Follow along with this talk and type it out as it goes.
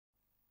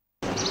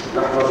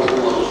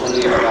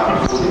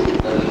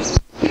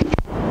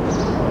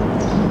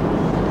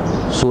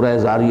سورہ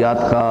زاریات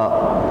کا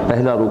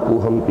پہلا رکوع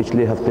ہم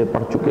پچھلے ہفتے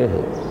پڑھ چکے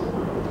ہیں۔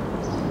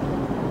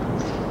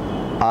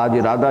 آج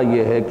ارادہ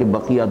یہ ہے کہ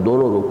بقیہ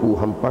دونوں رکوع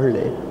ہم پڑھ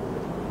لیں،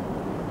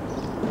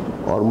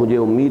 اور مجھے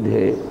امید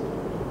ہے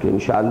کہ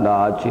انشاءاللہ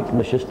آج ایک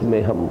نشست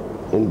میں ہم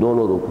ان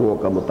دونوں رکوعوں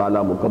کا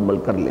مطالعہ مکمل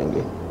کر لیں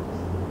گے۔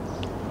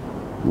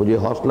 مجھے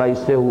حوصلہ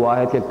اس سے ہوا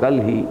ہے کہ کل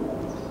ہی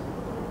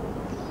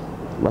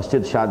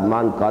مسجد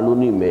شادمان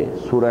کالونی میں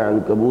سورہ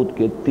عنکبوت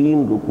کے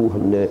 3 رکوع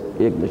ہم نے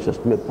ایک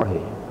نشست میں پڑھے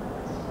ہیں،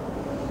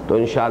 تو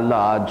انشاءاللہ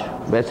آج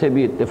ویسے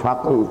بھی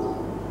اتفاقاً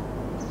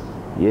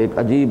یہ ایک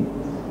عجیب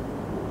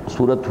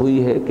صورت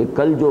ہوئی ہے کہ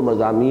کل جو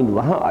مضامین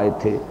وہاں آئے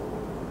تھے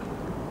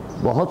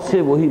بہت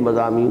سے وہی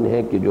مضامین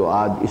ہیں کہ جو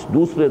آج اس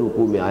دوسرے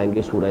رکوع میں آئیں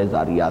گے سورہ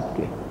زاریات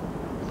کے۔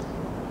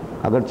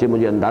 اگرچہ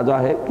مجھے اندازہ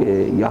ہے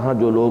کہ یہاں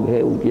جو لوگ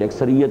ہیں ان کی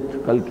اکثریت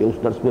کل کے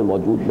اس درس میں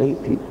موجود نہیں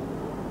تھی،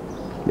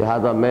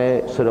 لہذا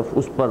میں صرف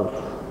اس پر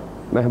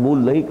محمول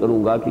نہیں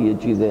کروں گا کہ یہ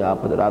چیزیں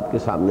آپ حضرات کے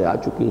سامنے آ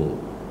چکی ہیں،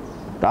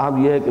 تاہم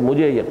یہ ہے کہ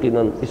مجھے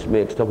یقیناً اس میں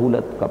ایک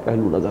سہولت کا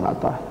پہلو نظر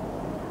آتا ہے۔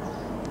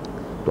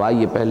 تو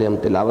آئیے پہلے ہم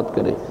تلاوت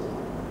کریں۔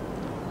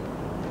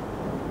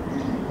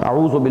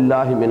 اعوذ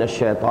باللہ من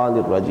الشیطان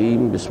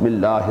الرجیم، بسم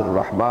اللہ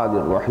الرحمن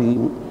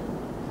الرحیم۔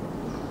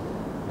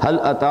 هل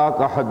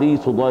اتاک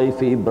حدیث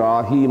ضیف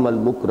ابراہیم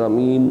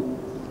المکرمین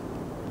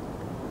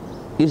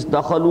اذ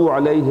دخلوا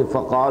علیہ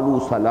فقالوا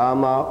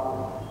سلاما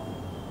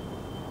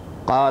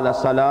قال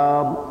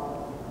سلام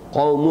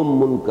قوم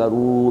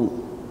منکرون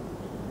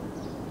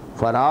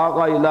فراغ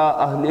الى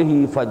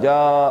اہلہ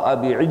فجاء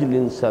بعجل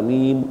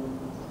سمین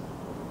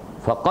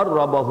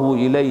فقربہ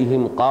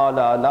الیہم قال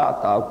لا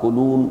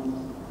تاکلون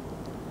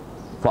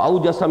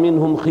فأوجس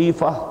منهم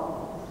خیفة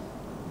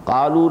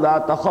قالوا لا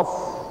تخف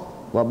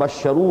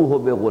وبشروه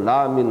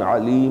بغلام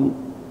علیم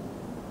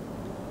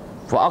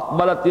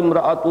فأقبلت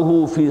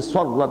امرأته في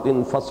صرة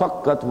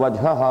فصكت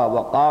وجهها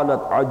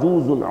وقالت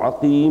عجوز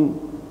عقیم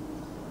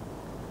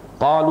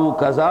قالوا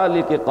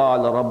كذلك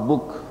قال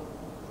ربك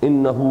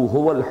إنه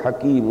هو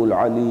الحكيم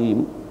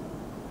العليم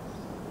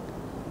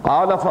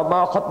قال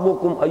فما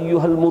خطبكم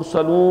أيها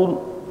المرسلون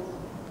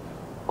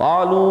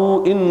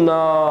قالوا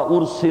إنا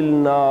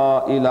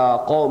أرسلنا إلى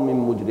قوم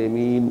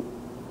مجرمين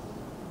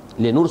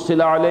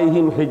لنرسل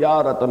عليهم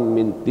حجارة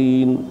من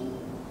طين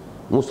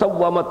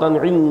مسومة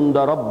عند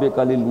ربك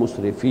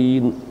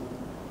للمسرفين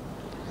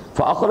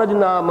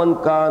فأخرجنا من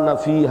كان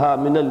فيها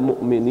من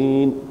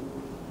المؤمنين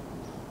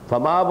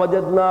فما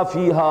وجدنا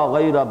فيها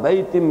غير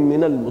بيت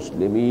من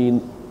المسلمين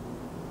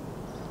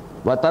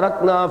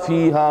وتركنا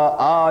فيها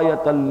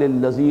آية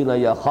للذين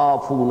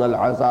يخافون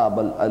العذاب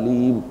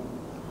الأليم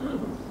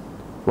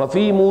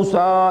وفي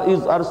موسى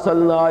إذ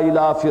أرسلنا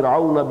إلى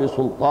فرعون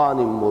بسلطان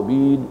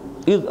مبين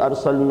إذ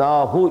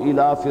أرسلناه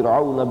إلى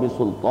فرعون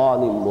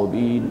بسلطان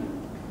مبين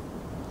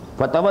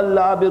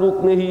فتولى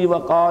بركنه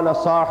وقال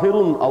ساحر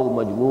أو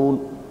مجنون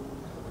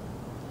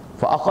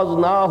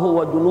فأخذناه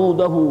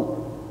وجنوده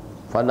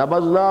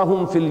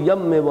فنبذناهم في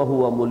اليم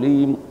وهو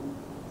مليم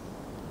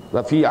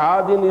وفي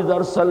عاد إذ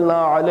أرسلنا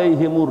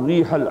عليهم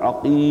الريح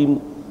العقيم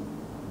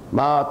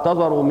ما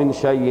تذر من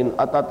شيء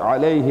أتت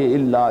عليه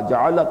إلا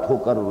جعلته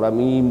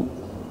كالرميم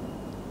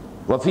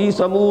وفي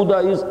ثمود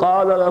إذ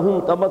قال لهم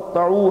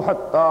تمتعوا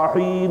حتى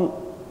حين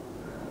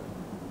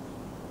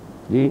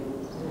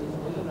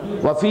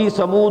وفي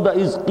ثمود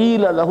إذ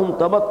قيل لهم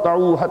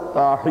تمتعوا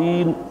حتى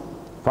حين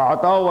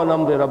فعتوا عن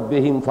أمر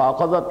ربهم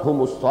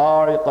فأخذتهم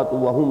الصاعقة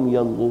وهم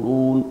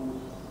ينظرون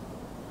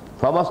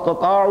فما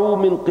استطاعوا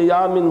من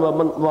قيام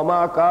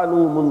وما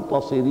كانوا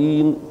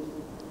منتصرين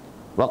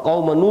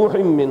وقوم نوح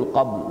من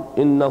قبل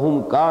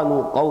إنهم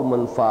كانوا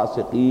قوما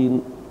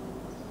فاسقين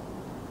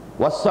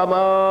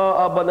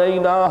والسماء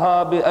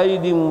بنيناها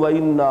بأيد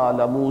وإنا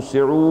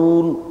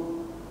لموسعون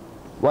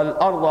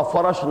والأرض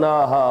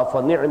فرشناها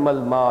فنعم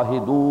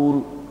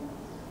الماهدون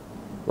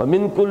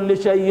ومن كل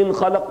شيء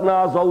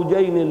خلقنا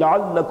زوجين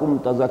لعلكم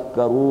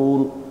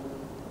تذكرون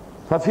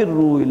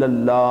ففروا إلى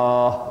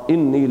الله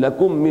إني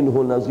لكم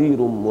منه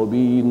نذير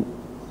مبين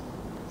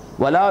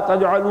ولا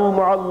تجعلوا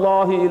مع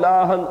الله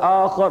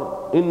إلها آخر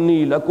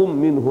إني لكم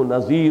منه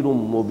نذير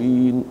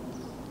مبين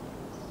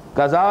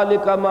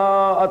كذلك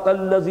ما أتى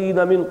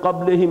الذين من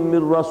قبلهم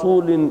من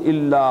رسول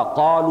إلا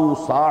قالوا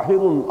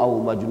ساحر أو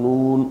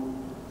مجنون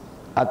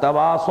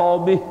أتواصوا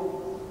به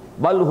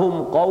بل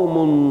هم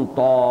قوم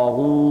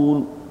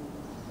طاغون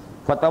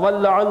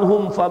فتول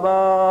عنهم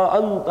فما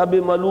أنت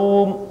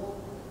بملوم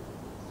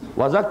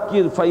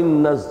وذكر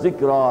فإن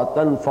الذكرى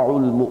تنفع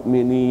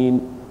المؤمنين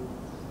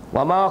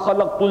وما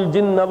خلقت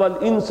الجن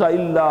والإنس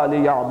إلا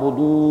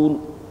ليعبدون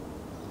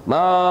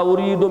ما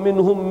أريد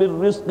منهم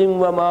من رزق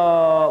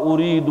وما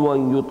أريد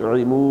أن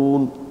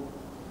يطعمون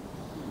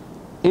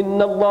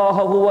إن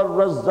الله هو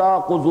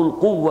الرزاق ذو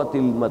القوة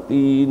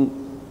المتين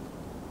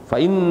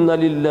فإن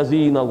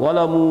للذين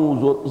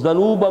ظلموا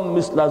ذنوبا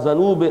مثل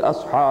ذنوب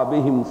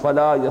أصحابهم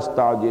فلا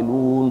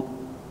يستعجلون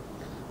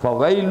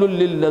فويل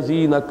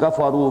للذين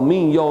كفروا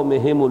من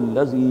يومهم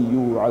الذي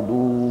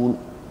يوعدون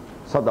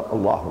صدق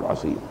الله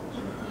العظيم۔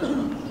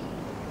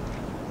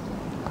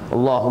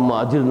 اللہم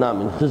اجرنا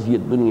من خزی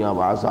الدنیا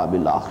وعذاب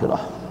الآخرہ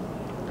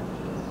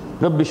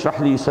رب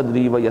اشرح لی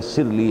صدری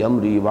ویسر لی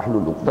امری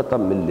واحلل عقدۃ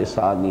من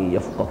لسانی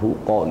یفقہوا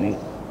قولی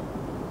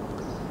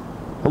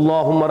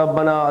اللہم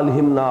ربنا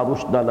الہمنا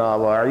رشدنا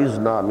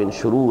واعذنا من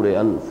شرور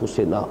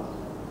انفسنا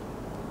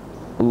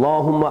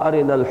اللہم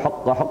ارنا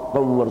الحق حقا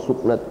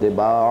وارزقنا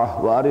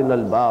اتباعہ وارنا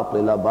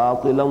الباطل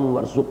باطلا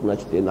وارزقنا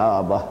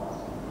اجتنابہ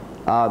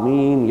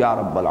آمین یا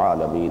رب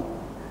العالمین۔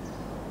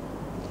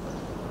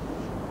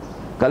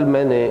 کل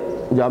میں نے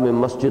جامع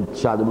مسجد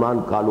شادمان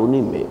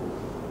کالونی میں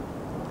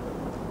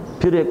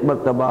پھر ایک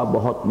مرتبہ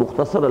بہت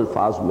مختصر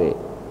الفاظ میں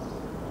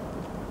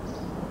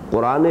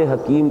قرآن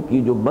حکیم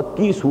کی جو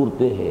مکی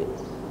صورتیں ہیں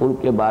ان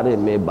کے بارے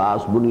میں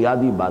بعض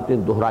بنیادی باتیں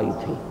دہرائی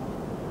تھیں۔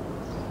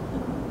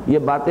 یہ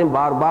باتیں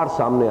بار بار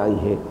سامنے آئی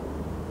ہیں،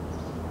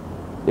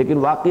 لیکن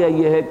واقعہ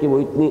یہ ہے کہ وہ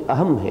اتنی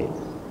اہم ہے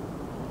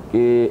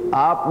کہ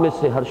آپ میں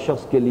سے ہر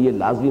شخص کے لیے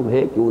لازم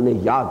ہے کہ انہیں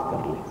یاد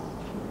کر لیں،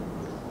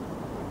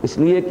 اس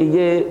لیے کہ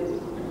یہ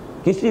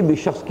کسی بھی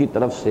شخص کی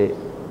طرف سے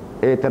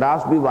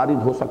اعتراض بھی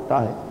وارد ہو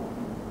سکتا ہے،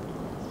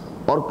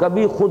 اور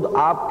کبھی خود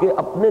آپ کے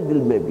اپنے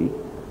دل میں بھی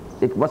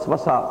ایک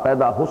وسوسہ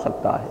پیدا ہو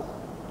سکتا ہے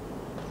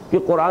کہ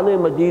قرآن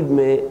مجید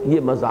میں یہ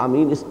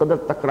مضامین اس قدر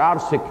تکرار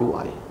سے کیوں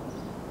آئے۔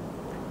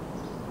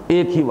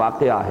 ایک ہی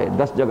واقعہ ہے،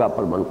 10 جگہ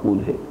پر منقول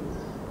ہے۔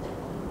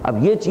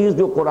 اب یہ چیز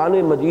جو قرآن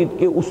مجید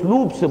کے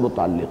اسلوب سے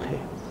متعلق ہے،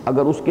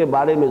 اگر اس کے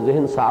بارے میں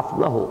ذہن صاف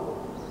نہ ہو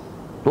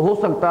تو ہو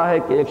سکتا ہے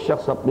کہ ایک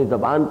شخص اپنی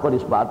زبان پر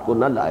اس بات کو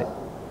نہ لائے،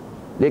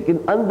 لیکن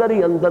اندر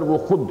ہی اندر وہ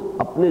خود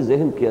اپنے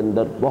ذہن کے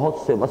اندر بہت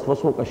سے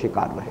وسوسوں کا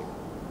شکار رہے۔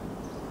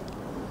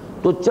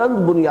 تو چند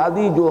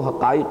بنیادی جو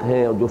حقائق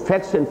ہیں اور جو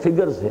فیکٹس اینڈ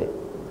فگرز ہیں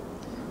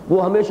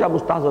وہ ہمیشہ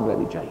مستحضر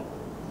رہنی چاہیے۔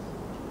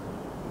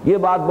 یہ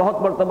بات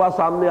بہت مرتبہ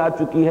سامنے آ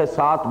چکی ہے،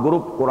 7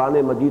 گروپ قرآن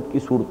مجید کی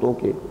صورتوں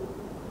کے،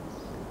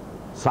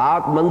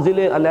 7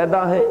 منزلیں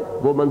علیحدہ ہیں،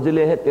 وہ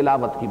منزلیں ہیں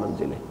تلاوت کی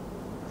منزلیں۔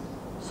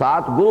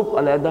 7 گروپ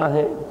علیحدہ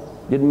ہیں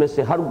جن میں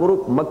سے ہر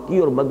گروپ مکی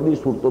اور مدنی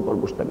صورتوں پر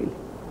مشتمل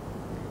ہے۔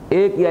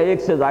 ایک یا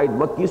ایک سے زائد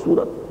مکی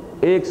صورت،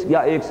 ایک یا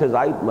ایک سے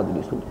زائد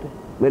مدنی صورتیں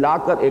ملا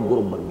کر ایک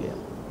گروپ بن گیا۔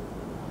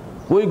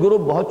 کوئی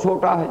گروپ بہت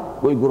چھوٹا ہے،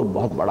 کوئی گروپ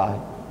بہت بڑا ہے،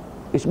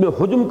 اس میں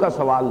حجم کا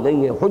سوال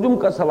نہیں ہے۔ حجم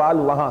کا سوال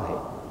وہاں ہے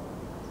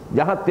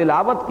جہاں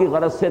تلاوت کی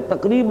غرض سے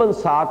تقریباً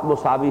 7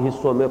 مساوی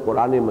حصوں میں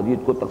قرآن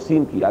مجید کو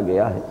تقسیم کیا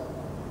گیا ہے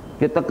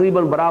کہ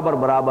تقریباً برابر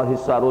برابر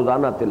حصہ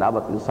روزانہ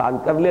تلاوت انسان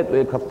کر لے تو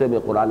ایک ہفتے میں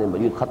قرآن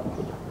مجید ختم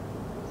ہو جائے۔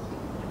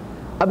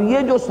 اب یہ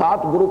جو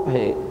 7 گروپ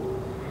ہیں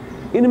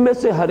ان میں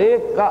سے ہر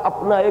ایک کا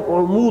اپنا ایک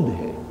عمود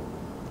ہے،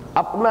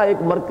 اپنا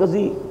ایک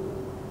مرکزی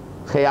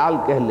خیال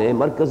کہہ لیں،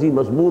 مرکزی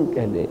مضمون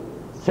کہہ لیں،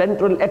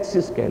 سینٹرل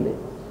ایکسس کہہ لیں،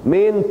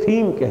 مین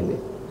تھیم کہہ لیں۔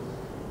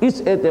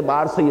 اس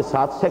اعتبار سے یہ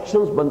 7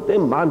 سیکشنز بنتے ہیں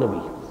معنوی۔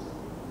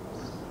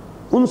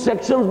 ان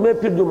سیکشنز میں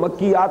پھر جو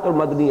مکیات اور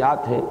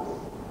مدنیات ہیں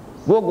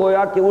وہ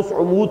گویا کہ اس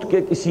عمود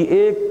کے کسی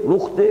ایک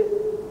رخ سے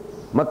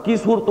مکی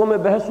صورتوں میں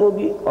بحث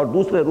ہوگی اور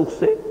دوسرے رخ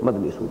سے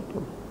مدنی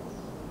صورتوں میں۔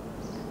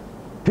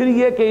 پھر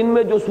یہ کہ ان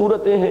میں جو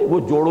صورتیں ہیں وہ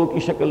جوڑوں کی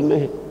شکل میں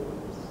ہیں،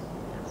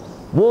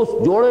 وہ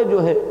جوڑے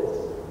جو ہیں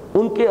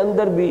ان کے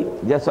اندر بھی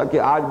جیسا کہ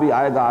آج بھی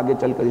آئے گا آگے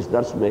چل کر اس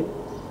درس میں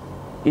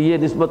کہ یہ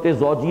نسبت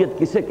زوجیت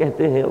کسے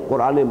کہتے ہیں اور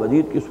قرآن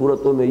مجید کی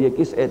صورتوں میں یہ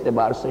کس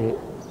اعتبار سے ہے۔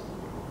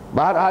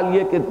 بہرحال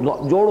یہ کہ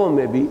جوڑوں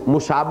میں بھی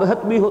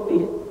مشابہت بھی ہوتی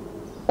ہے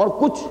اور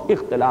کچھ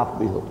اختلاف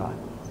بھی ہوتا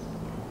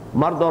ہے۔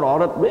 مرد اور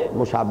عورت میں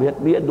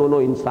مشابہت بھی ہے،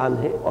 دونوں انسان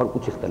ہیں، اور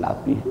کچھ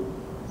اختلاف بھی ہے۔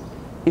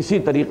 اسی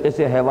طریقے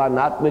سے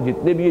حیوانات میں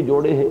جتنے بھی یہ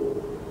جوڑے ہیں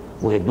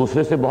وہ ایک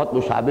دوسرے سے بہت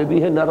مشابہ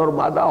بھی ہیں، نر اور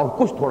مادہ، اور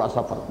کچھ تھوڑا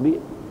سا فرق بھی ہے۔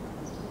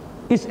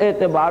 اس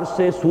اعتبار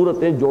سے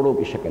صورتیں جوڑوں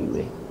کی شکل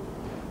میں ہیں،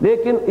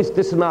 لیکن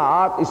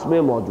استثناءات اس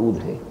میں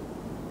موجود ہیں۔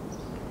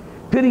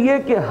 پھر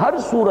یہ کہ ہر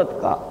صورت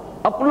کا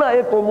اپنا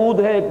ایک عمود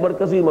ہے، ایک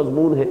مرکزی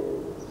مضمون ہے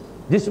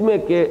جس میں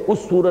کہ اس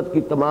صورت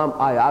کی تمام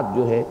آیات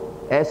جو ہے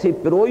ایسی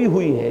پروئی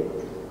ہوئی ہے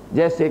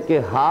جیسے کہ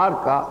ہار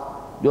کا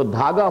جو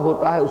دھاگا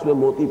ہوتا ہے اس میں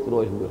موتی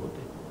پروئے ہوئے ہوتے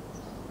ہیں۔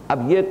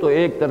 اب یہ تو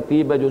ایک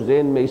ترتیب ہے جو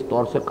ذہن میں اس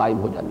طور سے قائم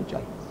ہو جانی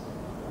چاہیے۔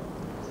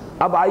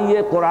 اب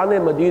آئیے قرآن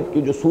مجید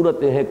کی جو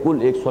صورتیں ہیں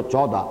کل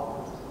 114،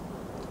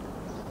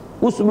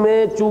 اس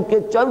میں چونکہ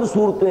چند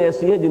صورتیں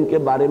ایسی ہیں جن کے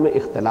بارے میں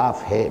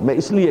اختلاف ہے، میں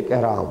اس لیے کہہ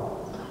رہا ہوں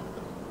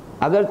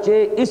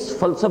اگرچہ اس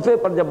فلسفے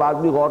پر جب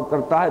آدمی غور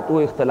کرتا ہے تو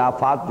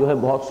اختلافات جو ہے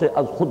بہت سے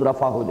از خود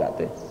رفع ہو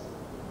جاتے ہیں،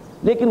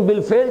 لیکن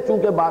بالفعل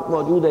چونکہ بات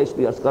موجود ہے اس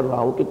لیے عرض کر رہا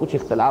ہوں کہ کچھ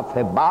اختلاف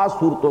ہے بعض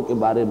صورتوں کے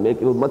بارے میں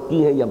کہ وہ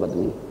مکی ہیں یا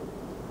مدنی ہیں۔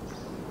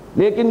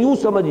 لیکن یوں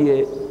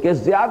سمجھیے کہ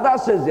زیادہ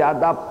سے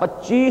زیادہ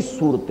 25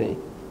 صورتیں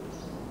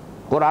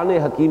قرآن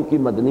حکیم کی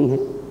مدنی ہیں،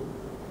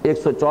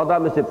 114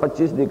 میں سے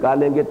 25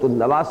 نکالیں گے تو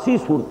 89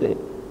 صورتیں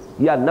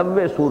یا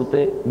 90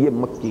 صورتیں یہ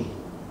مکی ہیں۔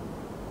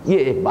 یہ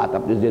ایک بات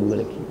اپنے ذہن میں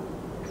رکھیے۔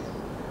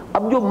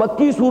 اب جو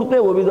مکی صورتیں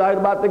وہ بھی ظاہر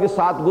بات ہے کہ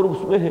 7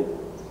 گروپس میں ہیں،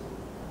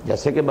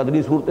 جیسے کہ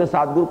مدنی صورتیں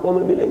 7 گروپوں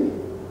میں ملیں گی۔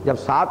 جب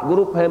 7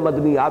 گروپ ہیں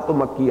مدنیات و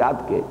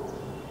مکیات کے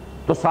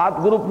تو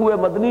 7 گروپ ہوئے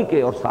مدنی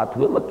کے اور 7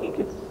 ہوئے مکی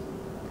کے۔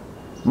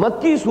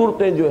 مکی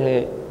صورتیں جو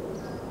ہیں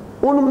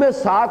ان میں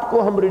 7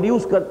 کو ہم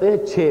ریڈیوس کرتے ہیں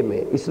 6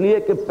 میں، اس لیے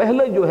کہ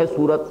پہلے جو ہے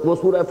سورت وہ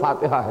سورہ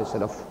فاتحہ ہے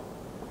صرف،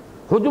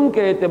 حجم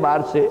کے اعتبار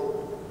سے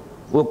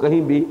وہ کہیں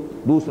بھی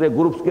دوسرے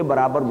گروپس کے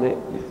برابر میں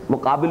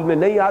مقابل میں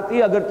نہیں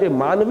آتی، اگرچہ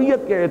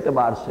معنویت کے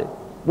اعتبار سے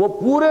وہ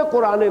پورے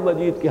قرآن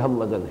مجید کے ہم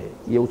وزن ہے،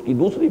 یہ اس کی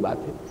دوسری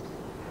بات ہے،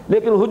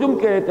 لیکن حجم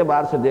کے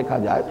اعتبار سے دیکھا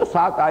جائے تو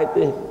 7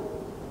 آیتیں ہیں۔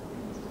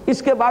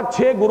 اس کے بعد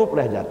 6 گروپ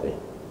رہ جاتے ہیں۔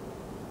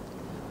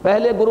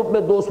 پہلے گروپ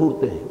میں 2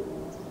 صورتیں ہیں،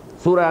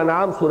 سورہ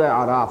انعام، سورہ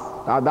اعراف،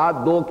 تعداد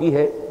 2 کی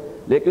ہے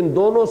لیکن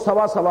دونوں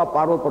سوا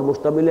پاروں پر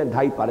مشتمل ہیں،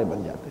 2.5 پارے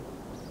بن جاتے ہیں۔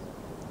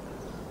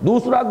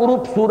 دوسرا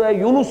گروپ سورہ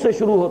یونس سے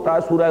شروع ہوتا ہے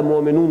سورہ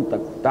مومنون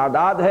تک،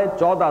 تعداد ہے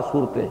 14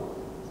 صورتیں،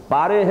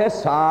 پارے ہیں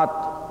 7،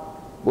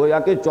 گویا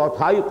کہ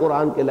چوتھائی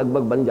قرآن کے لگ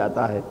بھگ بن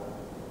جاتا ہے۔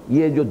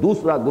 یہ جو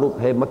دوسرا گروپ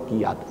ہے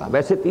مکیات کا،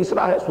 ویسے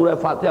تیسرا ہے سورہ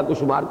فاتحہ کو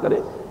شمار کرے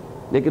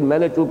لیکن میں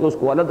نے چونکہ اس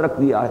کو الگ رکھ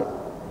دیا ہے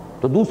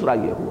تو دوسرا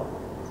یہ ہوا۔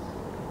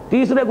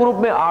 تیسرے گروپ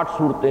میں 8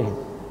 صورتیں ہیں،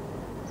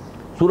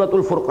 سورۃ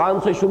الفرقان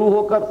سے شروع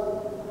ہو کر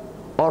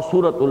اور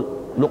سورۃ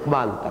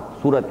اللقمان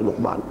تک، سورۃ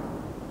لقمان،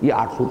 یہ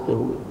 8 صورتیں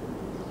ہوئی۔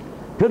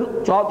 پھر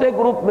چوتھے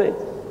گروپ میں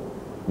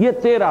یہ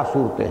 13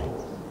 صورتیں ہیں،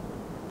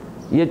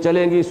 یہ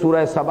چلیں گی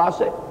سورہ سبا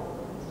سے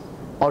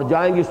اور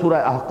جائیں گی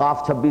سورہ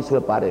احقاف 26ویں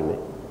پارے میں۔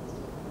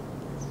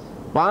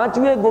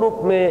 5ویں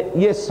گروپ میں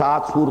یہ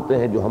 7 صورتیں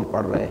ہیں جو ہم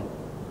پڑھ رہے ہیں،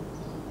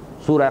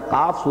 سورہ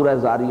قاف، سورہ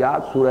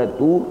زاریات، سورہ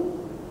طور،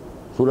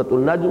 سورۃ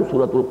النجم،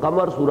 سورۃ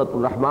القمر، سورۃ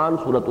الرحمن،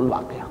 سورۃ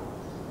الواقعہ۔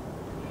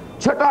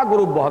 چھٹا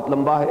گروپ بہت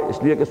لمبا ہے،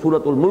 اس لیے کہ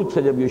سورۃ الملک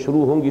سے جب یہ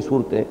شروع ہوں گی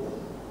صورتیں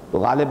تو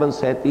غالباً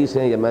 37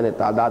 ہیں، یا میں نے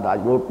تعداد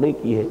آج نوٹ نہیں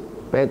کی ہے،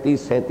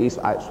 35-37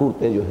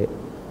 صورتیں جو ہے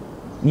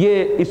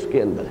یہ اس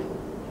کے اندر ہے۔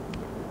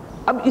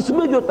 اب اس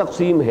میں جو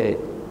تقسیم ہے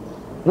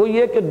وہ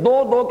یہ کہ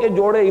 2 کے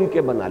جوڑے ان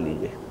کے بنا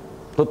لیجئے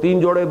تو 3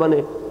 جوڑے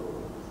بنے۔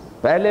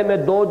 پہلے میں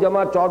 2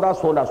 جمع 14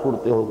 16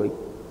 صورتیں ہو گئی،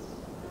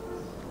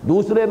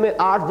 دوسرے میں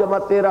 8 جمع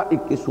 13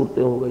 21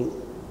 صورتیں ہو گئی،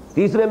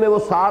 تیسرے میں وہ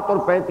 7 اور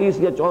 35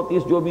 یا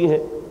 34 جو بھی ہیں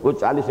وہ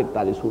 40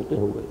 41 صورتیں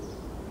ہو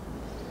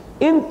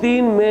گئی۔ ان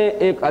 3 میں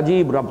ایک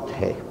عجیب ربط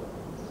ہے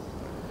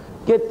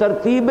کہ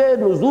ترتیب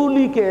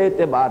نزولی کے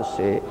اعتبار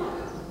سے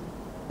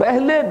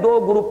پہلے 2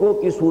 گروپوں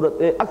کی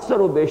صورتیں اکثر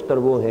و بیشتر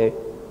وہ ہیں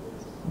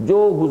جو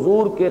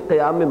حضور کے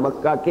قیام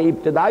مکہ کے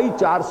ابتدائی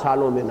 4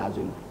 سالوں میں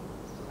نازل ہوئی،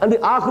 یعنی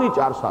آخری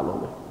 4 سالوں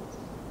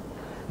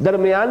میں۔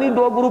 درمیانی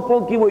 2 گروپوں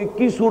کی وہ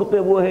 21 صورتیں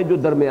وہ ہیں جو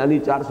درمیانی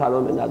 4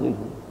 سالوں میں نازل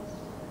ہوئی،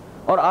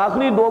 اور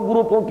آخری 2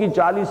 گروپوں کی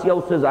 40 یا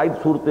اس سے زائد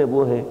صورتیں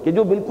وہ ہیں کہ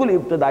جو بالکل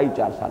ابتدائی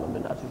 4 سالوں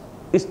میں نازل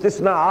ہوئی۔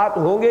 استثناءات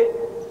ہوں گے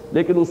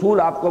لیکن اصول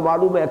آپ کو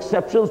معلوم ہے،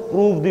 ایکسیپشنز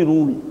پروو دی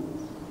رول،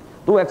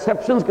 تو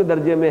ایکسیپشنز کے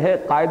درجے میں ہے،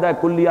 قاعدہ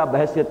کلیہ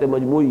بحیثیت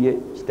مجموعی یہ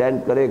سٹینڈ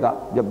کرے گا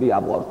جب بھی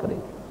آپ غور کریں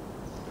گے۔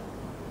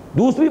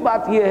 دوسری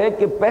بات یہ ہے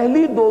کہ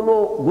پہلی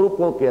دونوں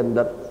گروپوں کے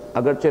اندر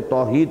اگرچہ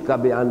توحید کا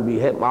بیان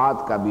بھی ہے،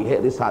 معاد کا بھی ہے،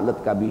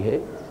 رسالت کا بھی ہے،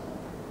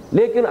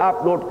 لیکن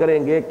آپ نوٹ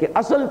کریں گے کہ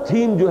اصل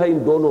تھیم جو ہے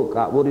ان دونوں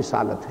کا وہ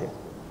رسالت ہے۔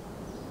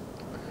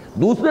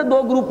 دوسرے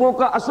 2 گروپوں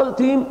کا اصل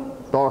تھیم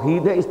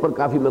توحید ہے، اس پر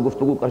کافی میں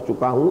گفتگو کر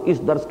چکا ہوں، اس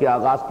درس کے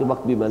آغاز کے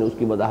وقت بھی میں نے اس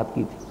کی وضاحت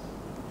کی تھی،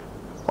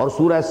 اور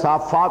سورہ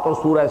صافات اور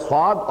سورہ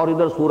صاد اور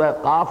ادھر سورہ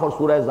قاف اور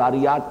سورہ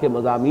زاریات کے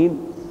مضامین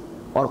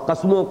اور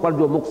قسموں پر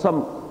جو مقسم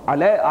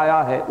علیہ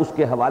آیا ہے اس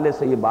کے حوالے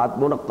سے یہ بات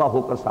منقع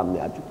ہو کر سامنے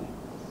آ چکی ہے۔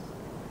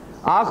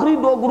 آخری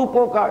 2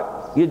 گروپوں کا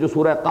یہ جو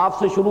سورہ قاف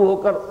سے شروع ہو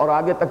کر اور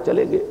آگے تک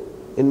چلے گئے،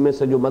 ان میں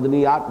سے جو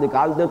مدنیات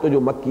نکال دیں تو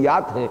جو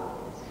مکیات ہیں،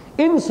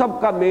 ان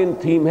سب کا مین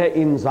تھیم ہے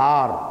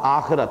انذار،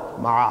 آخرت،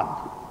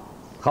 معاد،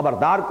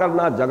 خبردار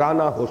کرنا،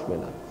 جگانا، ہوش میں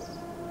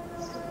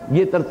لانا۔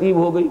 یہ ترتیب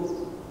ہو گئی۔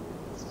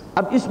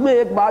 اب اس میں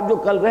ایک بات جو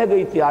کل رہ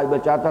گئی تھی، آج میں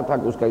چاہتا تھا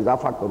کہ اس کا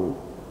اضافہ کروں،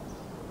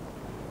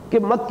 کہ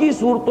مکی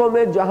صورتوں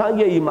میں جہاں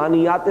یہ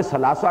ایمانیات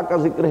ثلاثہ کا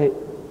ذکر ہے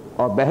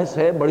اور بحث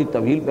ہے، بڑی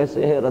طویل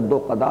بحثیں ہیں، رد و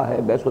قضا ہے،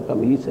 بحث و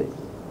تمییز ہے،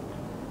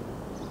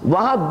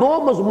 وہاں 2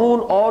 مضمون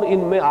اور ان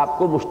میں آپ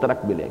کو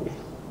مشترک ملیں گے۔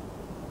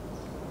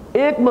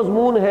 ایک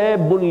مضمون ہے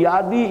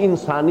بنیادی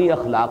انسانی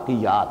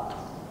اخلاقیات،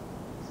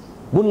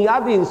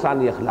 بنیادی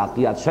انسانی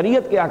اخلاقیات،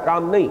 شریعت کے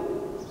احکام نہیں،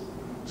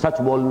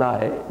 سچ بولنا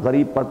ہے،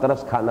 غریب پر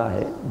ترس کھانا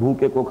ہے،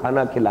 بھوکے کو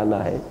کھانا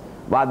کھلانا ہے،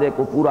 وعدے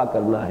کو پورا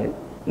کرنا ہے،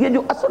 یہ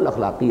جو اصل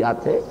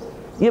اخلاقیات ہیں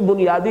یہ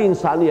بنیادی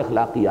انسانی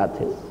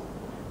اخلاقیات ہیں۔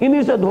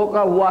 انہی سے دھوکہ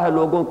ہوا ہے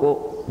لوگوں کو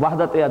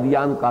وحدت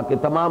ادیان کا کہ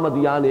تمام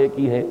ادیان ایک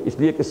ہی ہیں، اس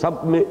لیے کہ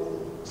سب میں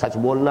سچ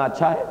بولنا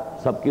اچھا ہے،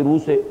 سب کی روح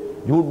سے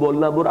جھوٹ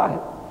بولنا برا ہے،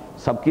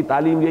 سب کی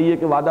تعلیم یہی ہے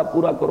کہ وعدہ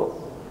پورا کرو۔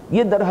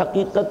 یہ در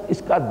حقیقت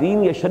اس کا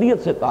دین یا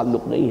شریعت سے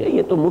تعلق نہیں ہے،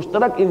 یہ تو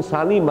مشترک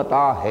انسانی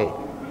متاع ہے،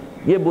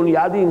 یہ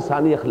بنیادی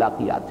انسانی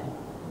اخلاقیات ہیں۔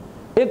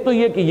 ایک تو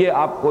یہ کہ یہ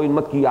آپ کو ان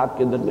مکیات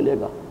کے اندر ملے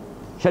گا،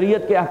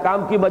 شریعت کے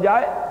احکام کی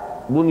بجائے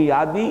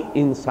بنیادی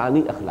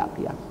انسانی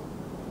اخلاقیات۔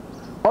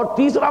 اور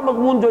تیسرا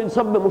مضمون جو ان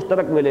سب میں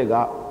مشترک ملے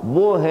گا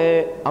وہ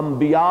ہے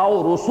انبیاء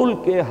و رسل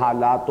کے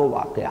حالات و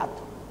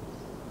واقعات،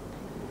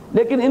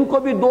 لیکن ان کو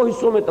بھی 2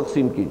 حصوں میں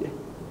تقسیم کیجئے۔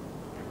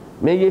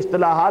 میں یہ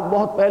اصطلاحات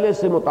بہت پہلے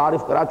سے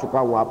متعارف کرا چکا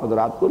ہوں آپ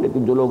حضرات کو،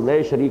 لیکن جو لوگ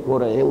نئے شریک ہو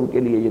رہے ہیں ان کے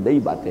لیے یہ نئی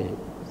باتیں ہیں۔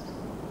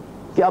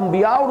 کہ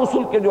انبیاء اور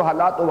رسل کے جو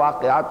حالات و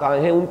واقعات آئے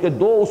ہیں ان کے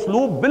دو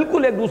اسلوب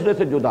بالکل ایک دوسرے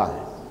سے جدا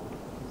ہیں.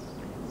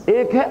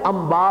 ایک ہے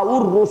انباء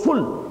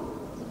الرسل،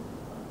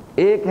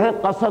 ایک ہے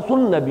قصص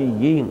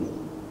النبیین.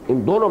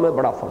 ان دونوں میں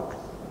بڑا فرق ہے.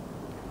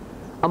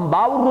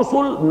 انباء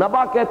الرسل،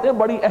 نبا کہتے ہیں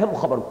بڑی اہم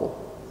خبر کو،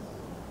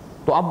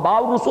 تو انباء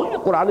الرسل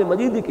یہ قرآن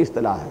مجید کی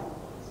اصطلاح ہے،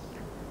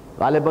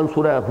 غالباً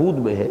سورہ ہود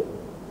میں ہے.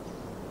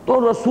 تو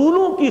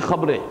رسولوں کی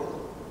خبریں،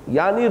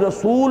 یعنی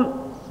رسول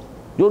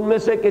جو ان میں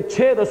سے کہ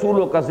 6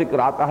 رسولوں کا ذکر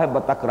آتا ہے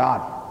بتکرار،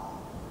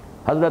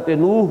 حضرت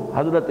نوح،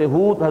 حضرت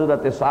ہود،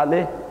 حضرت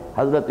صالح،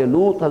 حضرت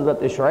لوط،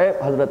 حضرت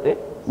شعیب، حضرت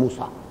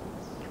موسیٰ.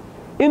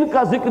 ان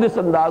کا ذکر اس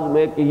انداز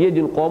میں کہ یہ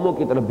جن قوموں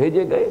کی طرف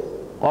بھیجے گئے،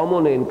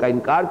 قوموں نے ان کا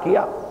انکار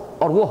کیا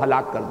اور وہ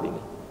ہلاک کر دیے.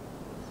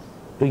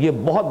 تو یہ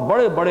بہت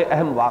بڑے بڑے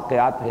اہم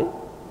واقعات ہیں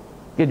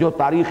کہ جو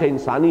تاریخ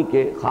انسانی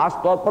کے خاص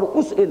طور پر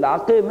اس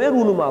علاقے میں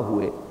رونما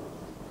ہوئے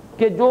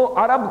کہ جو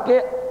عرب کے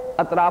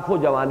اطراف و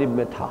جوانب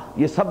میں تھا.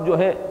 یہ سب جو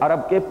ہے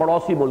عرب کے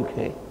پڑوسی ملک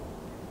ہیں.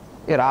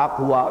 عراق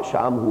ہوا،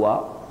 شام ہوا،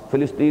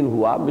 فلسطین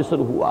ہوا، مصر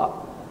ہوا،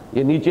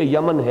 یہ نیچے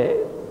یمن ہے،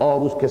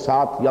 اور اس کے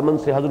ساتھ یمن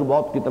سے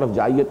حضرموت کی طرف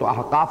جائیے تو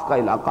احقاف کا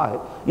علاقہ ہے.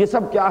 یہ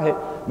سب کیا ہے؟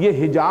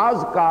 یہ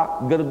حجاز کا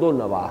گرد و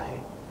نواح ہے.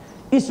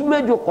 اس میں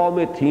جو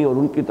قومیں تھیں اور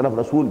ان کی طرف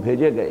رسول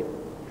بھیجے گئے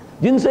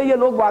جن سے یہ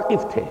لوگ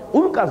واقف تھے،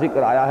 ان کا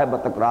ذکر آیا ہے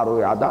بتکرار و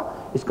اعادہ.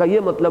 اس کا یہ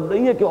مطلب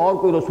نہیں ہے کہ اور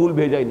کوئی رسول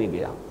بھیجا ہی نہیں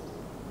گیا،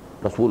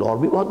 رسول اور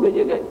بھی بہت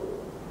بھیجے گئے.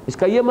 اس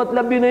کا یہ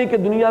مطلب بھی نہیں کہ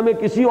دنیا میں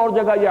کسی اور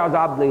جگہ یہ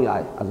عذاب نہیں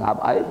آئے، عذاب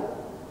آئے.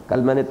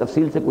 کل میں نے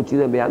تفصیل سے کچھ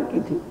چیزیں بیان کی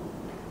تھی،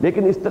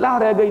 لیکن اصطلاح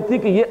رہ گئی تھی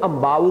کہ یہ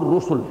انباء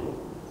الرسل ہے.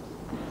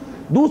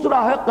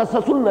 دوسرا ہے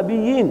قصص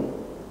النبیین،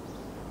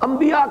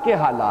 انبیاء کے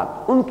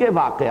حالات، ان کے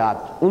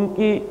واقعات، ان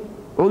کی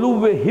علو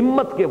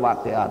ہمت کے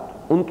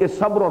واقعات، ان کے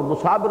صبر اور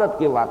مصابرت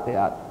کے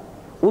واقعات،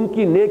 ان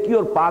کی نیکی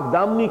اور پاک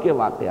دامنی کے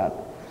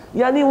واقعات،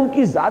 یعنی ان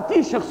کی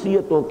ذاتی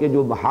شخصیتوں کے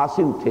جو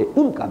محاسن تھے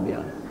ان کا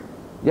بیان.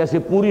 جیسے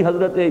پوری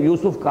حضرت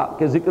یوسف کا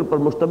کے ذکر پر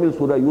مشتمل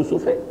سورہ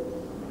یوسف ہے.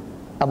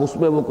 اب اس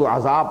میں وہ کوئی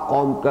عذاب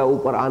قوم کے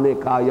اوپر آنے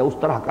کا یا اس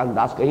طرح کا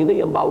انداز کہیں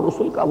نہیں. انباء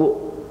الرسل کا وہ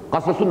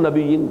قصص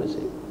النبیین میں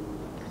سے.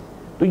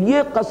 تو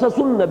یہ قصص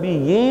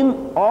النبیین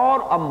اور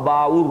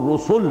انباء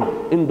الرسل،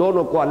 ان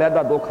دونوں کو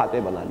علیحدہ دو کھاتے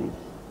بنا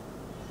لیجیے.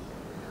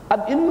 اب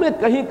ان میں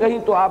کہیں کہیں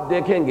تو آپ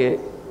دیکھیں گے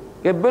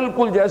کہ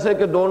بالکل جیسے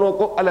کہ دونوں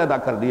کو علیحدہ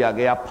کر دیا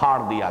گیا، پھاڑ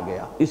دیا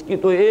گیا. اس کی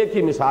تو ایک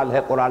ہی مثال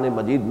ہے قرآن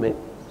مجید میں،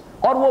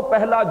 اور وہ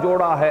پہلا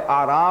جوڑا ہے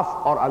آراف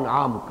اور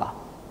انعام کا.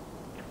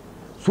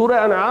 سورہ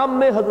انعام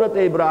میں حضرت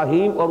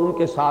ابراہیم اور ان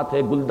کے ساتھ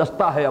ایک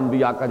گلدستہ ہے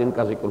انبیاء کا جن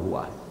کا ذکر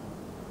ہوا ہے،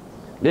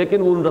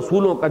 لیکن ان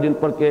رسولوں کا جن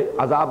پر کہ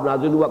عذاب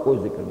نازل ہوا کوئی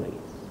ذکر نہیں.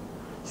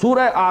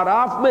 سورہ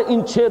آراف میں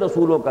ان 6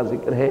 رسولوں کا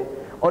ذکر ہے،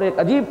 اور ایک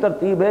عجیب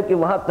ترتیب ہے کہ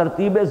وہاں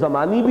ترتیب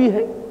زمانی بھی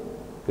ہے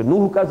کہ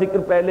نوح کا ذکر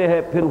پہلے ہے،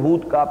 پھر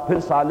ہود کا، پھر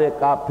صالح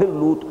کا، پھر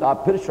لوط کا،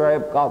 پھر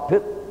شعیب کا، پھر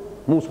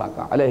موسیٰ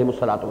کا علیہ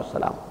الصلوۃ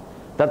والسلام.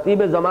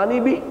 ترتیب زمانی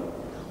بھی،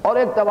 اور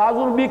ایک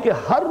توازن بھی کہ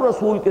ہر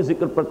رسول کے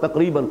ذکر پر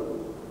تقریباً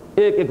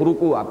ایک ایک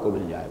رکوع آپ کو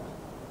مل جائے گا.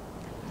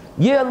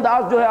 یہ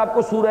انداز جو ہے آپ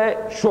کو سورہ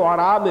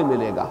شعراء میں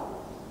ملے گا.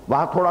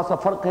 وہاں تھوڑا سا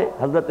فرق ہے،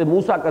 حضرت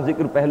موسیٰ کا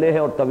ذکر پہلے ہے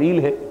اور طویل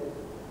ہے،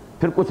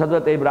 پھر کچھ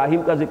حضرت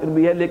ابراہیم کا ذکر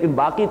بھی ہے، لیکن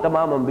باقی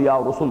تمام انبیاء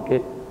اور رسول کے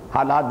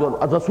حالات جو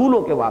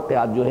رسولوں کے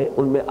واقعات جو ہیں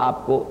ان میں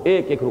آپ کو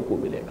ایک ایک رکوع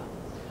ملے گا.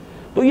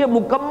 تو یہ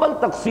مکمل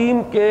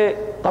تقسیم کے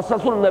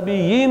قصص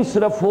النبیین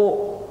صرف ہو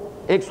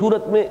ایک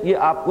صورت میں، یہ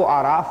آپ کو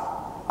آراف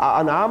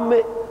انعام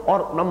میں، اور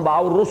انباء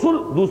الرسل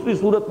دوسری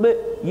صورت میں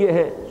یہ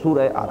ہے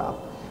سورہ آراف.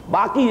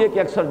 باقی یہ کہ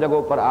اکثر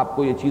جگہوں پر آپ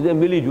کو یہ چیزیں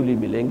ملی جلی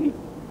ملیں گی.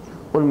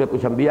 ان میں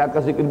کچھ انبیاء کا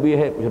ذکر بھی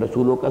ہے، کچھ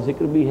رسولوں کا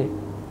ذکر بھی ہے،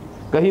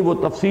 کہیں وہ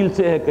تفصیل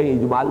سے ہے، کہیں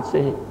اجمال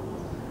سے ہے.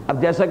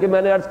 اب جیسا کہ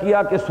میں نے عرض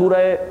کیا کہ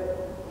سورہ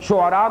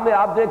شعراء میں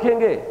آپ دیکھیں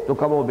گے تو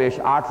کم و بیش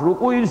 8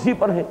 رکوع اسی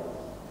پر ہیں.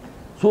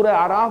 سورہ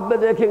آراف میں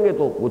دیکھیں گے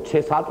تو وہ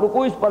 6-7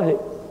 رکوع اس پر ہیں.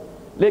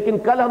 لیکن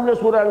کل ہم نے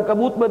سورہ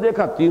عنکبوت میں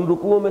دیکھا 3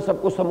 رکوعوں میں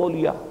سب کو سمو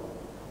لیا،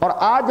 اور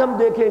آج ہم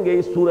دیکھیں گے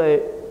اس سورہ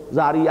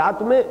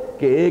ذاریات میں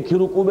کہ ایک ہی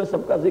رکوع میں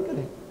سب کا ذکر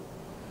ہے.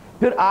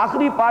 پھر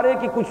آخری پارے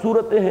کی کچھ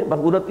صورتیں ہیں،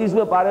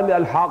 29ویں پارے میں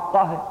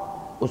الحاقہ ہے،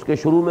 اس کے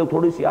شروع میں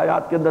تھوڑی سی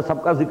آیات کے اندر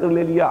سب کا ذکر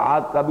لے لیا،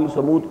 عاد کا بھی،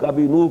 سمود کا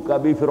بھی، نوح کا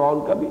بھی،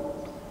 فرعون کا بھی.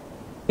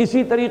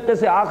 اسی طریقے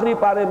سے آخری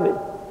پارے میں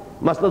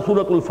مثلا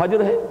سورۃ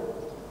الفجر ہے،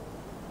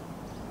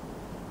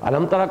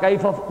 الم تر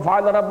کیف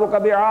فعل ربک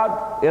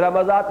بعاد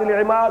ارم ذات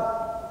العماد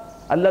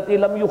التي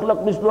لم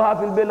يخلق مثلها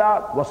في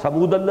البلاد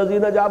وثمود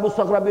الذين جابوا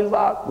الصخر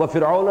بالواد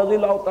وفرعون ذي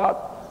الاوتاد.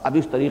 اب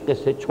اس طریقے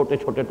سے چھوٹے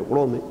چھوٹے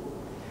ٹکڑوں میں.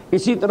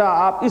 اسی طرح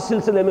آپ اس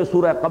سلسلے میں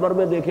سورہ قمر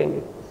میں دیکھیں گے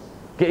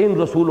کہ ان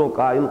رسولوں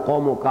کا، ان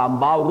قوموں کا،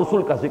 انباء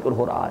الرسل کا ذکر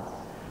ہو رہا ہے.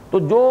 تو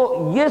جو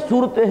یہ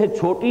صورتیں ہیں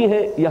چھوٹی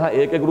ہیں، یہاں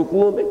ایک ایک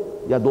رکوعوں میں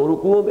یا 2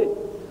 رکوعوں میں،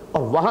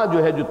 اور وہاں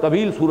جو ہے جو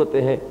طویل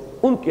صورتیں ہیں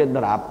ان کے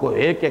اندر آپ کو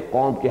ایک ایک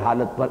قوم کی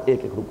حالت پر ایک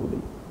ایک رکوع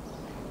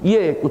ملے.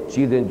 یہ کچھ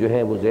چیزیں جو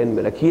ہیں وہ ذہن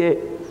میں رکھیے.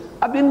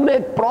 اب ان میں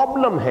ایک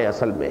پرابلم ہے،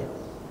 اصل میں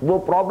وہ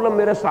پرابلم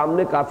میرے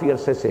سامنے کافی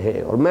عرصے سے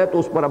ہے، اور میں تو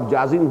اس پر اب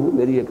جازم ہوں،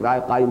 میری ایک رائے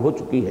قائم ہو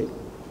چکی ہے،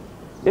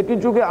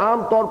 لیکن چونکہ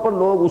عام طور پر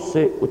لوگ اس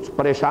سے کچھ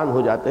پریشان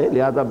ہو جاتے ہیں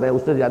لہذا میں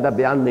اس سے زیادہ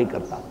بیان نہیں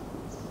کرتا.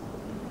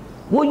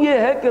 وہ یہ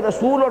ہے کہ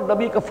رسول اور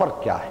نبی کا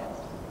فرق کیا ہے۔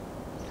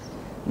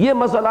 یہ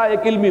مسئلہ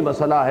ایک علمی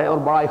مسئلہ ہے اور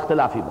بڑا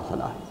اختلافی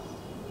مسئلہ ہے۔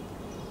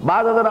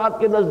 بعض حضرات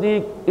کے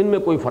نزدیک ان میں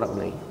کوئی فرق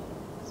نہیں،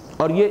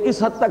 اور یہ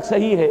اس حد تک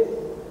صحیح ہے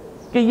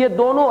کہ یہ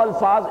دونوں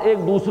الفاظ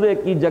ایک دوسرے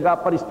کی جگہ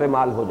پر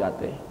استعمال ہو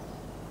جاتے ہیں۔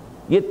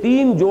 یہ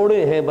تین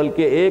جوڑے ہیں،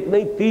 بلکہ ایک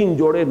نہیں تین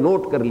جوڑے،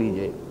 نوٹ کر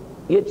لیجئے۔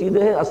 یہ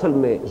چیزیں ہیں اصل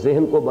میں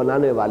ذہن کو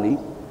بنانے والی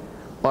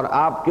اور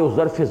آپ کے اس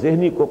ظرف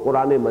ذہنی کو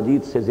قرآن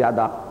مجید سے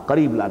زیادہ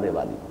قریب لانے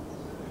والی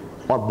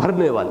اور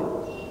بھرنے والی۔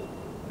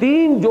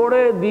 تین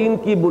جوڑے دین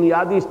کی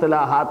بنیادی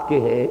اصطلاحات کے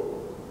ہیں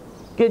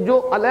کہ جو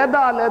علیحدہ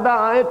علیحدہ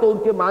آئیں تو ان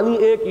کے معنی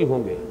ایک ہی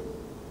ہوں گے،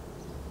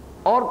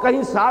 اور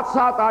کہیں ساتھ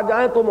ساتھ آ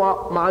جائیں تو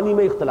معنی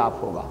میں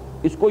اختلاف ہوگا۔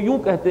 اس کو یوں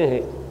کہتے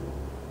ہیں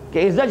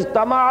کہ اذا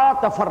اجتمعا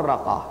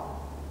تفرقا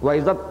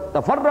واذا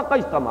تفرقا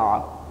اجتمعا۔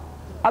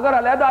 اگر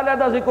علیحدہ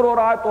علیحدہ ذکر ہو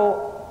رہا ہے تو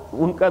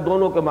ان کا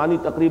دونوں کے معنی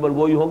تقریباً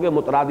وہی ہوں گے،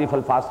 مترادف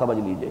الفاظ سمجھ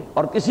لیجئے،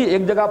 اور کسی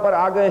ایک جگہ پر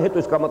آ گئے ہیں تو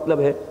اس کا مطلب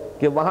ہے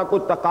کہ وہاں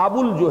کوئی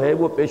تقابل جو ہے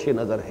وہ پیش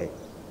نظر ہے۔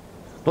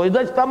 تو اذا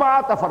اجتمعا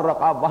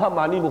تفرقا، وہاں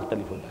معنی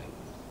مختلف ہو جائے۔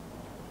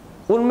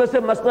 ان میں سے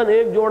مثلاً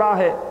ایک جوڑا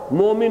ہے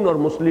مومن اور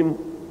مسلم،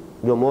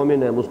 جو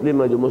مومن ہے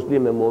مسلم ہے، جو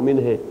مسلم ہے مومن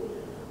ہے۔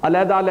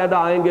 علیحدہ علیحدہ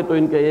آئیں گے تو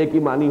ان کے ایک ہی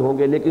معنی ہوں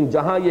گے، لیکن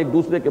جہاں یہ ایک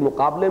دوسرے کے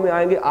مقابلے میں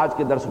آئیں گے، آج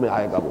کے درس میں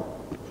آئے گا وہ،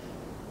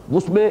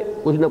 اس میں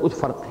کچھ نہ کچھ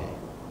فرق ہے۔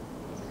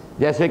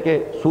 جیسے کہ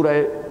سورہ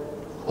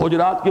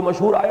حجرات کی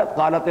مشہور آیت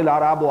قالت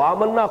الاعراب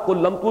آمنا قل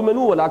لم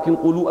تؤمنوا ولکن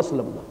قولوا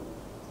اسلمنا۔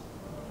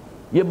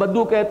 یہ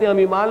بدو کہتے ہیں ہم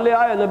ایمان لے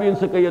آئے، نبی ان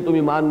سے کہیے تم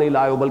ایمان نہیں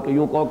لائے ہو، بلکہ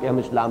یوں کہو کہ ہم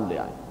اسلام لے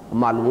آئے۔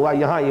 معلوم ہوا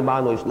یہاں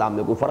ایمان اور اسلام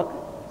میں کوئی فرق ہے۔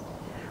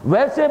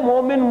 ویسے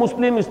مومن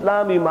مسلم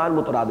اسلام ایمان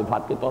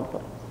مترادفات کے طور پر۔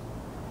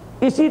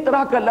 اسی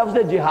طرح کا لفظ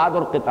جہاد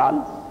اور قتال۔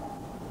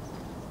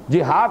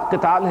 جہاد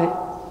قتال ہے،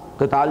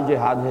 قتال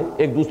جہاد ہے،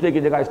 ایک دوسرے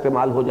کی جگہ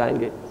استعمال ہو جائیں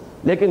گے،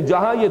 لیکن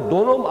جہاں یہ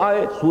دونوں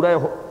آئے، سورہ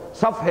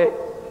صف ہے،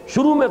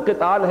 شروع میں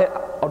قتال ہے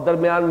اور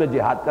درمیان میں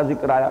جہاد کا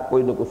ذکر آیا،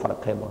 کوئی نہ کوئی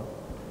فرق ہے وہاں۔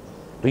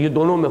 تو یہ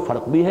دونوں میں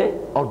فرق بھی ہے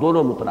اور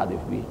دونوں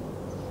مترادف بھی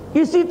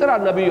ہیں۔ اسی طرح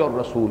نبی اور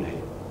رسول ہے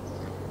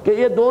کہ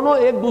یہ دونوں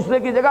ایک دوسرے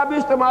کی جگہ بھی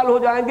استعمال ہو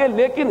جائیں گے،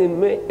 لیکن ان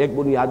میں ایک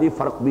بنیادی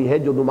فرق بھی ہے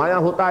جو نمایاں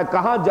ہوتا ہے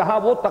کہاں، جہاں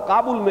وہ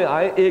تقابل میں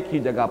آئے ایک ہی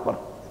جگہ پر،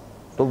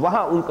 تو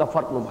وہاں ان کا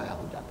فرق نمایاں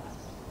ہو جاتا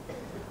ہے۔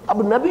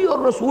 اب نبی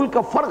اور رسول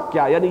کا فرق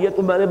کیا، یعنی یہ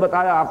تو میں نے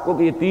بتایا آپ کو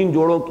کہ یہ تین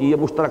جوڑوں کی یہ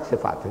مشترک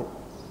صفات ہیں،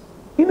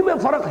 ان میں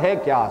فرق ہے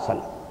کیا اصل۔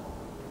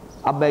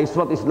 اب میں اس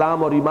وقت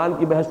اسلام اور ایمان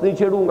کی بحث نہیں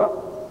چھیڑوں گا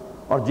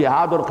اور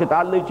جہاد اور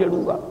قتال نہیں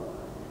چھیڑوں گا،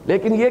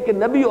 لیکن یہ کہ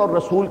نبی اور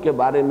رسول کے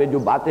بارے میں جو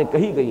باتیں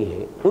کہی گئی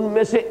ہیں ان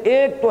میں سے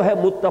ایک تو ہے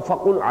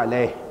متفق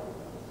علیہ،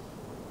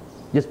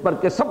 جس پر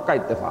کہ سب کا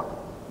اتفاق ہے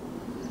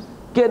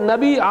کہ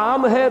نبی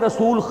عام ہے،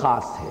 رسول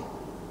خاص ہے۔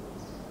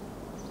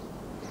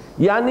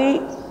 یعنی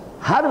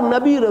ہر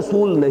نبی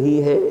رسول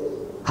نہیں ہے،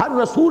 ہر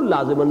رسول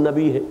لازماً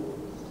نبی ہے۔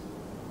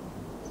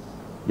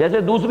 جیسے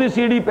دوسری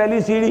سیڑھی پہلی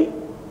سیڑھی،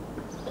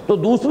 تو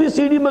دوسری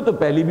سیڑھی میں تو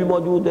پہلی بھی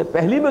موجود ہے،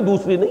 پہلی میں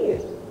دوسری نہیں ہے۔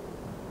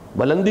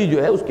 بلندی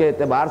جو ہے اس کے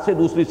اعتبار سے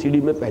دوسری سیڑھی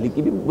میں پہلی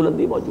کی بھی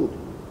بلندی موجود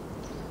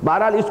ہے۔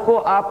 بہرحال اس کو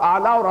آپ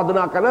اعلیٰ اور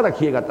ادنا کا نہ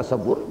رکھیے گا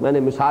تصور، میں نے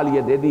مثال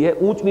یہ دے دی ہے،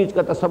 اونچ نیچ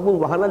کا تصور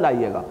وہاں نہ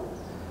لائیے گا،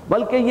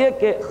 بلکہ یہ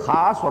کہ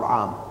خاص اور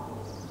عام،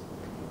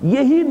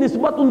 یہی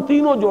نسبت ان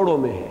تینوں جوڑوں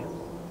میں ہے۔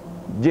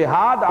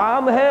 جہاد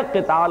عام ہے،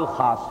 قتال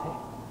خاص ہے۔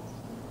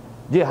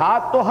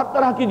 جہاد تو ہر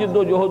طرح کی جد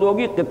و جہد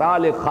ہوگی،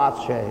 قتال ایک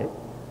خاص شے ہے،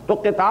 تو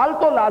قتال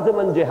تو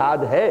لازماً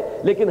جہاد ہے،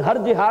 لیکن ہر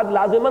جہاد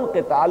لازماً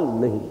قتال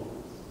نہیں۔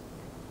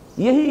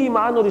 یہی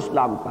ایمان اور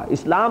اسلام کا،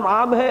 اسلام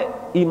عام ہے،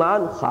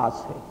 ایمان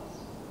خاص ہے۔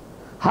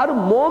 ہر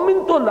مومن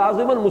تو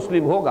لازماً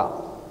مسلم ہوگا،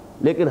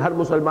 لیکن ہر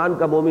مسلمان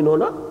کا مومن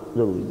ہونا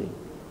ضروری نہیں۔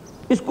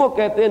 اس کو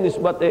کہتے ہیں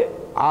نسبت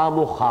عام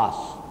و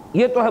خاص،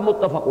 یہ تو ہے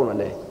متفق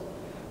علیہ۔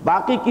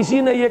 باقی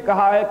کسی نے یہ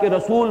کہا ہے کہ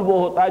رسول وہ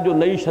ہوتا ہے جو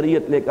نئی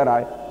شریعت لے کر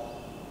آئے،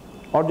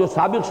 اور جو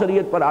سابق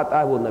شریعت پر آتا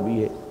ہے وہ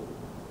نبی ہے،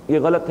 یہ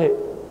غلط ہے،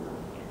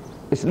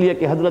 اس لیے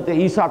کہ حضرت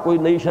عیسیٰ کوئی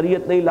نئی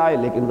شریعت نہیں لائے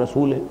لیکن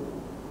رسول ہے۔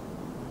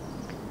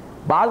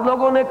 بعض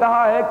لوگوں نے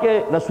کہا ہے کہ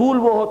رسول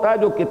وہ ہوتا ہے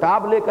جو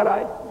کتاب لے کر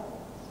آئے،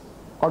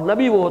 اور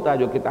نبی وہ ہوتا ہے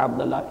جو کتاب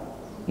نہ لائے،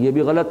 یہ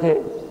بھی غلط ہے،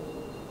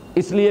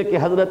 اس لیے کہ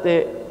حضرت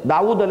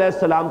داؤد علیہ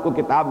السلام کو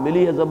کتاب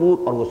ملی ہے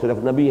زبور، اور وہ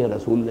صرف نبی ہے،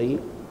 رسول نہیں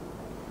ہے،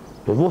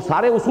 تو وہ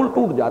سارے اصول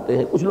ٹوٹ جاتے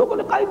ہیں۔ کچھ لوگوں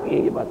نے قائم کی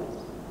ہیں یہ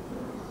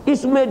باتیں۔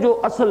 اس میں جو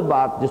اصل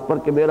بات جس پر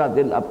کہ میرا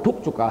دل اب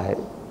تھک چکا ہے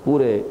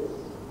پورے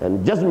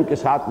جزم کے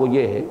ساتھ، وہ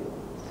یہ ہے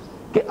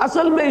کہ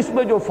اصل میں اس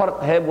میں جو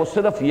فرق ہے وہ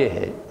صرف یہ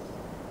ہے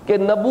کہ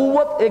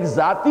نبوت ایک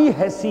ذاتی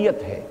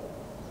حیثیت ہے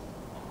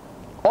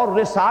اور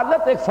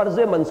رسالت ایک فرض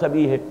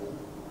منصبی ہے۔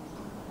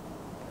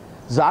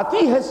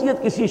 ذاتی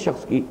حیثیت کسی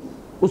شخص کی،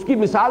 اس کی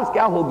مثال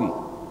کیا ہوگی؟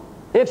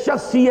 ایک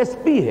شخص سی ایس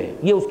پی ہے،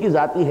 یہ اس کی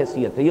ذاتی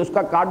حیثیت ہے، یہ اس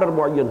کا کارڈر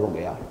معین ہو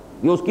گیا ہے،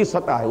 یہ اس کی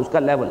سطح ہے، اس کا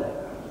لیول ہے۔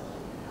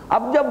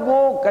 اب جب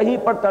وہ کہیں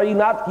پر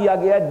تعینات کیا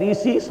گیا ہے ڈی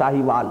سی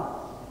ساہیوال،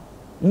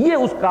 یہ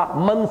اس کا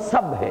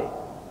منصب ہے،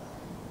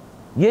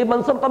 یہ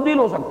منصب تبدیل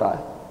ہو سکتا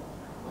ہے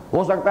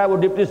وہ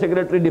ڈپٹی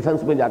سیکریٹری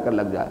ڈیفنس میں جا کر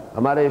لگ جائے۔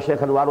 ہمارے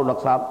شیخ انوار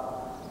الحق صاحب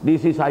ڈی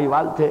سی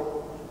ساہیوال تھے،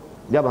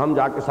 جب ہم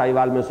جا کے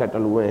ساہیوال میں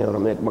سیٹل ہوئے ہیں اور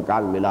ہمیں ایک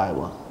مکان ملا ہے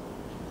وہاں،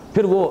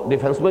 پھر وہ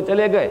ڈیفنس میں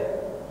چلے گئے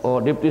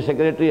اور ڈپٹی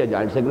سیکریٹری یا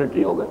جوائنٹ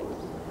سیکریٹری ہو گئے،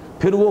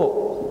 پھر وہ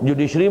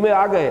جوڈیشری میں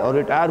آ گئے اور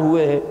ریٹائر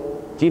ہوئے ہیں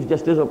چیف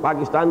جسٹس آف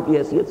پاکستان کی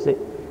حیثیت سے،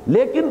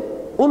 لیکن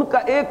ان کا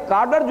ایک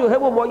کاڈر جو ہے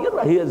وہ معین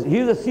رہا، ہی از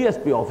اے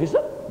CSP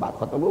آفیسر، بات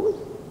ختم ہو گئی۔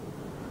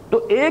 تو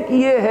ایک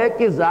یہ ہے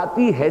کہ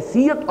ذاتی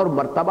حیثیت اور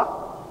مرتبہ،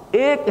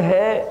 ایک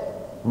ہے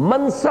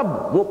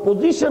منصب، وہ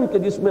پوزیشن کہ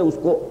جس میں اس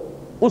کو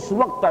اس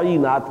وقت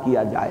تعینات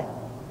کیا جائے۔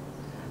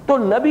 تو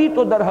نبی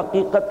تو در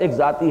حقیقت ایک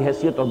ذاتی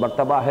حیثیت اور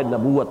مرتبہ ہے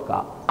نبوت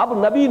کا۔ اب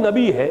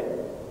نبی ہے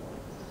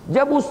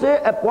جب اسے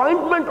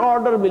اپوائنٹمنٹ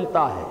آرڈر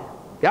ملتا ہے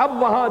کہ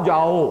اب وہاں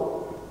جاؤ،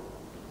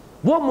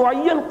 وہ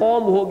معین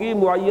قوم ہوگی،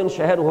 معین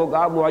شہر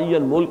ہوگا،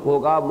 معین ملک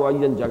ہوگا،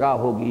 معین جگہ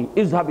ہوگی۔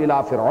 اذهب الى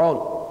فرعون،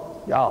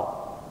 جاؤ،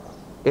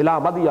 الى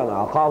مدین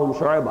اخاهم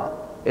شعیبا،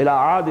 الى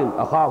عاد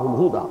اخاهم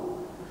ہودا۔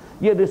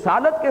 یہ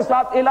رسالت کے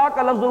ساتھ الہ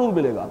کا لفظ ضرور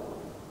ملے گا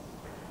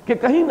کہ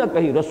کہیں نہ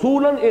کہیں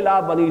رسولاً الى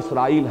بنی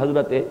اسرائیل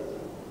حضرت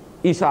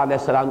عیسیٰ علیہ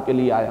السلام کے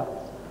لیے آیا،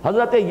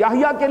 حضرت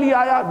یحییٰ کے لیے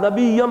آیا،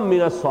 نبیًا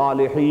من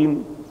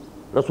الصالحین،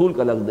 رسول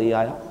کا لفظ نہیں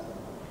آیا۔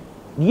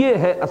 یہ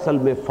ہے اصل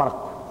میں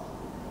فرق۔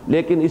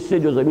 لیکن اس سے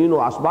جو زمین و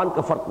آسمان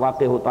کا فرق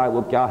واقع ہوتا ہے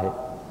وہ کیا ہے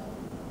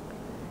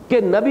کہ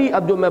نبی،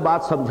 اب جو میں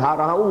بات سمجھا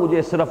رہا ہوں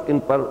مجھے صرف ان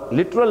پر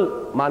لٹرل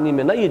معنی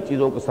میں نہ یہ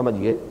چیزوں کو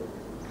سمجھیے،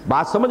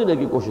 بات سمجھنے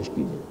کی کوشش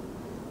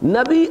کیجیے۔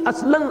 نبی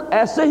اصلاً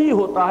ایسے ہی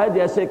ہوتا ہے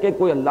جیسے کہ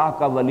کوئی اللہ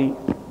کا ولی،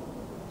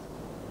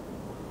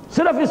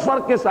 صرف اس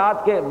فرق کے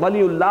ساتھ کہ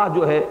ولی اللہ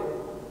جو ہے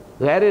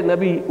غیر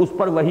نبی، اس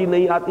پر وحی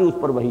نہیں آتی،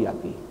 اس پر وحی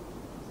آتی۔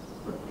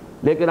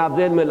 لیکن آپ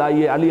ذہن میں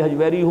لائیے، علی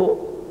حجویری ہو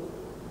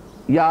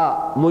یا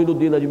معین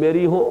الدین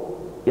اجمیری ہو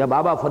یا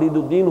بابا فرید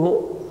الدین ہو،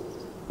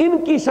 ان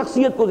کی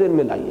شخصیت کو ذہن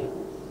میں لائیے،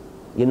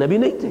 یہ نبی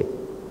نہیں تھے،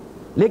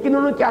 لیکن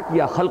انہوں نے کیا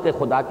کیا؟ خلق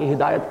خدا کی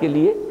ہدایت کے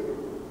لیے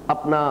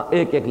اپنا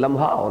ایک ایک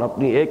لمحہ اور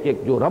اپنی ایک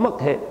ایک جو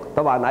رمق ہے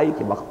توانائی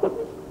کے وقت پر،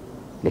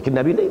 لیکن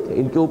نبی نہیں تھے،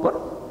 ان کے اوپر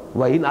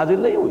وحی نازل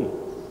نہیں ہوئی۔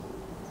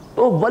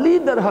 تو ولی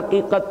در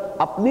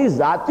حقیقت اپنی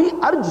ذاتی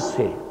ارج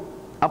سے،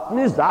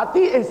 اپنی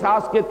ذاتی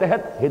احساس کے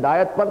تحت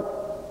ہدایت پر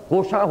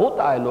کوشاں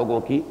ہوتا ہے لوگوں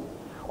کی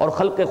اور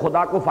خلق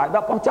خدا کو فائدہ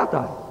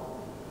پہنچاتا ہے،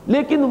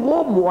 لیکن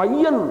وہ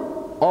معین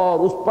اور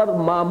اس پر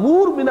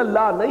مامور من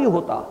اللہ نہیں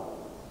ہوتا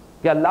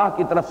کہ اللہ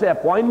کی طرف سے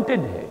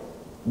اپوائنٹڈ ہے،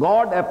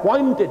 گاڈ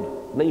اپوائنٹڈ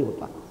نہیں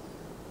ہوتا،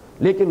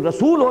 لیکن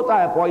رسول ہوتا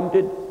ہے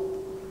اپوائنٹڈ۔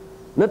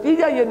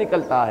 نتیجہ یہ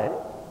نکلتا ہے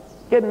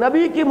کہ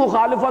نبی کی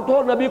مخالفت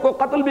ہو، نبی کو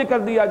قتل بھی کر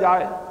دیا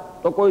جائے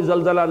تو کوئی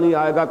زلزلہ نہیں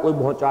آئے گا، کوئی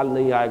بھونچال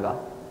نہیں آئے گا،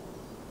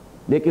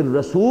 لیکن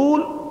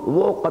رسول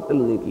وہ قتل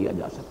نہیں کیا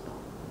جا سکتا،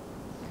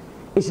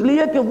 اس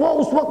لیے کہ وہ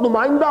اس وقت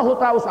نمائندہ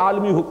ہوتا ہے اس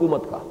عالمی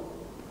حکومت کا۔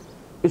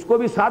 اس کو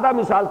بھی سادہ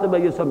مثال سے میں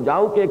یہ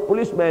سمجھاؤں کہ ایک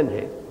پولیس مین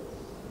ہے،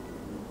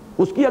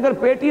 اس کی اگر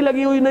پیٹی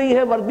لگی ہوئی نہیں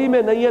ہے، وردی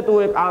میں نہیں ہے، تو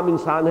وہ ایک عام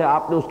انسان ہے،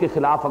 آپ نے اس کے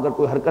خلاف اگر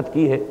کوئی حرکت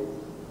کی ہے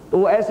تو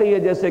وہ ایسے ہی ہے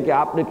جیسے کہ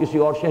آپ نے کسی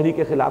اور شہری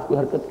کے خلاف کوئی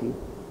حرکت کی،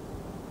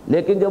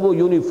 لیکن جب وہ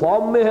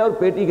یونیفارم میں ہے اور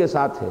پیٹی کے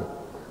ساتھ ہے،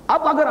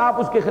 اب اگر آپ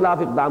اس کے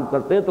خلاف اقدام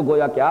کرتے ہیں تو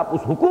گویا کہ آپ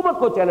اس حکومت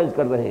کو چیلنج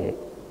کر رہے ہیں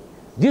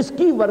جس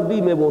کی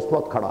وردی میں وہ اس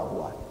وقت کھڑا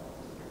ہوا ہے۔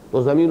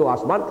 تو زمین و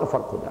آسمان کا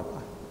فرق ہو جاتا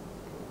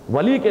ہے۔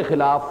 ولی کے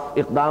خلاف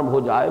اقدام ہو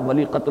جائے،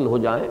 ولی قتل ہو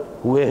جائیں،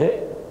 ہوئے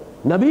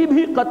ہیں، نبی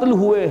بھی قتل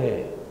ہوئے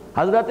ہیں،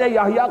 حضرت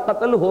یحییٰ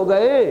قتل ہو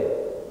گئے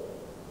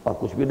اور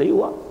کچھ بھی نہیں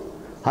ہوا،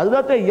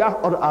 حضرت یحییٰ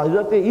اور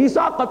حضرت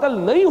عیسیٰ قتل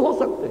نہیں ہو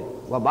سکتے،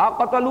 وما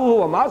قتلوہ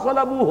وما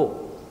صلبوہ،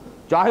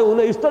 چاہے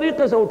انہیں اس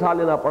طریقے سے اٹھا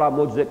لینا پڑا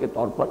معجزے کے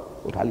طور پر،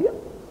 اٹھا لیا،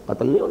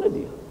 قتل نہیں ہونے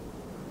دیا،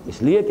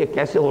 اس لیے کہ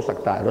کیسے ہو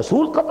سکتا ہے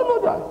رسول قتل ہو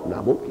جائے؟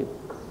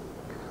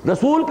 ناممکن۔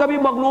 رسول کبھی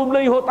مغلوب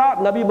نہیں ہوتا،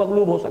 نبی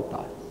مغلوب ہو سکتا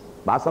ہے،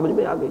 بات سمجھ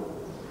میں آ گئی۔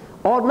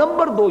 اور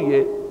نمبر دو،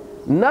 یہ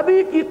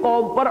نبی کی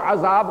قوم پر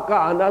عذاب کا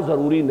آنا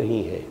ضروری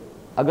نہیں ہے،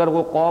 اگر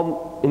وہ قوم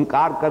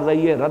انکار کر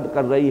رہی ہے، رد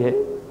کر رہی ہے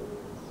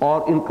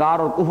اور انکار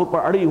اور کفر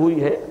پر اڑی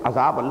ہوئی ہے،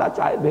 عذاب اللہ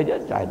چاہے بھیجے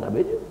چاہے نہ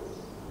بھیجے۔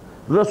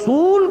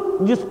 رسول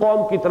جس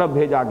قوم کی طرف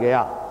بھیجا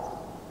گیا،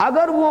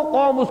 اگر وہ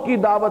قوم اس کی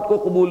دعوت کو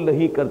قبول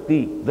نہیں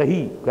کرتی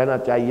رہی، کہنا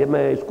چاہیے،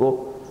 میں اس کو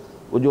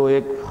جو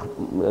ایک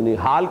یعنی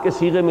حال کے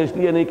صیغے میں اس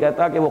لیے نہیں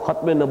کہتا کہ وہ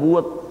ختم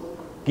نبوت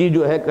کی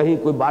جو ہے کہیں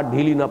کوئی بات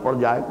ڈھیلی نہ پڑ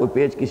جائے، کوئی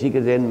پیچ کسی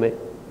کے ذہن میں،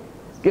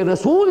 کہ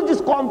رسول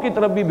جس قوم کی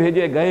طرف بھی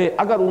بھیجے گئے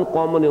اگر ان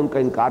قوموں نے ان کا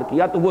انکار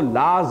کیا تو وہ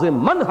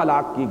لازماً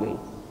ہلاک کی گئی،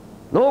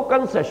 نو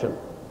کنسیشن،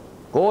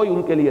 کوئی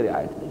ان کے لیے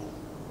رعایت نہیں۔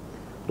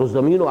 تو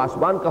زمین و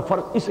آسمان کا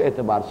فرق اس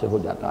اعتبار سے ہو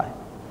جاتا ہے،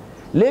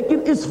 لیکن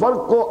اس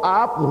فرق کو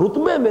آپ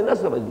رتبے میں نہ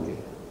سمجھیے۔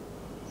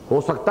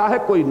 ہو سکتا ہے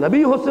کوئی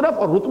نبی ہو صرف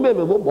اور رتبے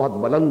میں وہ بہت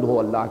بلند ہو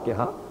اللہ کے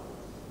ہاں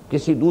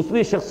کسی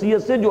دوسری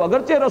شخصیت سے جو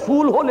اگرچہ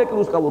رسول ہو لیکن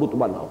اس کا وہ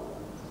رتبہ نہ ہو۔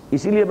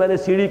 اسی لیے میں نے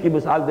سیڑھی کی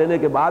مثال دینے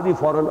کے بعد ہی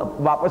فوراً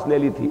واپس لے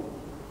لی تھی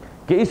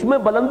کہ اس میں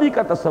بلندی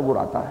کا تصور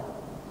آتا ہے،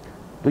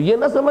 تو یہ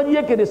نہ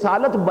سمجھیے کہ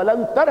رسالت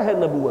بلند تر ہے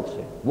نبوت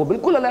سے، وہ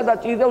بالکل علیحدہ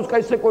چیز ہے، اس کا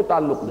اس سے کوئی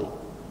تعلق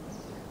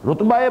نہیں۔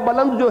 رتبہ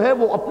بلند جو ہے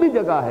وہ اپنی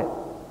جگہ ہے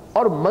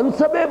اور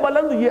منصب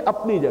بلند یہ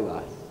اپنی جگہ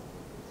ہے۔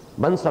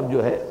 منصب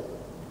جو ہے،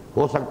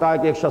 ہو سکتا ہے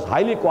کہ ایک شخص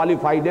ہائیلی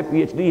کوالیفائڈ ہے، پی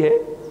ایچ ڈی ہے،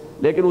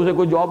 لیکن اسے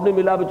کوئی جاب نہیں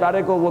ملا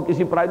بیچارے کو، وہ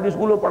کسی پرائمری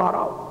اسکول میں پڑھا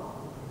رہا ہو،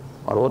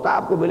 اور ہوتا ہے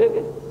آپ کو ملے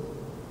گے،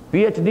 پی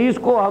ایچ ڈیز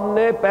کو ہم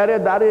نے پہرے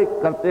داری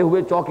کرتے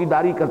ہوئے،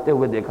 چوکیداری کرتے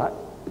ہوئے دیکھا۔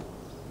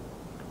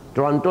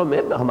 ٹورنٹو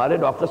میں ہمارے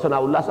ڈاکٹر ثناء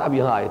اللہ صاحب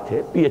یہاں آئے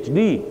تھے پی ایچ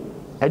ڈی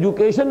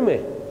ایجوکیشن میں،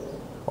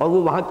 اور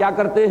وہ وہاں کیا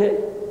کرتے ہیں؟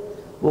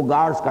 وہ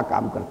گارڈز کا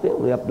کام کرتے ہیں،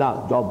 انہیں اپنا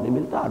جاب نہیں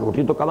ملتا،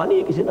 روٹی تو کمانی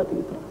ہے کسی نہ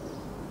کسی طرح،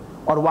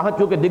 اور وہاں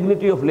چونکہ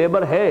ڈگنیٹی آف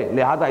لیبر ہے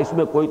لہذا اس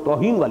میں کوئی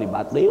توہین والی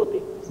بات نہیں ہوتی،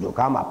 جو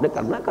کام آپ نے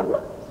کرنا کرنا۔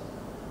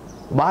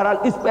 بہرحال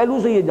اس پہلو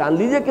سے یہ جان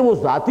لیجئے کہ وہ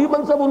ذاتی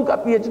منصب ان کا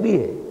پی ایچ ڈی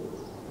ہے،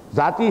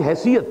 ذاتی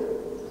حیثیت،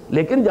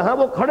 لیکن جہاں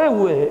وہ کھڑے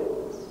ہوئے ہیں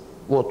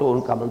وہ تو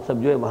ان کا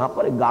منصب جو ہے وہاں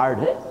پر ایک گارڈ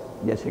ہے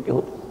جیسے کہ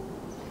ہوتا۔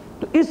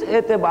 تو اس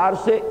اعتبار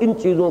سے ان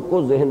چیزوں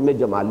کو ذہن میں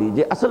جما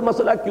لیجئے۔ اصل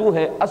مسئلہ کیوں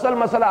ہے؟ اصل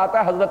مسئلہ آتا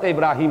ہے حضرت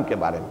ابراہیم کے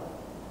بارے میں۔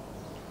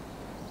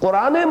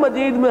 قرآن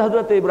مجید میں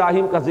حضرت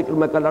ابراہیم کا ذکر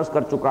میں کل عرض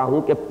کر چکا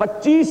ہوں کہ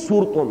 25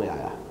 صورتوں میں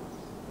آیا ہے،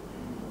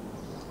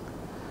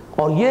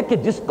 اور یہ کہ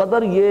جس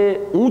قدر یہ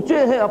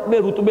اونچے ہیں اپنے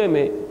رتبے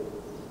میں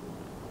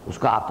اس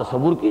کا آپ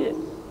تصور کیجئے۔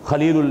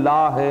 خلیل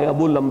اللہ ہے،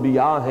 ابو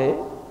الانبیاء ہے،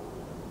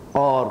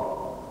 اور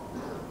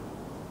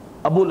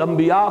ابو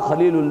الانبیاء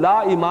خلیل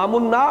اللہ امام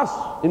الناس،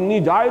 انی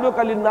جاعلک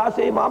للناس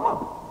اماما،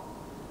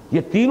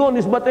 یہ تینوں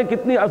نسبتیں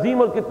کتنی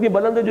عظیم اور کتنی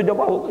بلند جو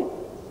جمع ہو گئی،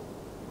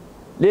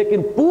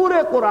 لیکن پورے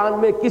قرآن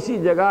میں کسی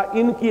جگہ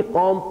ان کی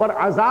قوم پر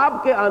عذاب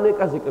کے آنے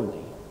کا ذکر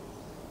نہیں۔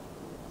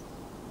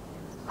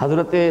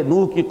 حضرت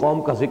نوح کی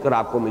قوم کا ذکر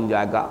آپ کو مل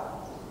جائے گا،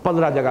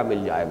 15 جگہ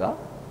مل جائے گا،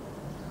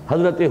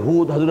 حضرت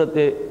ہود، حضرت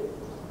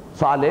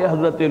صالح،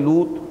 حضرت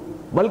لوط،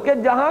 بلکہ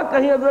جہاں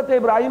کہیں حضرت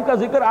ابراہیم کا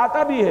ذکر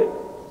آتا بھی ہے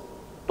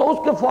تو اس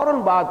کے فوراً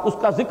بعد اس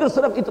کا ذکر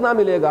صرف اتنا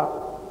ملے گا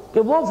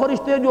کہ وہ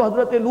فرشتے جو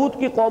حضرت لوط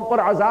کی قوم پر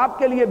عذاب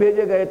کے لیے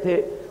بھیجے گئے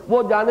تھے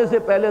وہ جانے سے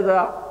پہلے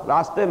ذرا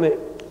راستے میں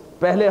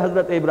پہلے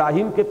حضرت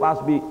ابراہیم کے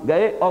پاس بھی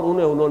گئے اور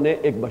انہوں نے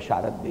ایک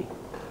بشارت دی۔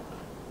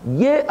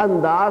 یہ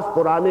انداز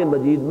قرآن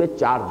مجید میں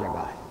 4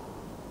 جگہ ہے۔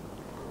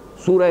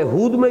 سورہ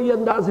ہود میں یہ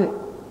انداز ہے،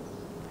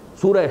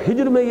 سورہ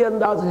ہجر میں یہ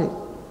انداز ہے،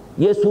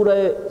 یہ سورہ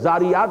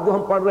زاریات جو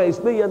ہم پڑھ رہے ہیں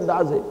اس میں یہ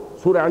انداز ہے،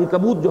 سورہ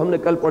عنکبوت جو ہم نے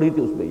کل پڑھی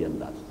تھی اس میں یہ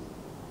انداز ہے۔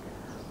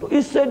 تو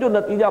اس سے جو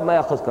نتیجہ میں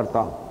اخذ کرتا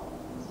ہوں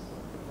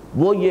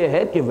وہ یہ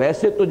ہے کہ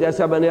ویسے تو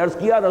جیسا میں نے عرض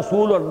کیا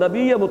رسول اور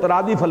نبی یہ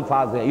مترادف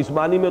الفاظ ہیں، اس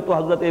معنی میں تو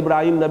حضرت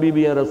ابراہیم نبی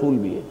بھی ہیں، رسول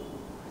بھی ہیں،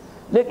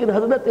 لیکن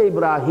حضرت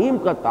ابراہیم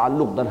کا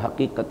تعلق در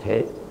حقیقت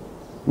ہے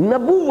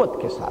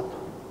نبوت کے ساتھ۔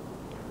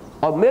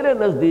 اور میرے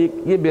نزدیک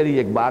یہ میری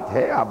ایک بات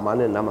ہے، آپ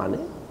مانیں نہ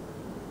مانیں،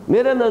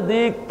 میرے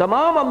نزدیک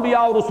تمام انبیاء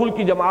اور رسول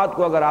کی جماعت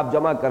کو اگر آپ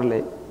جمع کر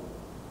لیں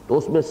تو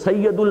اس میں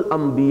سید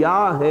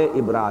الانبیاء ہے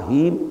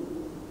ابراہیم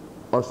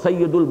اور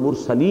سید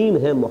المرسلین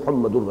ہے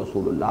محمد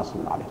الرسول اللہ صلی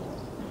اللہ علیہ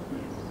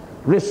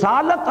وسلم۔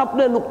 رسالت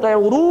اپنے نقطہ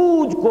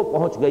عروج کو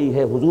پہنچ گئی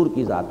ہے حضور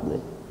کی ذات میں،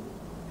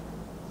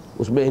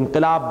 اس میں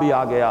انقلاب بھی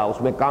آ گیا،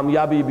 اس میں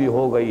کامیابی بھی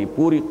ہو گئی،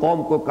 پوری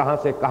قوم کو کہاں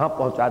سے کہاں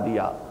پہنچا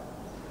دیا۔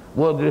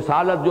 وہ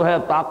رسالت جو ہے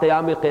تا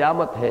قیام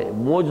قیامت ہے،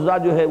 معجزہ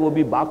جو ہے وہ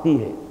بھی باقی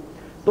ہے۔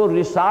 تو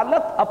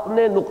رسالت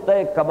اپنے نقطہ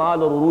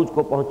کمال اور عروج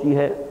کو پہنچی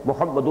ہے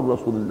محمد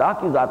الرسول اللہ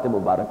کی ذات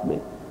مبارک میں،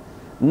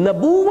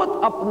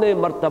 نبوت اپنے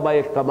مرتبہ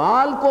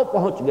کمال کو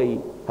پہنچ گئی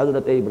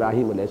حضرت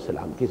ابراہیم علیہ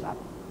السلام کی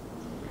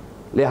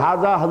ذات۔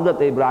 لہذا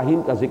حضرت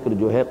ابراہیم کا ذکر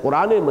جو ہے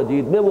قرآن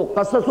مجید میں وہ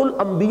قصص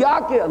الانبیاء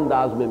کے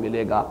انداز میں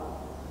ملے گا،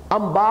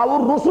 انباء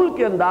الرسل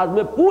کے انداز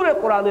میں پورے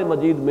قرآن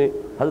مجید میں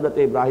حضرت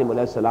ابراہیم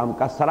علیہ السلام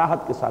کا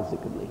صراحت کے ساتھ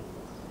ذکر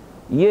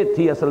نہیں۔ یہ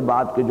تھی اصل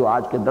بات کہ جو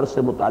آج کے درس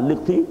سے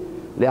متعلق تھی،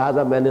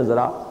 لہذا میں نے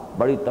ذرا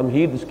بڑی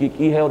تمہید اس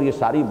کی ہے اور یہ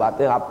ساری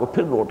باتیں آپ کو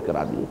پھر نوٹ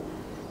کرا دی۔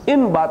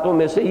 ان باتوں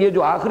میں سے یہ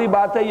جو آخری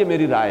بات ہے یہ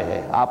میری رائے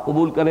ہے، آپ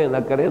قبول کریں نہ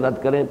کریں،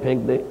 رد کریں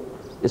پھینک دیں،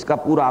 اس کا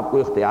پورا آپ کو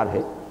اختیار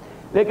ہے،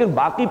 لیکن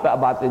باقی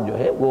باتیں جو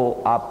ہے وہ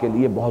آپ کے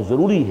لیے بہت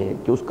ضروری ہے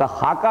کہ اس کا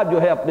خاکہ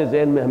جو ہے اپنے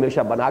ذہن میں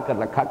ہمیشہ بنا کر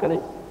رکھا کریں،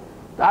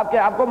 تاکہ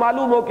آپ کو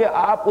معلوم ہو کہ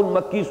آپ ان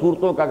مکی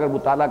صورتوں کا اگر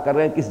مطالعہ کر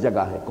رہے ہیں کس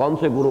جگہ ہے، کون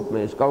سے گروپ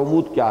میں، اس کا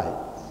عمود کیا ہے۔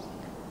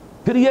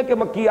 پھر یہ کہ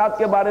مکیات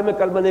کے بارے میں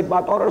کل میں نے ایک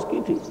بات اور عرض کی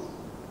تھی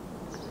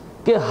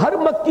کہ ہر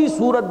مکی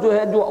صورت جو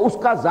ہے جو اس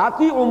کا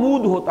ذاتی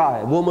عمود ہوتا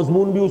ہے وہ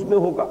مضمون بھی اس میں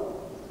ہوگا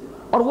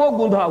اور وہ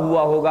گندھا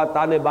ہوا ہوگا،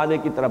 تانے بانے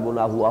کی طرح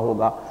بنا ہوا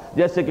ہوگا۔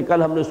 جیسے کہ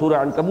کل ہم نے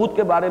سورہ عنکبوت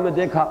کے بارے میں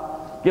دیکھا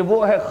کہ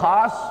وہ ہے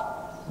خاص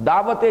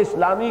دعوت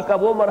اسلامی کا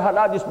وہ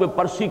مرحلہ جس میں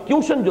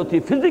پرسیکیوشن جو تھی،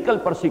 فزیکل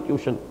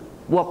پرسیکیوشن،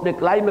 وہ اپنے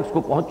کلائمیکس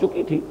کو پہنچ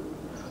چکی تھی۔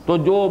 تو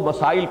جو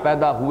مسائل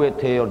پیدا ہوئے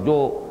تھے اور جو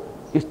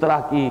اس طرح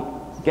کی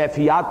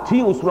کیفیات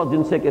تھیں اس وقت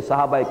جن سے کہ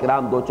صحابہ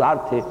کرام دو چار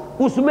تھے،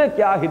 اس میں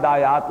کیا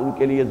ہدایات ان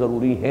کے لیے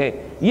ضروری ہیں،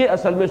 یہ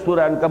اصل میں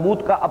سورہ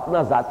عنکبوت کا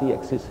اپنا ذاتی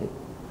ایکسس ہے،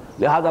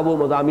 لہذا وہ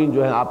مضامین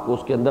جو ہیں آپ کو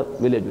اس کے اندر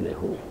ملے جلے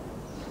ہوں گے۔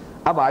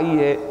 اب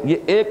آئیے، یہ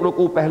ایک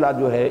رکوع پہلا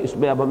جو ہے اس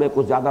میں اب ہمیں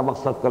کچھ زیادہ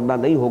وقت صرف کرنا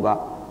نہیں ہوگا،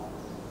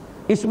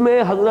 اس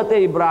میں حضرت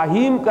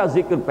ابراہیم کا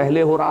ذکر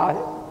پہلے ہو رہا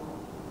ہے،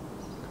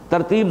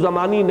 ترتیب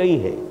زمانی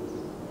نہیں ہے،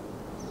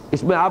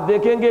 اس میں آپ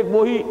دیکھیں گے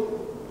وہی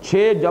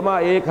 6 جمع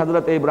 1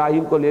 حضرت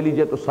ابراہیم کو لے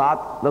لیجئے تو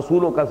 7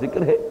 رسولوں کا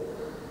ذکر ہے،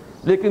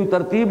 لیکن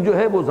ترتیب جو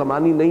ہے وہ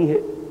زمانی نہیں ہے۔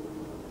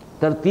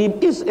 ترتیب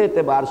اس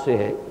اعتبار سے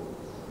ہے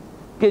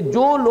کہ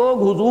جو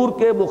لوگ حضور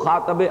کے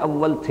مخاطب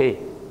اول تھے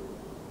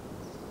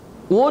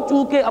وہ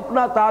چونکہ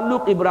اپنا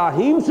تعلق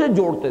ابراہیم سے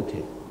جوڑتے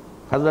تھے،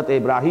 حضرت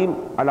ابراہیم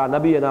علی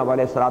نبینا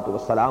علیہ الصلوۃ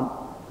والسلام،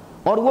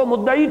 اور وہ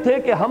مدعی تھے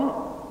کہ ہم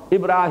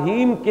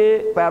ابراہیم کے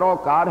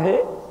پیروکار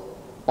ہیں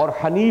اور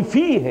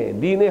حنیفی ہیں،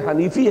 دین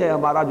حنیفی ہے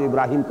ہمارا جو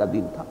ابراہیم کا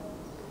دین تھا۔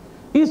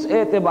 اس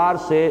اعتبار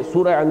سے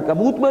سورہ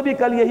عنکبوت میں بھی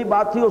کل یہی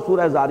بات تھی اور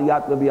سورہ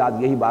زاریات میں بھی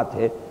آج یہی بات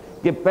ہے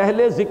کہ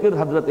پہلے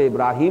ذکر حضرت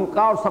ابراہیم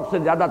کا اور سب سے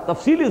زیادہ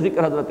تفصیلی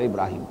ذکر حضرت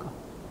ابراہیم کا،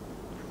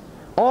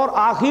 اور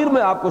آخر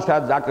میں آپ کو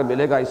شاید جا کر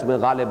ملے گا، اس میں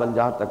غالباً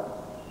جہاں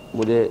تک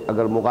مجھے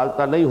اگر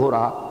مغالطہ نہیں ہو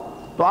رہا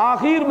تو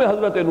آخر میں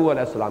حضرت نوح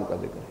علیہ السلام کا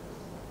ذکر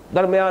ہے،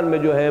 درمیان میں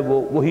جو ہے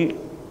وہ وہی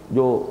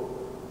جو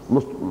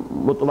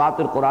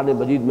متواتر قرآن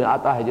مجید میں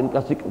آتا ہے جن کا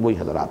ذکر وہی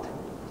حضرات ہے۔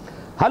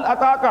 هل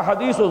اتاک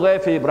حدیث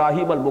ضیف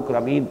ابراہیم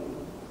المکرمین،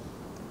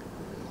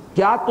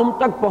 کیا تم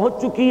تک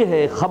پہنچ چکی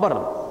ہے خبر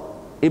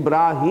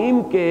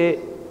ابراہیم کے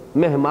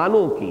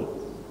مہمانوں کی؟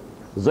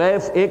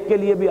 ضیف ایک کے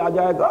لیے بھی آ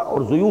جائے گا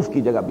اور ضیوف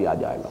کی جگہ بھی آ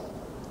جائے گا۔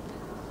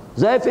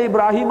 ضیف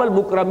ابراہیم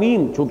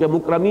المکرمین، چونکہ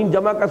مکرمین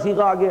جمع کا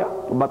صیغہ آ گیا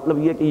تو مطلب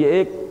یہ کہ یہ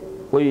ایک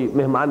کوئی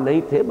مہمان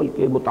نہیں تھے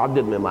بلکہ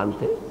متعدد مہمان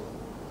تھے۔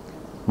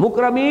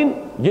 مکرمین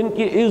جن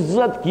کی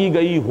عزت کی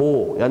گئی ہو،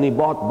 یعنی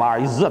بہت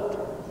باعزت،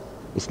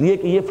 اس لیے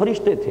کہ یہ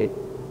فرشتے تھے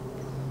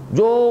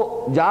جو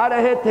جا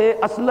رہے تھے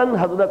اصلاً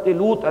حضرت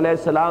لوط علیہ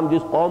السلام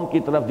جس قوم کی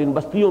طرف، جن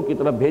بستیوں کی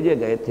طرف بھیجے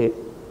گئے تھے،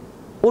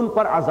 ان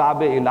پر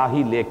عذاب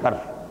الہی لے کر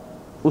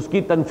اس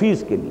کی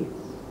تنفیذ کے لیے،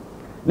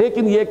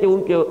 لیکن یہ کہ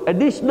ان کے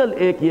ایڈیشنل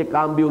ایک یہ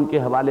کام بھی ان کے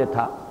حوالے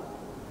تھا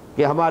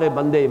کہ ہمارے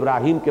بندے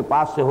ابراہیم کے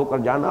پاس سے ہو کر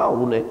جانا اور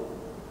انہیں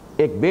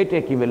ایک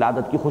بیٹے کی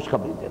ولادت کی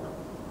خوشخبری دینا۔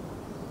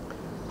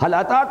 هل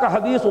اتاک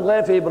حدیث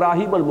ضیف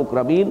ابراہیم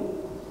المکرمین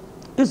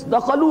اذ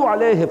دخلوا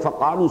علیہ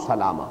فقالوا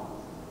سلاما،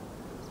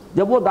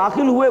 جب وہ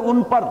داخل ہوئے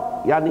ان پر،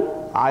 یعنی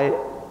آئے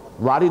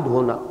وارد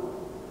ہونا،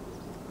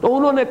 تو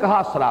انہوں نے کہا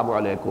السلام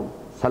علیکم،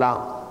 سلام۔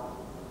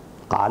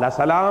 قال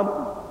سلام،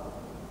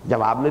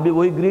 جواب میں بھی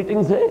وہی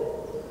گریٹنگز ہے،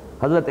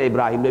 حضرت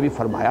ابراہیم نے بھی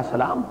فرمایا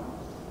سلام۔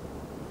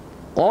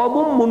 قوم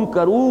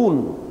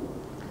منکرون،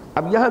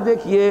 اب یہاں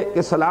دیکھیے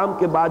کہ سلام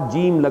کے بعد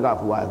جیم لگا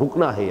ہوا ہے،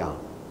 رکنا ہے یہاں،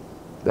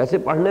 ویسے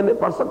پڑھنے میں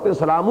پڑھ سکتے ہیں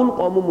سلام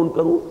قوم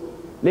منکرون،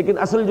 لیکن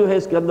اصل جو ہے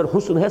اس کے اندر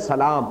حسن ہے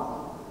سلام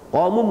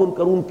قوم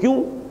منکرون۔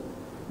 کیوں؟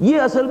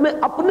 یہ اصل میں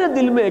اپنے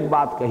دل میں ایک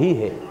بات کہی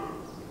ہے،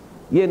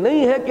 یہ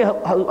نہیں ہے کہ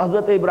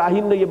حضرت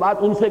ابراہیم نے یہ بات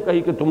ان سے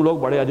کہی کہ تم لوگ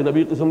بڑے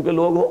اجنبی قسم کے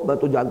لوگ ہو، میں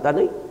تو جانتا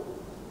نہیں۔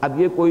 اب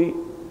یہ کوئی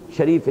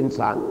شریف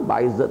انسان،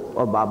 باعزت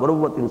اور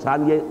بابروت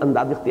انسان یہ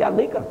انداز اختیار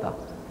نہیں کرتا،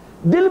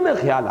 دل میں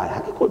خیال آیا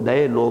کہ کوئی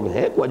نئے لوگ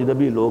ہیں، کوئی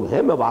اجنبی لوگ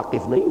ہیں، میں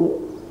واقف نہیں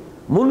ہوں۔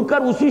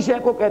 منکر اسی شے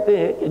کو کہتے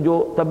ہیں کہ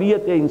جو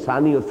طبیعت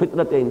انسانی اور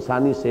فطرت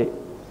انسانی سے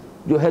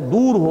جو ہے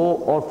دور ہو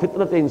اور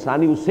فطرت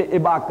انسانی اس سے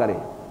ابا کرے۔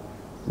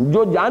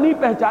 جو جانی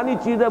پہچانی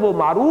چیز ہے وہ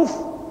معروف،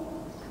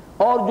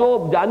 اور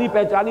جو جانی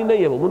پہچانی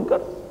نہیں ہے وہ منکر۔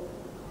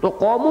 تو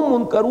قوم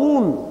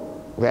منکرون،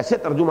 ویسے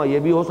ترجمہ یہ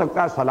بھی ہو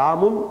سکتا ہے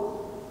سلام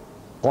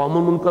قوم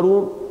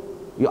منکرون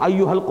یا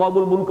ایھا القوم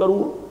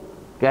المنکرون،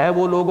 کہ ہے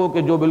وہ لوگوں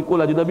کہ جو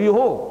بالکل اجنبی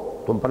ہو،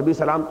 تم پر بھی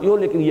سلامتی ہو،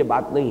 لیکن یہ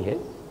بات نہیں ہے،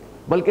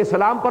 بلکہ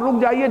سلام پر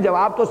رک جائیے،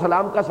 جواب تو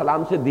سلام کا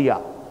سلام سے دیا۔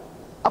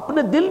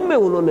 اپنے دل میں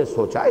انہوں نے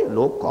سوچا یہ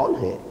لوگ کون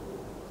ہیں،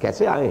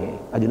 کیسے آئے ہیں،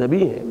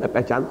 اجنبی ہیں، میں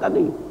پہچانتا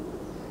نہیں۔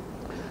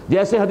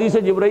 جیسے حدیث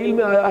جبرائیل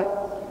میں آیا ہے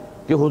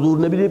کہ حضور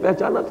نے بھی نہیں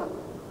پہچانا تھا،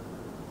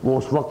 وہ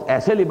اس وقت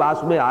ایسے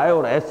لباس میں آئے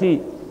اور ایسی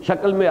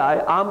شکل میں آئے،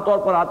 عام طور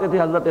پر آتے تھے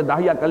حضرت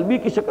داہیہ کلبی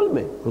کی شکل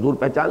میں، حضور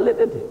پہچان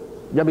لیتے تھے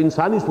جب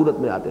انسانی صورت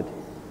میں آتے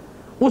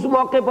تھے، اس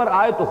موقع پر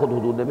آئے تو خود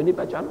حضور نے بھی نہیں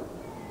پہچانا۔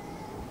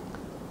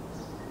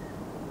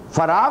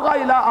 فراغ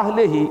الی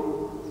اہلہ،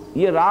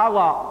 یہ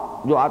راغا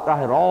جو آتا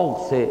ہے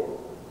روغ سے،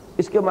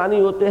 اس کے معنی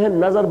ہوتے ہیں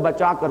نظر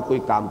بچا کر کوئی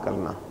کام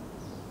کرنا۔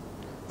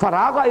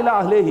 فراغ الی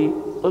اہلہ،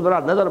 تو ذرا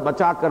نظر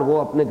بچا کر وہ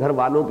اپنے گھر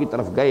والوں کی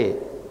طرف گئے۔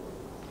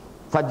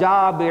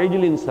 فجاء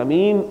بعجل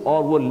سمین،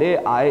 اور وہ لے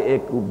آئے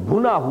ایک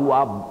بھنا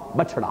ہوا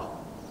بچڑا،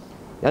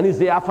 یعنی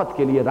ضیافت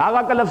کے لیے۔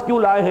 راغا کا لفظ کیوں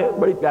لائے ہیں؟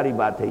 بڑی پیاری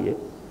بات ہے یہ،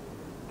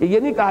 کہ یہ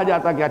نہیں کہا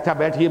جاتا کہ اچھا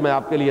بیٹھیے میں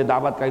آپ کے لیے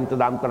دعوت کا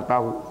انتظام کرتا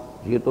ہوں،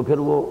 یہ تو پھر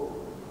وہ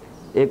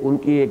ایک ان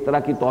کی ایک طرح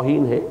کی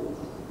توہین ہے،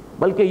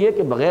 بلکہ یہ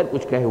کہ بغیر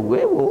کچھ کہے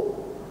ہوئے وہ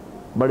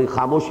بڑی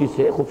خاموشی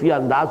سے خفیہ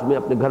انداز میں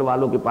اپنے گھر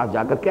والوں کے پاس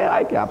جا کر کہہ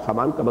آئے کہ آپ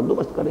سامان کا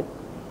بندوبست کریں۔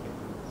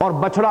 اور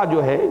بچڑا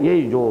جو ہے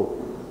یہ جو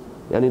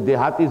یعنی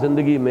دیہاتی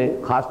زندگی میں،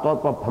 خاص طور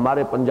پر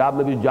ہمارے پنجاب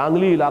میں بھی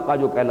جانگلی علاقہ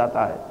جو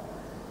کہلاتا ہے،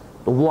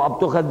 تو وہ اب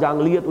تو خیر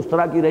جانگلیت اس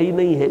طرح کی رہی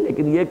نہیں ہے،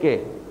 لیکن یہ کہ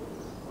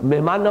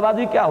مہمان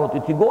نوازی کیا ہوتی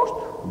تھی؟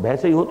 گوشت،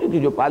 بھینسیں ہی ہوتی تھی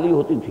جو پالی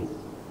ہوتی تھی،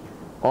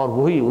 اور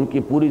وہی ان کی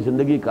پوری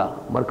زندگی کا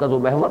مرکز و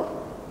محور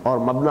اور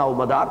مبنا و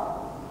مدار۔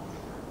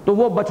 تو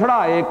وہ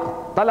بچڑا ایک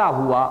تلا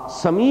ہوا،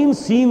 سمین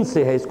سین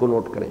سے ہے، اس کو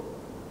نوٹ کریں،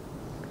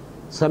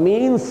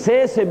 سمین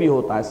سے بھی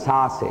ہوتا ہے،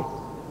 سا سے،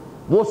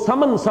 وہ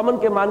سمن، سمن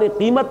کے معنی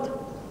قیمت،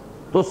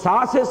 تو سا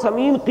سے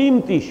سمین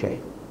قیمتی شے،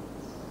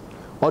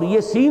 اور یہ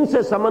سین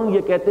سے سمن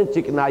یہ کہتے ہیں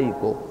چکنائی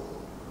کو،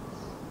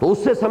 تو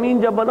اس سے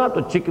سمین جب بنا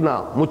تو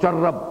چکنا،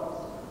 مچرب،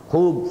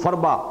 خوب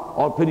فربا،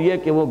 اور پھر یہ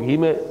کہ وہ گھی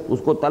میں اس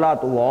کو تلا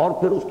تو وہ اور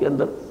پھر اس کے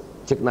اندر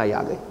چکنائی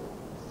آ گئی۔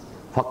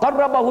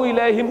 فقربہ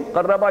الیہم،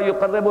 قربہ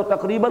یقرب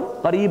تقریباً،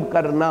 قریب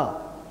کرنا،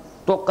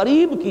 تو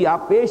قریب کیا،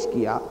 پیش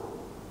کیا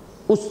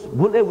اس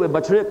بھنے ہوئے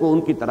بچڑے کو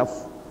ان کی طرف،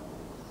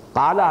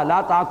 قال الا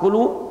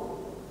تاکلون،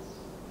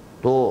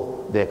 تو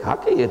دیکھا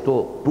کہ یہ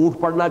تو ٹوٹ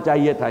پڑنا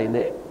چاہیے تھا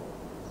انہیں،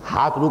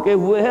 ہاتھ رکے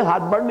ہوئے ہیں،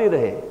 ہاتھ بڑھ نہیں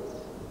رہے،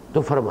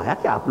 تو فرمایا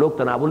کہ آپ لوگ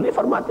تناول نہیں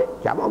فرماتے،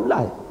 کیا معاملہ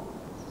ہے؟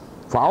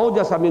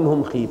 فاوجس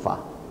منہم خیفہ،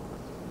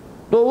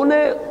 تو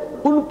انہیں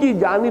ان کی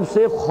جانب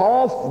سے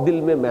خوف دل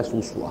میں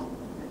محسوس ہوا۔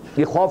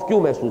 یہ خوف کیوں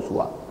محسوس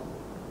ہوا؟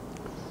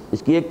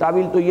 اس کی ایک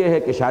تعویل تو یہ ہے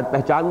کہ شاید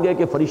پہچان گئے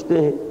کہ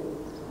فرشتے ہیں،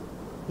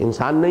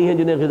 انسان نہیں ہیں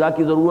جنہیں غذا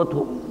کی ضرورت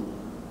ہو،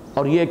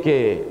 اور یہ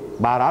کہ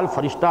بہرحال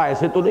فرشتہ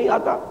ایسے تو نہیں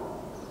آتا،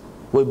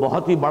 کوئی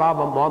بہت ہی بڑا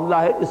معاملہ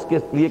ہے جس کے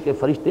لیے کہ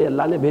فرشتے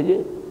اللہ نے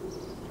بھیجے۔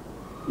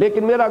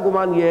 لیکن میرا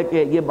گمان یہ ہے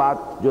کہ یہ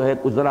بات جو ہے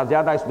کچھ ذرا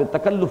زیادہ اس میں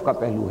تکلف کا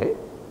پہلو ہے۔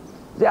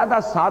 زیادہ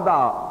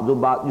سادہ جو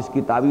بات جس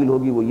کی تعویل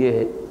ہوگی وہ یہ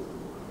ہے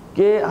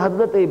کہ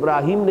حضرت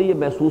ابراہیم نے یہ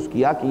محسوس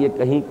کیا کہ یہ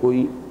کہیں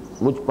کوئی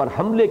مجھ پر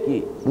حملے کی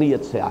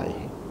نیت سے آئے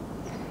ہیں،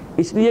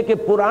 اس لیے کہ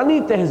پرانی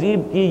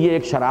تہذیب کی یہ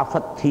ایک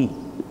شرافت تھی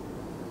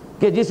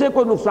کہ جسے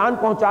کوئی نقصان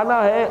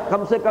پہنچانا ہے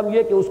کم سے کم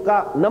یہ کہ اس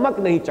کا نمک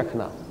نہیں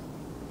چکھنا۔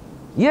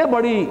 یہ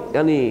بڑی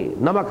یعنی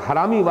نمک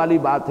حرامی والی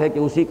بات ہے کہ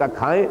اسی کا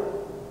کھائیں،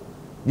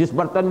 جس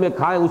برتن میں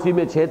کھائیں اسی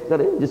میں چھید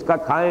کریں، جس کا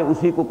کھائیں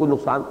اسی کو کوئی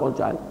نقصان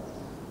پہنچائے۔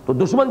 تو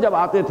دشمن جب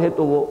آتے تھے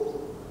تو وہ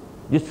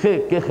جس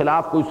کے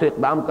خلاف کوئی سے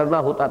اقدام کرنا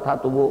ہوتا تھا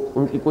تو وہ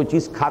ان کی کوئی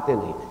چیز کھاتے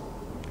نہیں تھے۔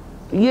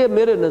 تو یہ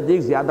میرے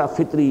نزدیک زیادہ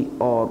فطری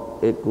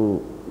اور ایک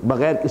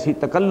بغیر کسی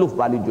تکلف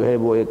والی جو ہے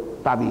وہ ایک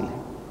تعبیر ہے۔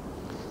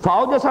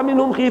 فاوجس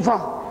منہم خیفہ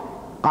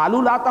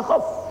قالوا لا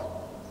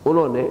تخف،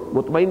 انہوں نے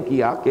مطمئن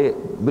کیا کہ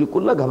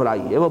بالکل نہ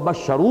گھبرائیے،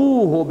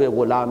 وبشروہ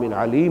بغلام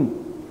علیم،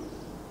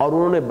 اور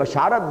انہوں نے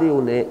بشارت دی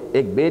انہیں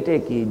ایک بیٹے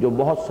کی جو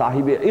بہت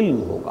صاحب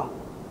علم ہوگا۔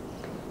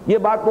 یہ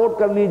بات نوٹ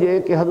کر لیجئے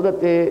کہ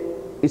حضرت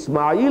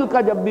اسماعیل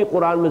کا جب بھی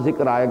قرآن میں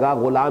ذکر آئے گا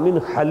غلام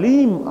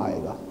حلیم آئے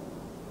گا۔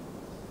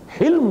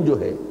 حلم جو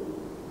ہے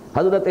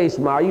حضرت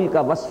اسماعیل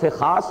کا وصف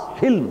خاص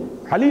حلم،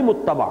 حلیم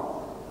الطبع،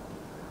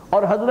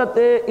 اور حضرت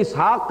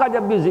اسحاق کا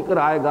جب بھی ذکر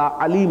آئے گا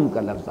علیم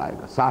کا لفظ آئے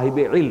گا، صاحب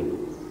علم۔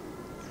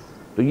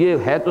 تو یہ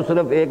ہے تو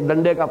صرف ایک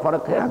ڈنڈے کا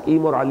فرق ہے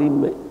حکیم اور علیم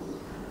میں،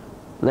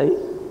 نہیں،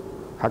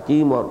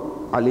 حکیم اور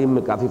علیم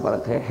میں کافی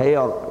فرق ہے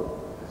اور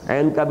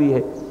عین کا بھی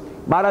ہے۔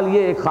 بہرحال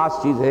یہ ایک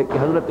خاص چیز ہے کہ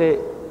حضرت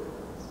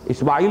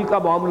اسماعیل کا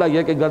معاملہ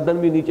یہ کہ گردن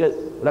بھی نیچے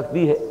رکھ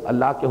دی ہے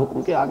اللہ کے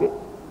حکم کے آگے،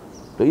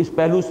 تو اس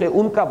پہلو سے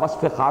ان کا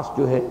وصف خاص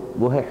جو ہے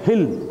وہ ہے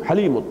حلم،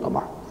 حلیم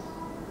الطبع،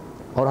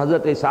 اور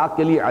حضرت اسحاق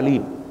کے لیے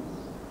علیم۔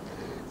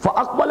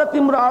 فَأَقْبَلَتْ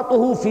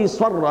امْرَأَتُهُ فِي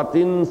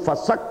صَرَّةٍ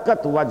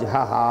فَسَكَّتْ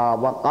وَجْهَهَا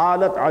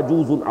وَقَالَتْ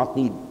عَجُوزٌ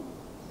عَقِيمٌ،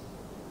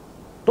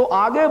 تو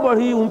آگے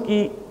بڑھی ان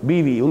کی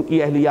بیوی، ان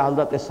کی اہلیہ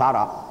حضرت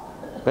سارہ،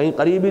 کہیں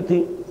قریبی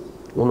تھی،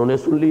 انہوں نے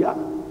سن لیا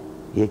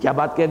یہ کیا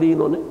بات کہہ دی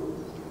انہوں نے۔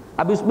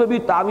 اب اس میں بھی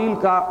تعویل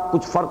کا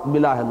کچھ فرق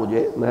ملا ہے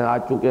مجھے، میں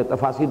آج چونکہ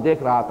تفاسیر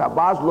دیکھ رہا تھا،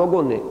 بعض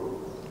لوگوں نے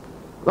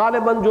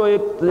غالباً جو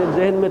ایک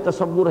ذہن میں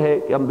تصور ہے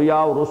کہ انبیاء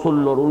اور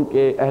رسل اور ان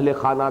کے اہل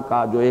خانہ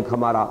کا جو ایک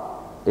ہمارا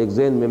ایک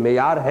ذہن میں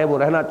معیار ہے وہ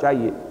رہنا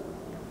چاہیے،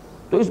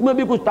 تو اس میں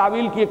بھی کچھ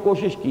تعویل کی ایک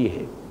کوشش کی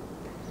ہے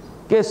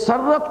کہ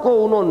سرت کو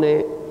انہوں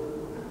نے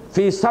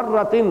فی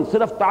سرتن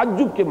صرف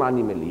تعجب کے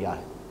معنی میں لیا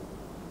ہے،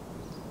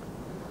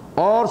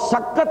 اور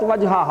سکت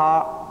وجہہا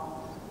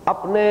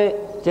اپنے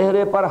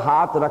چہرے پر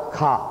ہاتھ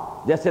رکھا،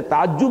 جیسے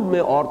تعجب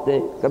میں عورتیں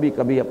کبھی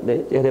کبھی اپنے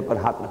چہرے پر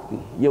ہاتھ رکھتی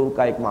ہیں، یہ ان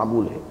کا ایک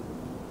معمول ہے،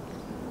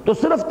 تو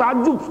صرف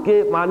تعجب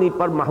کے معنی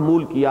پر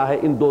محمول کیا ہے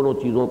ان دونوں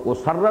چیزوں کو،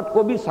 سرت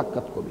کو بھی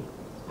سکت کو بھی۔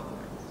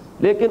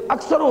 لیکن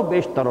اکثر و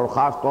بیشتر اور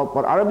خاص طور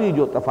پر عربی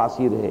جو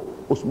تفاسیر ہیں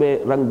اس میں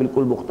رنگ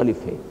بالکل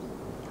مختلف ہے،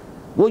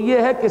 وہ یہ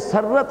ہے کہ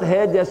سرت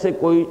ہے جیسے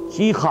کوئی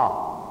چیخا،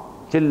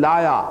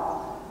 چلایا،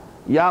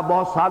 یا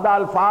بہت سادہ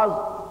الفاظ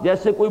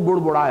جیسے کوئی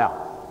بڑبڑایا،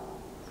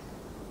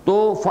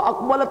 تو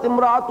فَأَقْبَلَتْ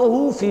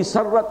امْرَأَتُهُ فِي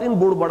سَرَّةٍ،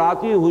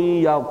 بڑبڑاتی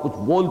ہوئی یا کچھ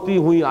بولتی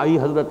ہوئی آئی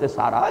حضرت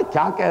سارہ،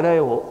 کیا کہہ رہے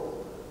ہو،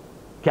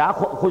 کیا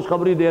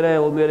خوشخبری دے رہے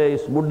ہو میرے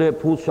اس بڈھے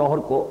پھوس شوہر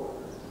کو،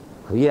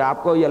 یہ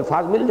آپ کو یہ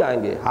الفاظ مل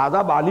جائیں گے،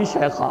 ھذا بالی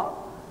شیخا،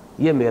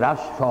 یہ میرا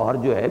شوہر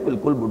جو ہے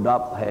بالکل بڈھا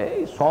ہے،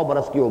 100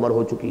 برس کی عمر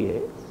ہو چکی ہے،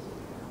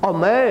 اور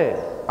میں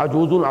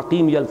عجوز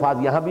عقیم، یہ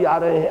الفاظ یہاں بھی آ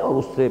رہے ہیں اور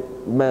اس سے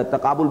میں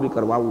تقابل بھی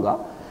کرواؤں گا۔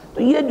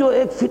 تو یہ جو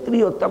ایک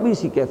فطری اور طبیعی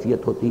سی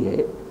کیفیت ہوتی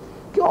ہے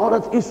کہ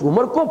عورت اس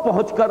عمر کو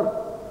پہنچ کر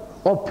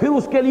اور پھر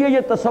اس کے لیے یہ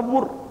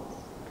تصور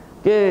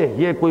کہ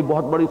یہ کوئی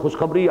بہت بڑی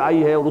خوشخبری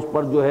آئی ہے اور اس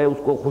پر جو ہے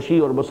اس کو خوشی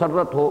اور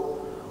مسرت ہو،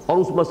 اور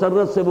اس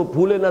مسرت سے وہ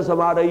پھولے نہ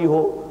سما رہی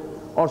ہو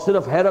اور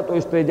صرف حیرت و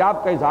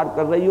استعجاب کا اظہار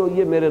کر رہی ہو،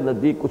 یہ میرے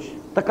نزدیک کچھ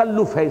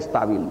تکلف ہے اس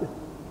تعویل میں۔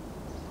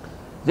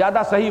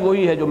 زیادہ صحیح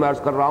وہی ہے جو میں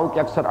عرض کر رہا ہوں کہ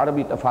اکثر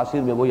عربی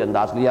تفاسیر میں وہی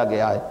انداز لیا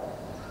گیا ہے۔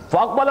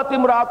 فَأَقْبَلَتْ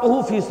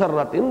امْرَأَتُهُ فِي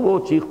سَرَّةٍ، وہ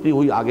چیختی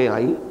ہوئی آگے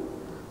آئیں،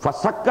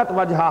 فَسَكَّتْ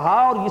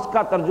وَجْهَهَا، اور اس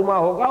کا ترجمہ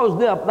ہوگا اس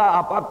نے اپنا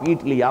آپا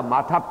پیٹ لیا،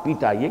 ماتھا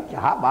پیٹا۔ یہ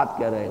کیا بات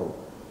کہہ رہے ہو؟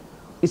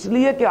 اس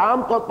لیے کہ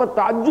عام طور پر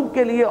تعجب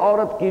کے لیے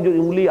عورت کی جو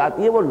انگلی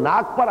آتی ہے وہ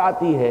ناک پر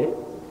آتی ہے،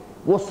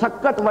 وہ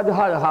سکت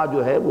وجہہا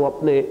جو ہے وہ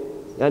اپنے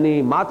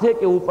یعنی ماتھے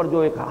کے اوپر جو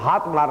ایک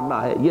ہاتھ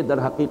مارنا ہے، یہ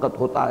در حقیقت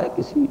ہوتا ہے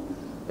کسی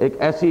ایک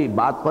ایسی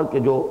بات پر کہ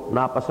جو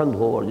ناپسند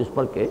ہو اور جس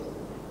پر کہ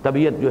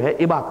طبیعت جو ہے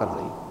ابا کر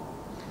رہی۔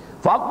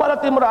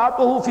 فاقبلت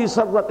امرأته فی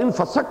سرۃ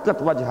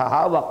فسکت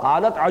وجہہا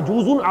وقالت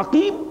عجوز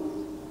عقیم،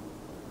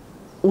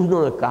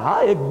 انہوں نے کہا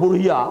ایک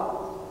بڑھیا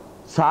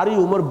ساری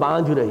عمر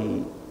بانجھ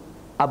رہی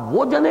اب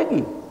وہ جنے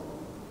گی؟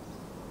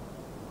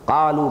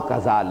 قالوا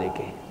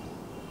کذالک،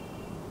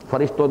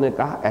 فرشتوں نے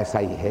کہا ایسا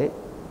ہی ہے۔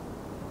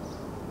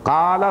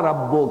 قال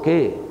ربک،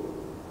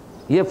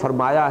 یہ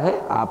فرمایا ہے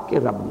آپ کے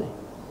رب نے،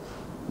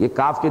 یہ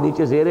کاف کے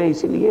نیچے زیریں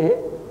اسی لیے ہے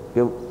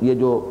کہ یہ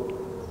جو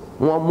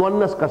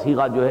مؤنث کا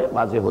صیغہ جو ہے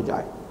واضح ہو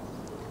جائے۔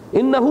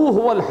 انہ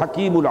هو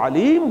الحکیم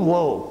العلیم،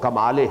 وہ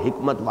کمال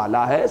حکمت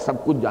والا ہے،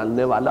 سب کچھ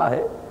جاننے والا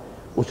ہے،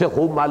 اسے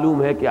خوب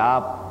معلوم ہے کہ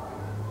آپ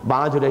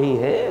بانجھ رہی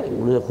ہیں،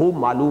 انہیں خوب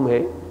معلوم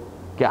ہے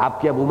کہ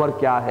آپ کی اب عمر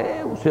کیا ہے،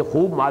 اسے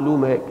خوب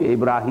معلوم ہے کہ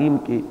ابراہیم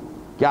کی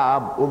کیا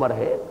اب عمر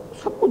ہے،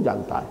 سب کچھ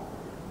جانتا ہے،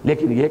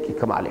 لیکن یہ کہ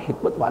کمال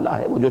حکمت والا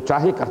ہے، وہ جو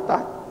چاہے کرتا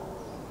ہے۔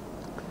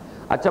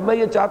 اچھا میں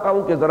یہ چاہتا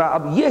ہوں کہ ذرا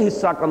اب یہ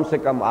حصہ کم سے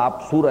کم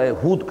آپ سورہ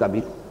ہود کا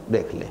بھی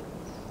دیکھ لیں،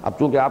 اب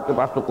چونکہ آپ کے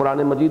پاس تو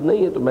قرآن مجید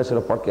نہیں ہے تو میں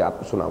صرف پڑھ کے آپ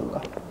کو سناؤں گا۔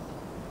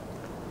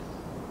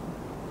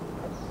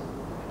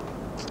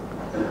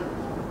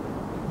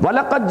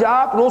 وَلَقَدْ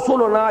جَاءَتْ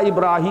رُسُلُنَا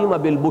إِبْرَاهِيمَ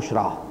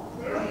بِالْبُشْرَىٰ،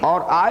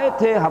 اور آئے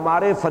تھے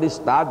ہمارے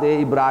فرستادے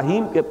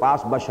ابراہیم کے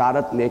پاس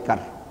بشارت لے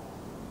کر۔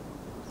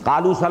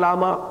 قالوا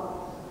سلاما،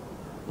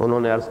 انہوں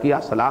نے عرض کیا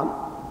سلام،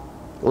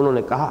 انہوں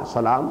نے کہا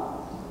سلام۔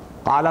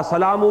 قال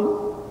سلام،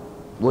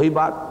 وہی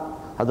بات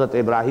حضرت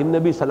ابراہیم نے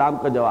بھی سلام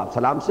کا جواب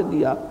سلام سے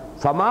دیا۔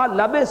 فما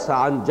لبث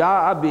ان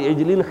جاء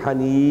بعجل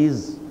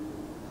حنیذ،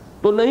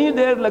 تو نہیں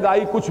دیر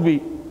لگائی کچھ بھی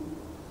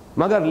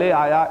مگر لے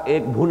آیا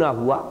ایک بھنا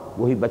ہوا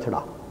وہی بچڑا۔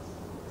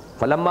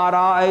 فلما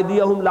رأى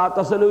أيديهم لا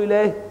تصل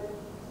إليه،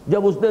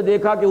 جب اس نے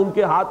دیکھا کہ ان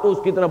کے ہاتھ تو اس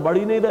کی طرف بڑھ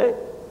ہی نہیں رہے،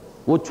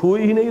 وہ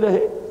چھوئی ہی نہیں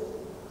رہے،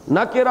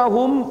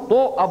 نکرہم، تو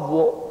اب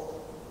وہ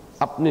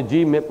اپنے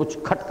جی میں کچھ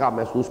کھٹکا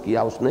محسوس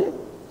کیا اس نے،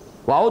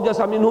 وأوجس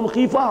منهم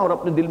خیفہ، اور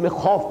اپنے دل میں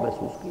خوف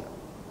محسوس کیا۔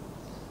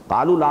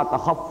 قالوا لا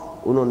تخف،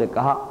 انہوں نے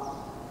کہا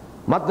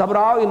مت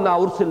گھبراؤ، انا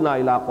ارسلنا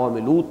الی قوم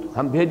لوط،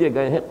 ہم بھیجے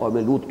گئے ہیں قوم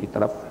لوط کی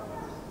طرف۔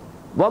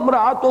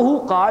 وامرأتہ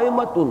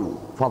قائمۃ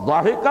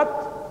فضحکت،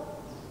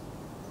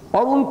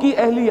 اور ان کی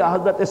اہلیہ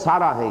حضرت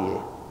سارہ ہے،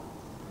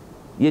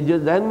 یہ جو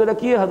ذہن میں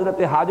رکھیے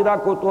حضرت ہاجرہ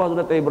کو تو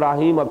حضرت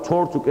ابراہیم اب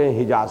چھوڑ چکے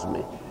ہیں حجاز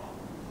میں،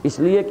 اس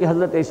لیے کہ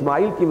حضرت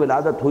اسماعیل کی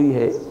ولادت ہوئی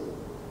ہے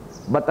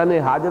وطن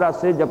ہاجرہ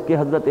سے جبکہ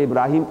حضرت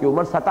ابراہیم کی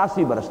عمر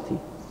 87 برس تھی،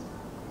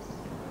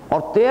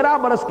 اور 13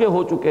 برس کے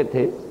ہو چکے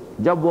تھے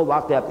جب وہ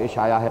واقعہ پیش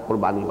آیا ہے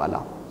قربانی والا،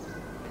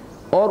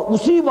 اور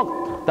اسی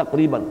وقت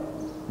تقریباً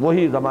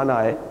وہی زمانہ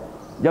ہے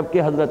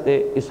جبکہ حضرت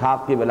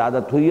اسحاق کی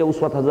ولادت ہوئی ہے،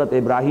 اس وقت حضرت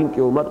ابراہیم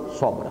کی عمر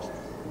 100 برس تھی۔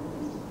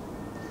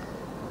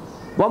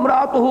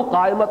 وامرأتہ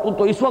قائمۃ،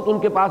 تو اس وقت ان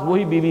کے پاس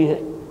وہی بیوی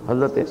ہیں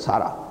حضرت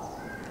سارہ،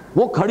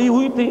 وہ کھڑی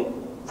ہوئی تھی،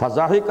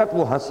 فضحکت،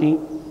 وہ ہنسی،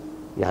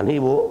 یعنی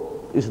وہ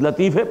اس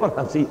لطیفے پر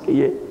ہنسی کہ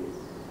یہ،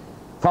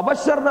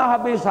 فبشرناہا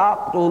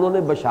باسحاق، تو انہوں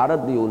نے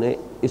بشارت دی انہیں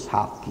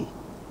اسحاق کی،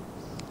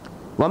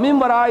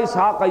 ومن وراء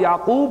اسحاق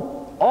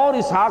یعقوب، اور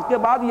اسحاق کے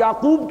بعد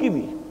یعقوب کی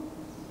بھی،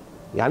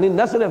 یعنی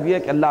نہ صرف یہ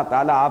کہ اللہ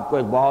تعالیٰ آپ کو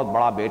ایک بہت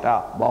بڑا بیٹا،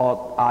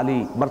 بہت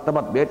عالی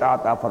مرتبت بیٹا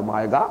عطا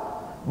فرمائے گا،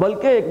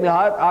 بلکہ ایک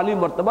نہایت عالی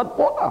مرتبت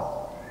پوتا،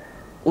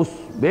 اس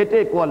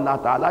بیٹے کو اللہ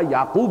تعالیٰ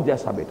یعقوب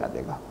جیسا بیٹا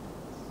دے گا۔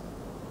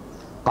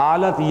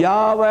 قالت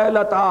یا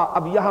ویلتا،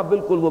 اب یہاں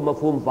بالکل وہ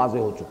مفہوم واضح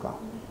ہو چکا،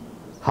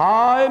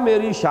 ہائے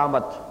میری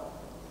شامت،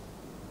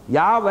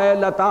 یا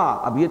ویلتا،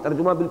 اب یہ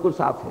ترجمہ بالکل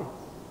صاف ہے،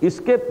 اس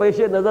کے پیش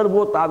نظر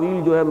وہ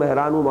تعویل جو ہے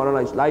مہرانو مولانا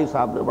اصلاحی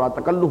صاحب نے بڑا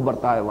تکلف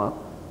برتا ہے وہاں،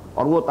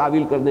 اور وہ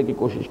تعویل کرنے کی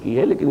کوشش کی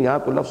ہے، لیکن یہاں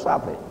تو لفظ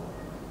صاف ہے۔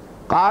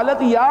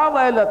 قالت یا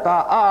ویلتا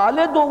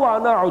االد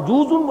وانا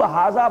عجوز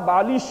وہذا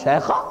بالی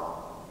شیخا،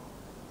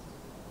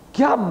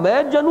 کیا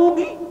میں جنوں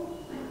گی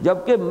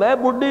جبکہ میں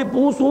بڈھی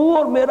پوس ہوں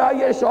اور میرا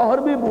یہ شوہر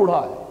بھی بوڑھا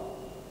ہے،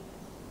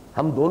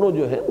 ہم دونوں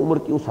جو ہیں عمر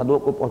کی اس حدوں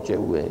کو پہنچے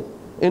ہوئے ہیں۔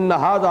 ان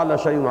ھذا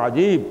لشیء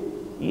عجیب،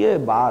 یہ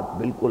بات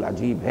بالکل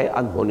عجیب ہے،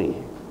 انہونی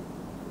ہے۔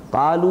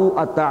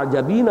 قالوا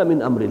اتعجبین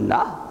من امر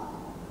اللہ،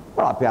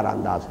 بڑا پیارا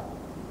انداز ہے،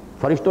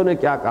 فرشتوں نے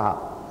کیا کہا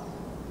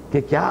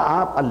کہ کیا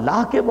آپ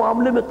اللہ کے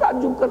معاملے میں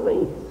تعجب کر رہی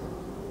ہیں؟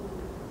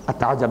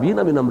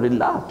 اتعجبین من امر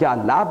اللہ، کیا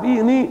اللہ بھی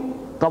انہی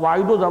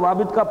قواعد و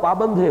ضوابط کا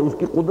پابند ہے، اس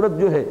کی قدرت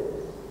جو ہے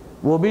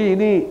وہ بھی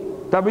انہی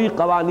طبعی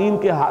قوانین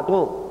کے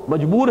ہاتھوں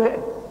مجبور ہے۔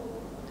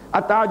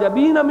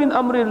 اتعجبین من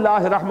امر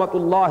اللہ رحمت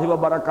اللہ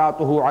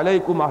وبرکاتہ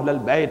علیکم اہل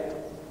البیت،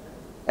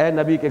 اے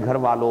نبی کے گھر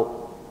والو،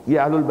 یہ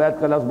اہل البیت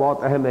کا لفظ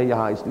بہت اہم ہے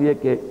یہاں، اس لیے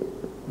کہ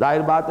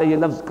ظاہر بات ہے یہ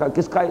لفظ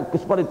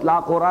کس پر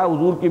اطلاق ہو رہا ہے،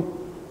 حضور کی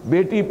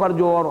بیٹی پر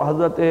جو، اور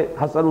حضرت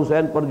حسن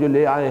حسین پر جو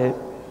لے آئے ہیں،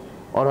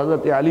 اور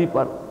حضرت علی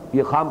پر،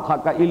 یہ خام خواہ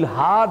کا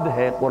الہاد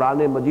ہے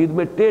قرآن مجید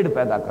میں ٹیڑھ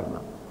پیدا کرنا۔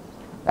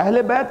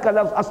 اہل بیت کا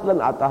لفظ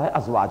اصلاً آتا ہے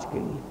ازواج کے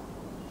لیے،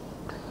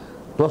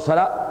 تو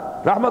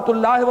رحمت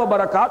اللہ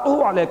وبرکاتہ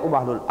علیکم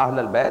اہل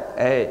البیت،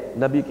 اے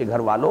نبی کے گھر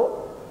والو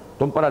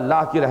تم پر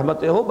اللہ کی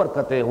رحمتیں ہوں،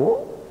 برکتیں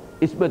ہوں،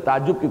 اس میں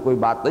تعجب کی کوئی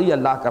بات نہیں،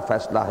 اللہ کا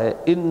فیصلہ ہے۔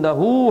 انہ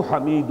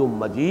حمید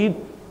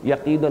مجید،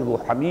 یقیناً وہ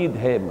حمید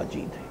ہے،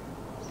 مجید ہے۔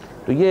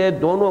 تو یہ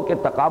دونوں کے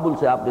تقابل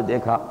سے آپ نے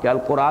دیکھا کہ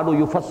القرآن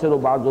یفسر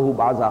بعضہ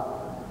بعضا،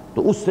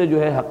 تو اس سے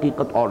جو ہے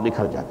حقیقت اور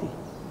نکھر جاتی۔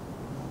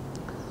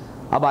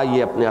 اب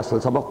آئیے اپنے اصل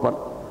سبق پر۔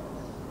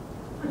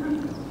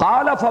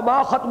 قال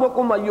فما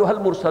خطبکم ایھا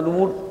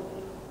المرسلون،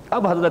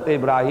 اب حضرت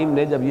ابراہیم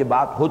نے جب یہ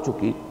بات ہو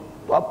چکی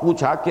تو اب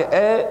پوچھا کہ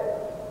اے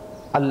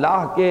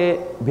اللہ کے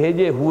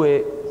بھیجے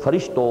ہوئے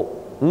فرشتوں،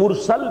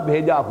 مرسل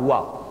بھیجا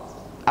ہوا،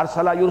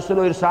 ارسل یرسل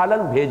ارسالا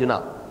بھیجنا،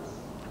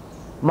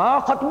 ما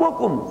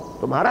خطبکم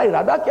تمہارا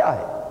ارادہ کیا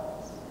ہے،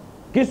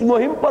 کس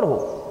مہم پر ہو؟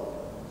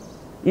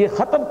 یہ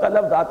خطب کا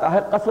لفظ آتا ہے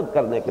قصد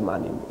کرنے کے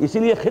معنی میں، اسی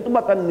لیے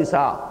خطبۃ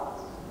النساء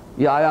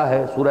یہ آیا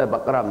ہے سورہ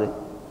بقرہ میں۔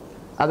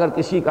 اگر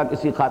کسی کا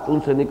کسی خاتون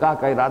سے نکاح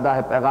کا ارادہ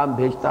ہے، پیغام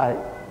بھیجتا ہے،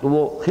 تو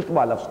وہ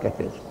خطبہ لفظ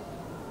کہتے ہیں اس کو۔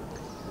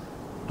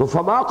 تو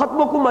فما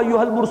خطبکم ایھا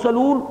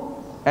المرسلون،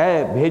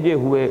 اے بھیجے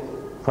ہوئے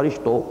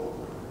فرشتوں،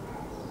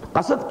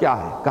 قصد کیا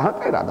ہے، کہاں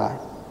کا ارادہ ہے؟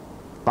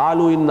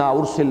 قالوا انا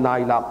ارسلنا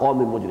الی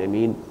قوم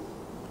مجرمین،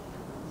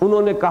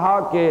 انہوں نے کہا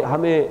کہ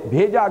ہمیں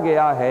بھیجا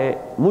گیا ہے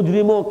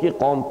مجرموں کی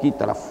قوم کی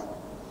طرف،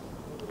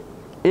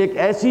 ایک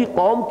ایسی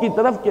قوم کی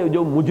طرف کہ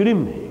جو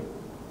مجرم ہے۔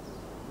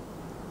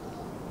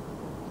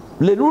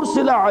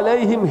 لنرسل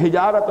علیہم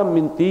حجارۃ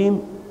من طین،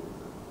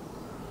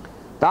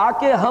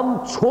 تاکہ ہم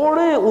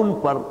چھوڑیں ان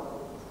پر،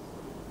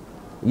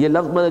 یہ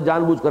لفظ میں نے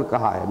جان بوجھ کر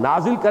کہا ہے،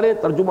 نازل کریں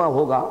ترجمہ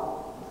ہوگا،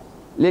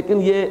 لیکن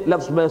یہ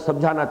لفظ میں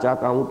سمجھانا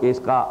چاہتا ہوں کہ اس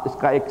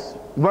کا ایک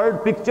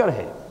ورڈ پکچر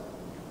ہے۔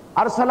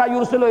 ارسلہ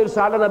یرسل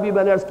ارسالا، ابھی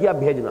میں نے عرض کیا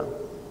بھیجنا،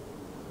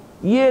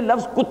 یہ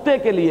لفظ کتے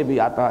کے لیے بھی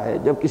آتا ہے،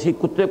 جب کسی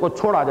کتے کو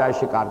چھوڑا جائے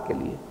شکار کے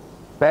لیے،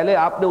 پہلے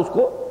آپ نے اس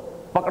کو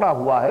پکڑا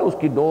ہوا ہے، اس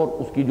کی ڈور،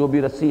 اس کی جو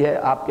بھی رسی ہے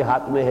آپ کے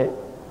ہاتھ میں ہے،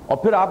 اور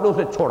پھر آپ نے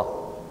اسے چھوڑا۔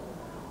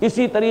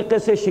 اسی طریقے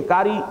سے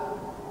شکاری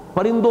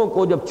پرندوں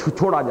کو جب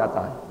چھوڑا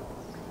جاتا ہے،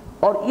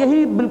 اور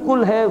یہی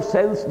بالکل ہے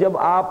سینس جب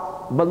آپ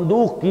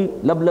بندوق کی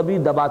لبلبی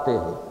دباتے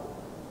ہیں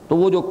تو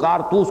وہ جو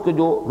کارتوس کے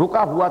جو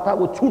رکا ہوا تھا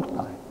وہ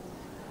چھوٹتا ہے،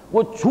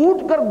 وہ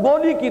چھوٹ کر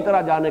گولی کی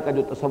طرح جانے کا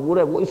جو تصور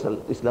ہے وہ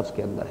اس لفظ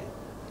کے اندر ہے۔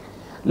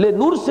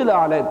 لنرسل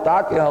علیہم،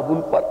 تاکہ ہم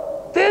ان پر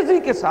تیزی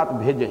کے ساتھ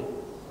بھیجیں،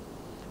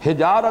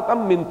 حجارۃ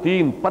من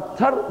طین،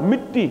 پتھر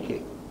مٹی کے،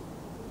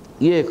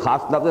 یہ ایک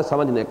خاص لفظ ہے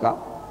سمجھنے کا۔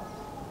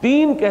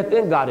 طین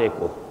کہتے ہیں گارے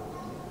کو،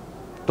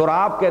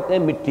 تراب کہتے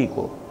ہیں مٹی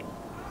کو،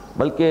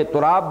 بلکہ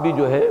تراب بھی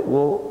جو ہے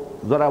وہ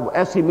ذرا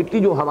ایسی مٹی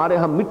جو ہمارے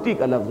ہم مٹی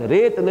کا لفظ ہے،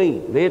 ریت نہیں،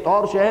 ریت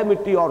اور شے ہے،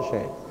 مٹی اور شے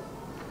ہے،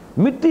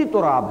 مٹی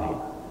تراب ہے۔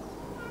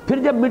 پھر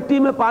جب مٹی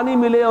میں پانی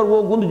ملے اور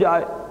وہ گند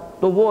جائے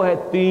تو وہ ہے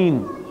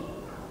طین،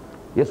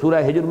 یہ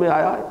سورہ ہجر میں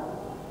آیا ہے۔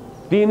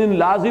 طین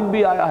لازب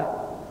بھی آیا ہے،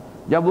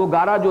 جب وہ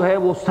گارا جو ہے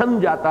وہ سن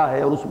جاتا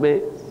ہے اور اس میں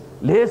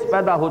لیس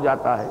پیدا ہو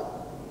جاتا ہے،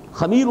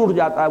 خمیر اٹھ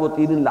جاتا ہے، وہ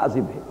طین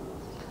لازب ہے۔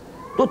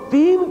 تو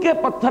طین کے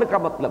پتھر کا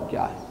مطلب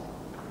کیا ہے؟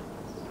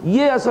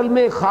 یہ اصل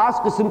میں ایک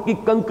خاص قسم کی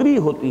کنکری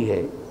ہوتی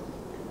ہے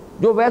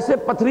جو ویسے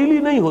پتھریلی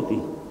نہیں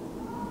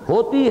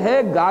ہوتی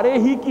ہے گارے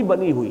ہی کی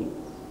بنی ہوئی،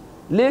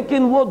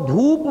 لیکن وہ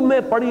دھوپ میں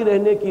پڑی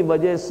رہنے کی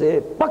وجہ سے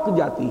پک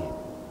جاتی ہے،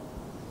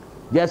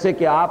 جیسے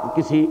کہ آپ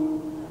کسی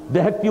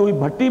دہکتی ہوئی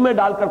بھٹی میں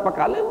ڈال کر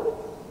پکا لیں۔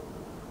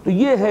 تو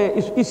یہ ہے،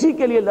 اسی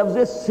کے لیے لفظ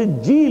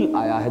سجیل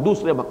آیا ہے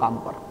دوسرے مقام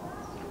پر۔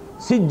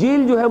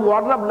 سجیل جو ہے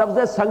معرب لفظ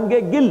ہے سنگ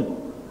گل،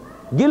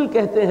 گل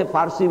کہتے ہیں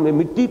فارسی میں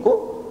مٹی کو،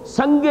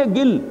 سنگ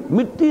گل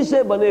مٹی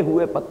سے بنے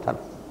ہوئے پتھر،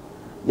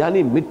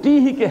 یعنی مٹی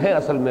ہی کے ہیں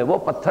اصل میں، وہ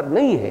پتھر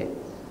نہیں ہے۔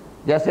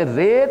 جیسے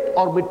ریت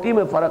اور مٹی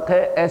میں فرق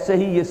ہے، ایسے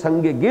ہی یہ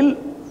سنگ گل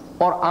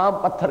اور عام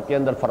پتھر کے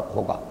اندر فرق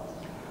ہوگا۔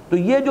 تو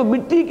یہ جو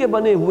مٹی کے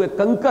بنے ہوئے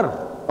کنکر،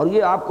 اور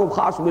یہ آپ کو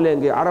خاص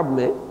ملیں گے عرب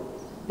میں،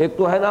 ایک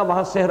تو ہے نا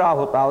وہاں صحرا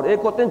ہوتا ہے، اور ایک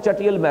ہوتے ہیں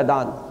چٹیل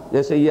میدان،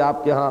 جیسے یہ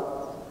آپ کے ہاں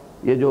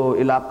یہ جو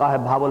علاقہ ہے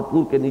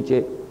بھاولپور کے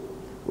نیچے،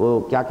 وہ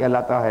کیا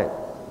کہلاتا ہے،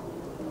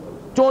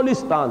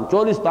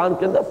 چولستان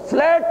کے اندر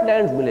فلیٹ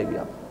لینڈز ملے گی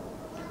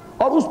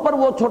آپ، اور اس پر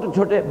وہ چھوٹے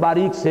چھوٹے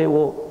باریک سے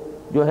وہ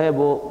جو ہے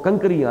وہ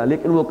کنکریاں،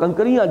 لیکن وہ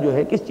کنکریاں جو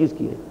ہے کس چیز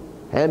کی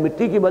ہیں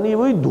مٹی کی بنی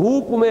ہوئی،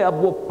 دھوپ میں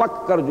اب وہ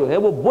پک کر جو ہے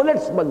وہ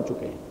بلٹس بن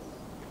چکے ہیں۔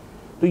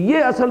 تو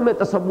یہ اصل میں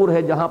تصور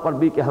ہے جہاں پر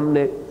بھی کہ ہم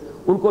نے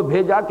ان کو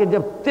بھیجا کہ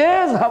جب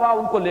تیز ہوا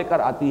ان کو لے کر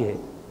آتی ہے،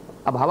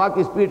 اب ہوا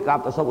کی سپیڈ کا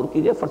آپ تصور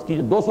کیجئے، فرض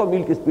کیجئے 200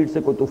 میل کی سپیڈ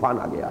سے کوئی طوفان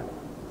آ گیا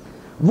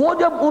ہے، وہ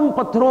جب ان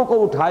پتھروں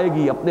کو اٹھائے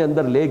گی اپنے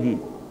اندر لے گی،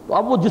 تو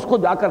اب وہ جس کو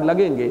جا کر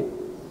لگیں گے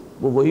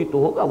وہ وہی تو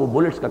ہوگا، وہ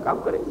بلٹس کا کام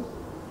کریں گے۔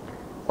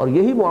 اور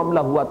یہی معاملہ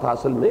ہوا تھا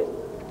اصل میں،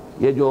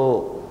 یہ جو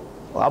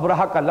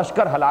ابرہہ کا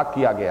لشکر ہلاک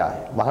کیا گیا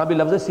ہے، وہاں بھی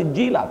لفظ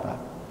سجیل آتا ہے،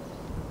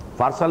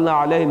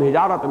 فارسلنا علیہم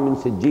حجارۃ من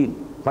سجیل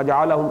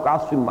فجعلہم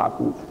کعصف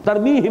مأکول،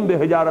 ترمیہم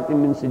بحجارۃ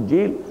من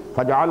سجیل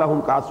فجعلہم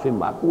کعصف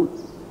مأکول۔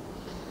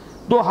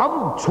 تو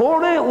ہم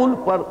چھوڑیں ان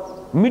پر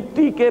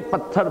مٹی کے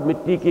پتھر،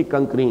 مٹی کی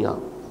کنکریاں،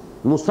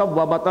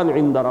 مصوبۃ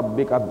عند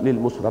ربک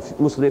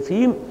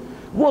للمسرفین،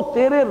 وہ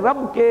تیرے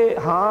رب کے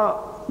ہاں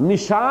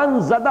نشان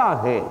زدہ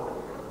ہیں۔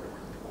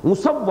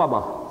 مصوبہ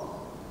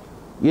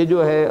یہ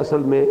جو ہے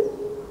اصل میں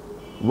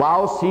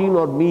واو سین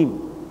اور میم،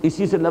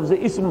 اسی سے لفظ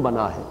اسم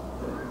بنا ہے۔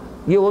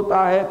 یہ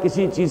ہوتا ہے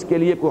کسی چیز کے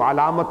لیے کوئی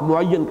علامت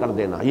معین کر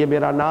دینا، یہ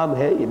میرا نام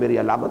ہے، یہ میری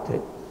علامت ہے۔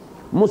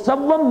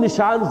 مسوم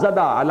نشان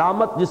زدہ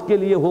علامت جس کے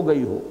لیے ہو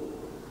گئی ہو،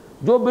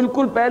 جو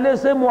بالکل پہلے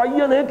سے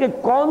معین ہے کہ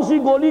کون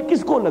سی گولی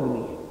کس کو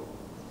لگنی ہے،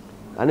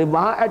 یعنی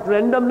وہاں ایٹ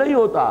رینڈم نہیں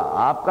ہوتا۔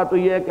 آپ کا تو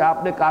یہ ہے کہ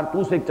آپ نے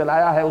کارتوس ایک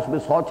چلایا ہے، اس میں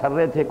 100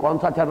 چھرے تھے، کون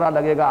سا چھرا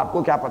لگے گا آپ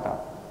کو کیا پتا،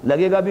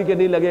 لگے گا بھی کہ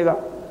نہیں لگے گا۔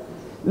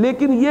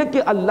 لیکن یہ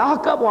کہ اللہ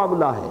کا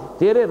معاملہ ہے،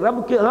 تیرے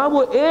رب کے ہاں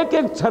وہ ایک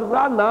ایک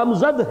چھرا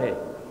نامزد ہے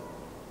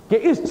کہ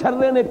اس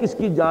چھرے نے کس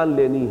کی جان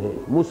لینی ہے۔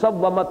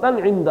 مسومۃ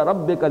عند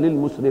ربک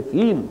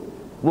للمسرفین،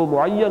 وہ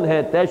معین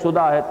ہے، طے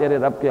شدہ ہے تیرے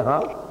رب کے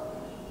ہاں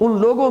ان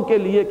لوگوں کے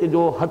لیے کہ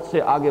جو حد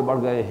سے آگے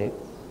بڑھ گئے ہیں،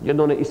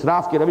 جنہوں نے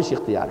اسراف کی روش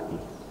اختیار کی۔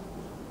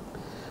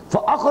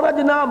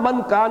 فَأَخْرَجْنَا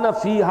مَنْ كَانَ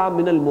فِيهَا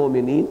مِنَ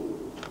الْمُؤْمِنِينَ،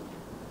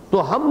 تو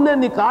ہم نے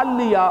نکال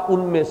لیا ان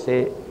میں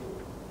سے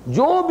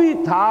جو بھی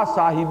تھا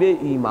صاحب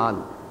ایمان۔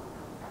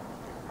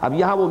 اب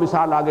یہاں وہ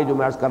مثال آگے جو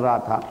میں عرض کر رہا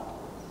تھا،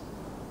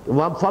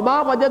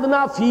 فَمَا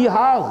وَجَدْنَا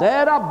فِيهَا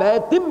غَيْرَ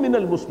بَيْتٍ مِّنَ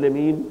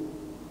الْمُسْلِمِينَ،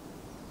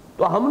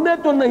 تو ہم نے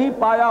تو نہیں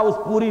پایا اس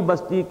پوری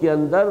بستی کے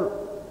اندر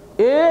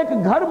ایک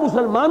گھر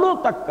مسلمانوں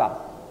تک کا۔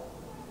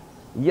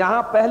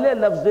 یہاں پہلے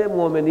لفظ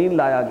مومنین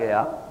لایا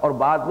گیا اور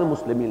بعد میں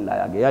مسلمین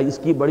لایا گیا، اس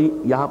کی بڑی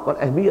یہاں پر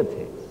اہمیت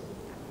ہے۔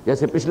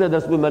 جیسے پچھلے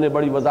درس میں نے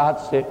بڑی وضاحت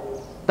سے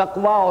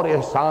تقوی اور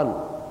احسان،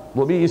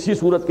 وہ بھی اسی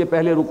صورت کے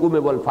پہلے رکوع میں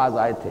وہ الفاظ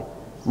آئے تھے،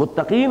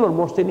 متقین اور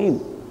محسنین۔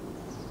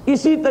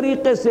 اسی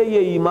طریقے سے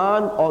یہ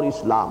ایمان اور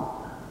اسلام،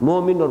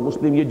 مومن اور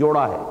مسلم، یہ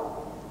جوڑا ہے،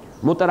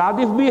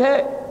 مترادف بھی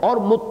ہے اور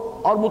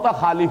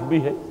متخالف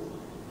بھی ہے۔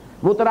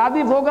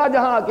 مترادف ہوگا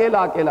جہاں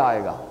اکیلا اکیلا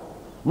آئے گا،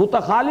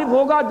 متخالف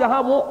ہوگا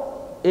جہاں وہ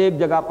ایک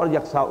جگہ پر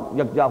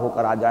یکجا ہو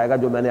کر آ جائے گا،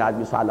 جو میں نے آج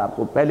مثال آپ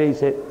کو پہلے ہی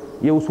سے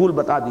یہ اصول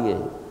بتا دیے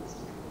ہیں۔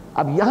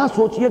 اب یہاں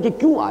سوچئے کہ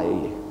کیوں آئے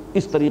یہ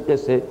اس طریقے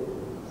سے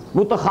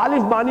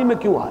متخالف معنی میں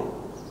کیوں آئے؟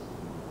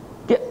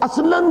 کہ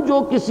اصلاً جو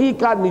کسی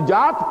کا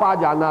نجات پا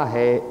جانا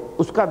ہے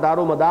اس کا دار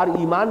و مدار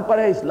ایمان پر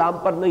ہے، اسلام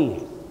پر نہیں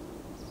ہے۔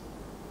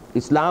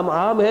 اسلام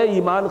عام ہے،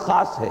 ایمان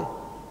خاص ہے۔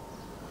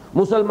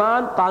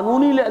 مسلمان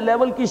قانونی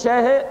لیول کی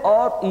شے ہے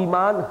اور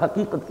ایمان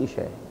حقیقت کی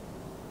شے ہے۔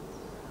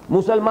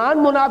 مسلمان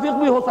منافق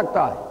بھی ہو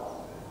سکتا ہے،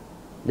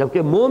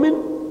 جبکہ مومن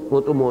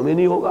وہ تو مومن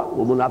ہی ہوگا،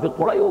 وہ منافق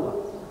تھوڑا ہی ہوگا،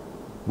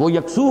 وہ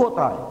یکسو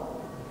ہوتا ہے۔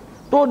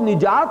 تو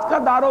نجات کا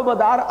دار و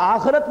مدار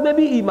آخرت میں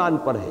بھی ایمان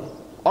پر ہے،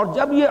 اور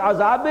جب یہ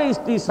عذاب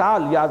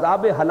استیصال یا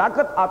عذاب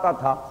ہلاکت آتا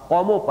تھا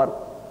قوموں پر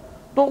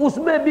تو اس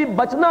میں بھی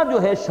بچنا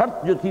جو ہے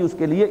شرط جو تھی اس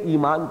کے لیے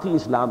ایمان تھی،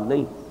 اسلام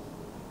نہیں۔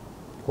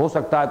 ہو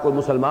سکتا ہے کوئی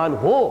مسلمان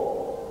ہو،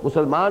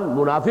 مسلمان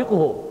منافق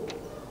ہو،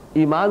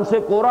 ایمان سے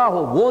کورا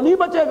ہو، وہ نہیں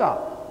بچے گا۔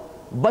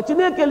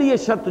 بچنے کے لیے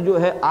شرط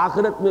جو ہے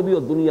آخرت میں بھی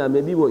اور دنیا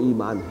میں بھی وہ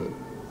ایمان ہے۔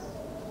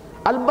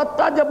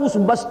 البتہ جب اس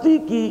بستی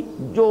کی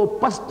جو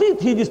پستی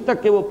تھی جس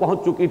تک کہ وہ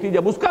پہنچ چکی تھی،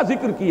 جب اس کا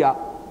ذکر کیا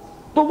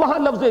تو وہاں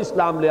لفظ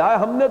اسلام لے آئے۔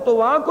 ہم نے تو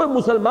وہاں کوئی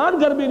مسلمان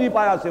گھر بھی نہیں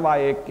پایا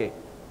سوائے ایک کے۔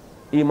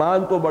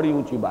 ایمان تو بڑی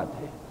اونچی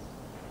بات ہے،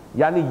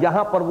 یعنی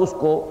یہاں پر اس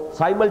کو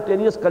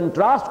سائملٹینیس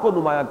کنٹراسٹ کو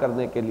نمایاں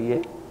کرنے کے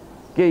لیے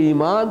کہ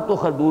ایمان تو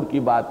خیر دور کی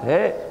بات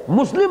ہے،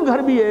 مسلم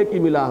گھر بھی ایک ہی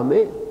ملا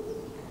ہمیں۔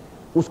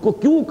 اس کو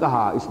کیوں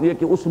کہا؟ اس لیے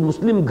کہ اس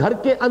مسلم گھر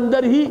کے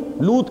اندر ہی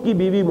لوط کی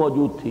بیوی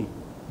موجود تھی،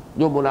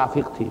 جو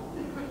منافق تھی،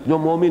 جو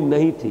مومن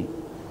نہیں تھی،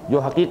 جو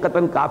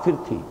حقیقتاً کافر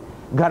تھی،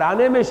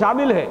 گھرانے میں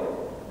شامل ہے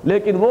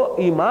لیکن وہ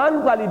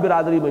ایمان والی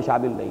برادری میں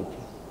شامل نہیں تھی۔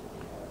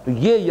 تو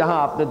یہ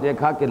یہاں آپ نے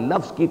دیکھا کہ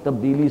لفظ کی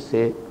تبدیلی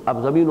سے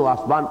اب زمین و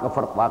آسمان کا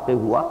فرق واقع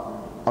ہوا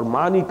اور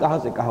معنی کہاں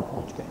سے کہاں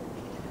پہنچ گئے،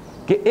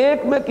 کہ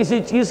ایک میں کسی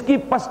چیز کی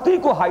پستی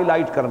کو ہائی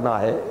لائٹ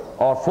کرنا ہے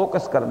اور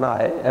فوکس کرنا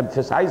ہے،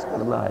 ایمفیسائز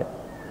کرنا ہے،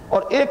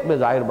 اور ایک میں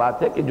ظاہر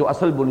بات ہے کہ جو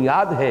اصل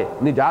بنیاد ہے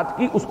نجات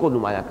کی اس کو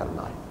نمایاں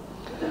کرنا ہے۔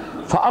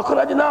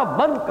 فَأَخْرَجْنَا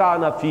مَنْ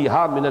كَانَ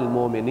فِيهَا مِنَ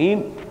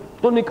الْمُؤْمِنِينَ،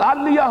 تو نکال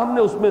لیا ہم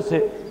نے اس میں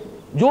سے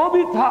جو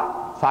بھی تھا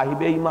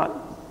صاحب ایمان۔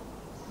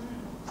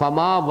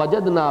 فَمَا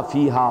وَجَدْنَا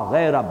فِيهَا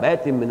غَيْرَ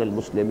بَيْتٍ مِّنَ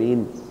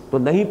الْمُسْلِمِينَ، تو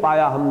نہیں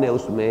پایا ہم نے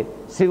اس میں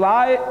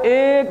سوائے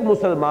ایک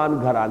مسلمان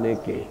گھرانے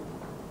کے۔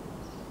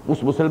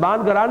 اس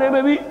مسلمان گھرانے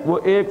میں بھی وہ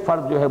ایک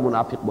فرد جو ہے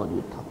منافق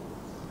موجود تھا۔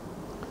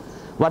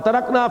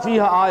 وَتَرَكْنَا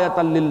فِيهَا آیَةً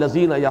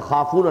لِلَّذِينَ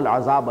يَخَافُونَ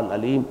الْعَذَابَ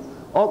الْأَلِيمَ،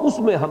 اور اس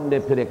میں ہم نے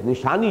پھر ایک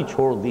نشانی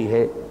چھوڑ دی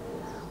ہے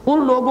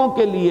ان لوگوں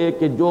کے لیے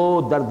کہ جو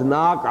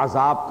دردناک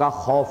عذاب کا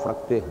خوف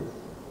رکھتے ہیں۔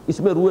 اس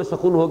میں روح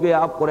سخن ہو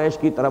گیا آپ قریش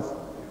کی طرف،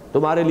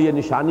 تمہارے لیے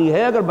نشانی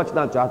ہے اگر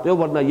بچنا چاہتے ہو،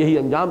 ورنہ یہی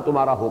انجام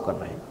تمہارا ہو کر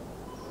رہے گا۔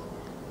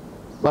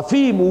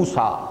 وفی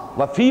موسیٰ،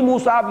 وفی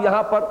موسیٰ، اب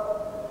یہاں پر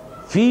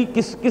فی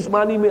کس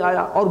معنی میں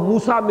آیا؟ اور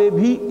موسیٰ میں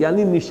بھی،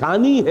 یعنی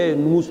نشانی ہے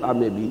موسیٰ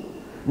میں بھی،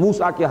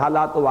 موسیٰ کے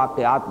حالات و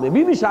واقعات میں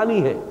بھی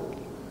نشانی ہے۔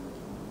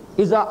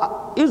 اذ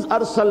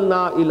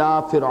ارسلنا الی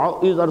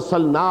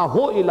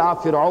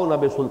فرعون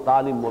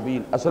بسلطان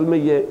مبین، اصل میں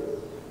یہ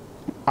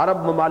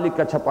عرب ممالک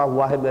کا چھپا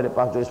ہوا ہے میرے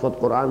پاس جو اس وقت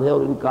قرآن ہے،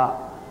 اور ان کا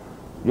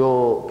جو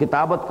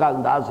کتابت کا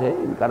انداز ہے،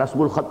 ان کا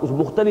رسم الخط کچھ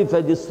مختلف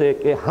ہے جس سے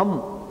کہ ہم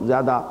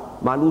زیادہ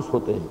مانوس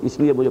ہوتے ہیں، اس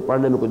لیے مجھے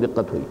پڑھنے میں کوئی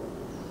دقت ہوئی۔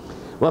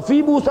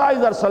 وفی موسیٰ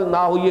اذ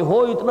ارسلناہ، یہ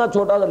ہو اتنا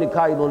چھوٹا سا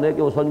لکھا انہوں نے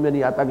کہ وہ سمجھ میں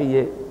نہیں آتا کہ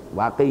یہ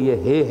واقعی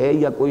یہ ہے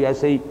یا کوئی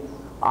ایسے ہی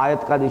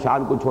آیت کا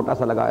نشان کوئی چھوٹا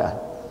سا لگایا ہے۔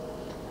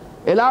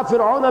 الی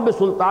فرعون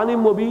بسلطان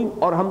مبین،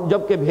 اور ہم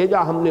جب کہ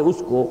بھیجا ہم نے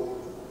اس کو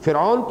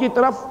فرعون کی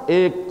طرف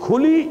ایک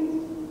کھلی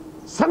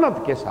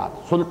سند کے ساتھ.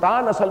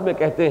 سلطان اصل میں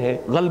کہتے ہیں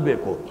غلبے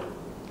کو،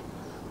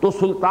 تو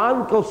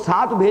سلطان کو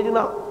ساتھ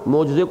بھیجنا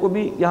معجزے کو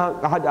بھی یہاں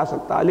کہا جا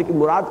سکتا ہے. لیکن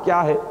مراد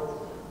کیا ہے،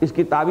 اس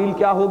کی تعویل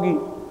کیا ہوگی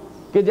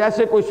کہ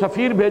جیسے کوئی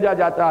سفیر بھیجا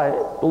جاتا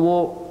ہے تو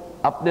وہ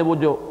اپنے وہ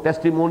جو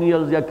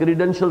ٹیسٹیمونیلز یا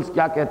کریڈنشلز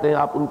کیا کہتے ہیں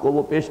آپ ان کو،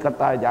 وہ پیش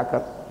کرتا ہے جا کر،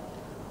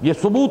 یہ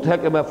ثبوت ہے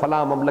کہ میں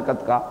فلاں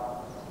مملکت کا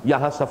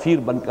یہاں سفیر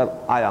بن کر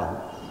آیا ہوں.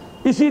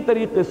 اسی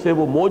طریقے سے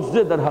وہ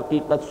معجزے در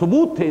حقیقت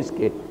ثبوت تھے اس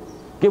کے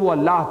کہ وہ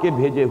اللہ کے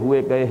بھیجے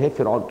ہوئے گئے ہیں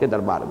فرعون کے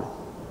دربار میں.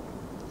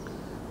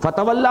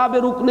 فتولیٰ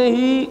برکنہ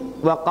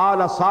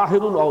وقال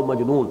ساحر او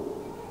مجنون،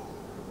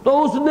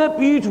 تو اس نے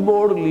پیٹھ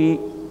موڑ لی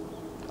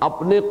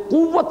اپنے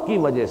قوت کی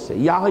وجہ سے.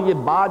 یہاں یہ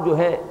بات جو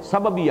ہے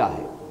سببیہ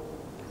ہے،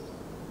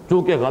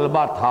 چونکہ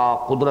غلبہ تھا،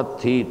 قدرت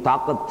تھی،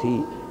 طاقت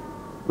تھی.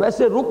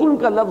 ویسے رکن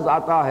کا لفظ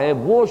آتا ہے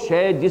وہ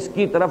شے جس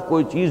کی طرف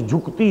کوئی چیز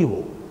جھکتی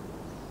ہو،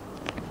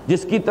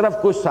 جس کی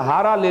طرف کوئی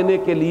سہارا لینے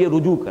کے لیے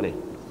رجوع کرے،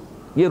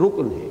 یہ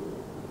رکن ہے.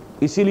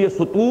 اسی لیے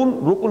ستون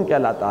رکن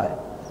کہلاتا ہے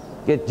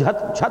کہ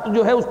چھت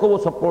جو ہے اس کو وہ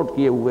سپورٹ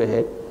کیے ہوئے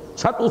ہے،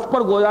 چھت اس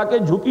پر گویا کہ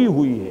جھکی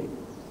ہوئی ہے.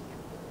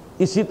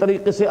 اسی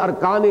طریقے سے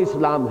ارکان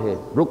اسلام ہے،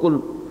 رکن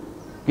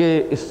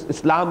کہ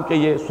اسلام کے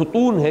یہ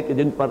ستون ہے کہ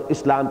جن پر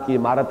اسلام کی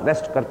عمارت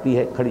ریسٹ کرتی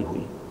ہے، کھڑی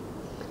ہوئی.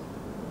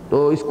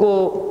 تو اس کو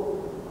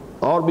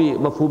اور بھی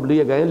مفہوم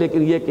لیے گئے ہیں،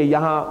 لیکن یہ کہ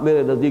یہاں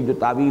میرے نزدیک جو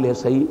تعویل ہے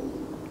صحیح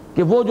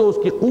کہ وہ جو اس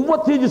کی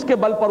قوت تھی جس کے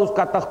بل پر اس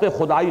کا تخت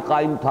خدائی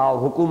قائم تھا اور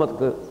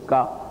حکومت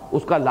کا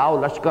اس کا لاؤ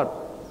لشکر،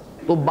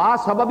 تو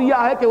سبب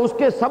یہ ہے کہ اس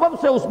کے سبب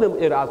سے اس نے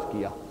اعراض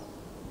کیا.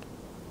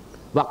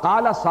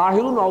 وقال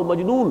ساحر او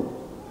مجنون،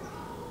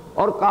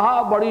 اور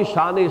کہا بڑی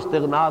شان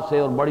استغنا سے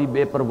اور بڑی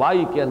بے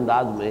پرواہی کے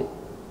انداز میں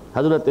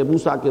حضرت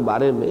موسیٰ کے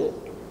بارے میں،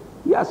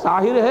 یا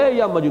ساحر ہے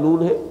یا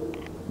مجنون ہے،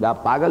 یا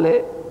پاگل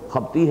ہے،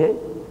 خبتی ہے،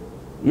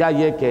 یا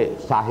یہ کہ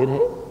ساحر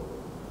ہے.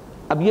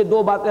 اب یہ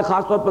دو باتیں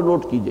خاص طور پر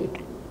نوٹ کیجئے.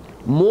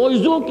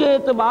 معجزوں کے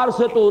اعتبار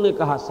سے تو انہیں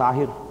کہا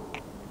ساحر،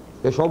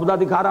 یہ شعبدہ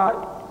دکھا رہا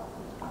ہے،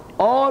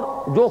 اور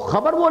جو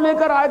خبر وہ لے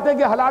کر آئے تھے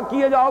کہ ہلاک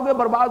کیے جاؤ گے،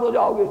 برباد ہو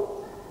جاؤ گے،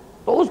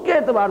 تو اس کے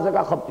اعتبار سے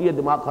کہا خبتی ہے،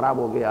 دماغ خراب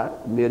ہو گیا ہے.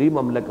 میری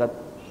مملکت،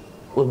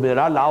 اس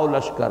میرا لاؤ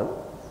لشکر،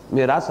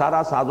 میرا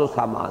سارا ساز و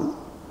سامان،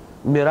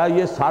 میرا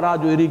یہ سارا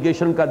جو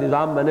اریگیشن کا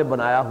نظام میں نے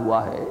بنایا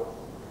ہوا ہے،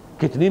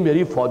 کتنی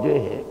میری فوجیں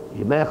ہیں،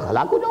 یہ میں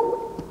ہلاک ہو جاؤں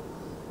گا.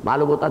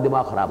 معلوم ہوتا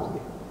دماغ خراب ہو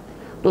گیا.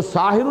 تو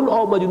ساحر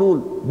او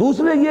مجنون.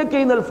 دوسرے یہ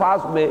کہ ان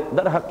الفاظ میں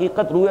در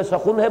حقیقت روح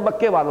سخن ہے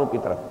مکے والوں کی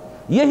طرف.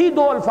 یہی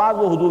دو الفاظ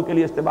وہ حضور کے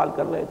لیے استعمال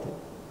کر رہے تھے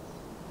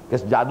کہ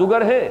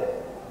جادوگر ہے،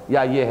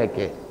 یا یہ ہے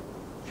کہ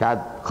شاید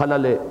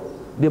خلل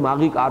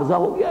دماغی کا عارضہ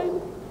ہو گیا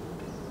انہیں.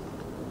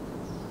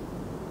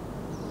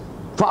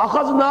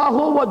 فَأَخَذْنَاهُ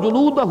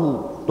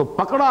وَجُنُودَهُ، تو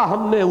پکڑا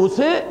ہم نے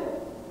اسے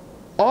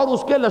اور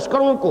اس کے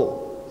لشکروں کو.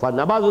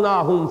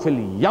 فَنَبَذْنَاهُمْ فِي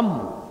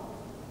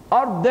الْيَمِّ،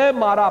 اور دے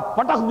مارا،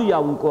 پٹک دیا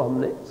ان کو ہم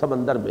نے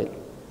سمندر میں.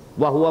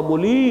 وَهُوَ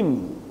مُلِيمٌ،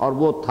 اور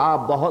وہ تھا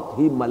بہت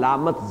ہی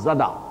ملامت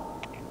زدہ.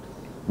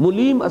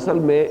 ملیم اصل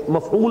میں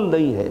مفعول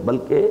نہیں ہے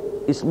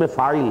بلکہ اس میں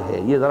فاعل ہے.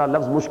 یہ ذرا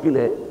لفظ مشکل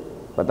ہے،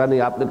 پتہ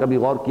نہیں آپ نے کبھی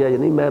غور کیا یا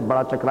نہیں، میں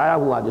بڑا چکرایا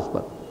ہوں آج اس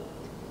پر،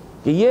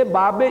 کہ یہ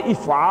باب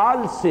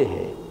افعال سے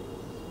ہے.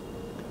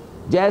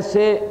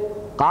 جیسے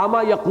قامہ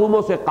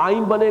یقوموں سے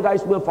قائم بنے گا،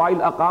 اس میں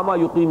فاعل اقامہ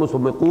یقیم سے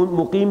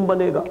مقیم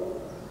بنے گا.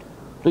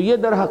 تو یہ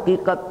در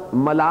حقیقت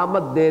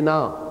ملامت دینا،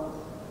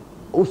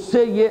 اس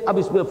سے یہ اب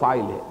اس میں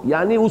فاعل ہے،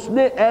 یعنی اس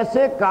نے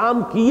ایسے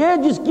کام کیے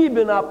جس کی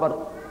بنا پر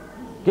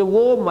کہ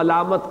وہ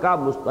ملامت کا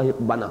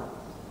مستحق بنا.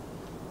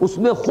 اس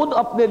نے خود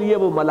اپنے لیے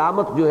وہ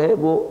ملامت جو ہے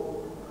وہ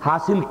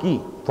حاصل کی.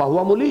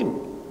 فہو ملیم.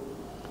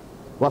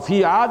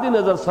 وفی عاد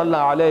نظر صلی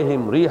اللہ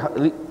علیہم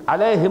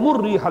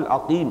الریح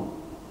العقیم،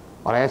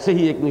 اور ایسے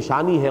ہی ایک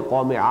نشانی ہے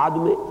قوم عاد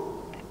میں،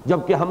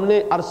 جبکہ ہم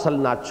نے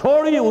ارسلنا،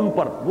 چھوڑی ان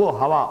پر وہ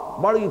ہوا،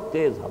 بڑی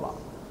تیز ہوا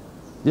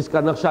جس کا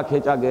نقشہ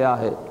کھینچا گیا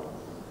ہے.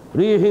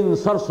 ریح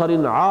صرصر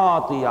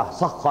عاتیہ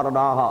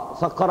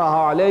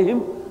سخرہا علیہم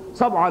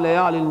 7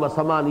 لیال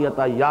و8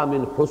 ایام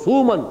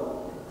حسوما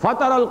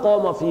فتر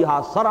القوم فیہا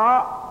صرعا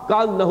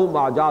کانہم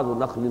اعجاز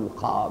نخل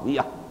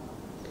خاویہ.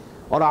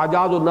 اور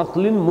اعجاز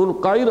نخل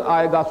منقعر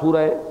آئے گا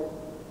سورہ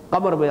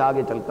قمر میں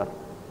آگے چل کر.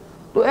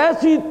 تو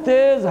ایسی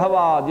تیز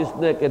ہوا جس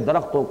نے کہ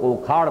درختوں کو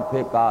اکھاڑ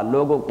پھینکا،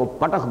 لوگوں کو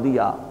پٹخ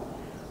دیا،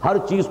 ہر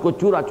چیز کو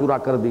چورا چورا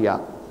کر دیا.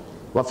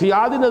 وفی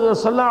عاد نظر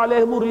صلی اللہ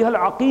علیہم الریح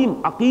العقیم.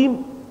 عقیم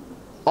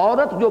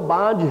عورت جو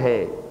بانجھ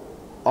ہے،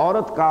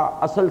 عورت کا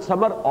اصل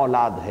ثمر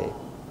اولاد ہے،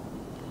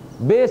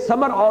 بے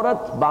ثمر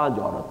عورت بانجھ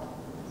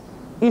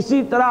عورت.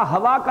 اسی طرح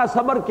ہوا کا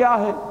ثمر کیا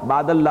ہے؟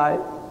 بادل لائے،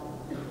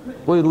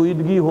 کوئی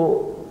رویدگی ہو،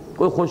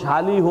 کوئی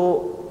خوشحالی ہو.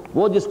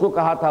 وہ جس کو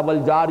کہا تھا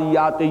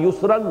والجاریات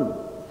یسرن،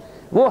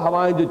 وہ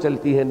ہوائیں جو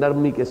چلتی ہیں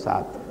نرمی کے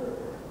ساتھ،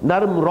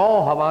 نرم رو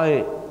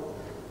ہوائیں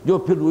جو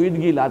پھر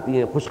رویدگی لاتی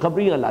ہیں،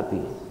 خوشخبریاں لاتی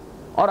ہیں.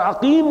 اور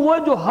عقیم وہ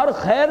جو ہر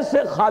خیر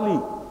سے خالی،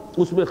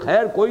 اس میں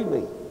خیر کوئی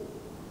نہیں،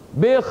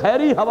 بے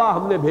خیری ہوا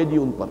ہم نے بھیجی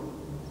ان پر.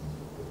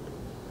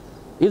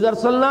 اذ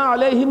ارسلنا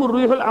علیہم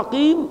الریح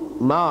العقیم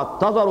ما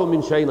تذر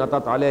من شیء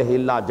اتت علیہ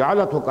الا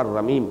جعلتہ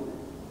کالرمیم،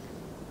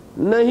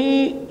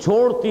 نہیں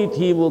چھوڑتی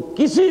تھی وہ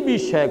کسی بھی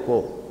شے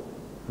کو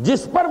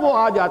جس پر وہ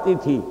آ جاتی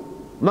تھی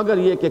مگر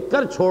یہ کہ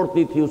کر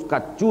چھوڑتی تھی اس کا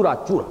چورا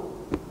چورا۔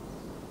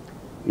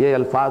 یہ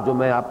الفاظ جو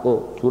میں آپ کو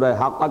سورہ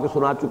حاقہ کے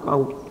سنا چکا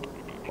ہوں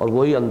اور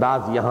وہی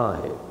انداز یہاں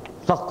ہے۔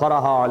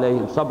 سخرھا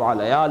علیہم سبع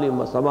لیال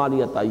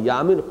وثمانیۃ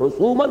ایام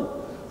حسوما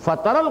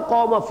فتری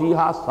القوم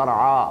فیہا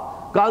صرعا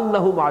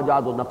کانہم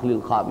اعجاز نخل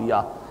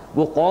خاویہ،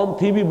 وہ قوم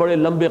تھی بھی بڑے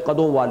لمبے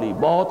قدوں والی،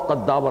 بہت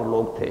قداور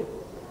لوگ تھے،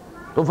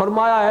 تو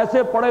فرمایا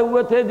ایسے پڑے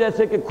ہوئے تھے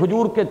جیسے کہ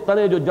کھجور کے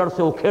تنے جو جڑ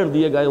سے اکھیڑ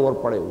دیے گئے اور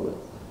پڑے ہوئے،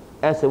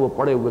 ایسے وہ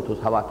پڑے ہوئے تھے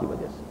اس ہوا کی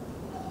وجہ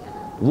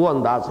سے۔ وہ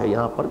انداز ہے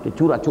یہاں پر کہ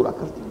چورا چورا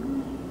کر دیا۔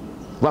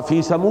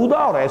 وفی سمودہ،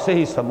 اور ایسے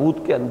ہی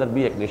سمود کے اندر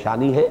بھی ایک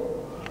نشانی ہے۔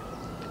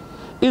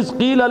 اذ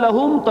قیل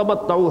لہم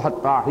تمتعوا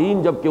حتی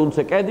حین، جبکہ ان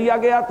سے کہہ دیا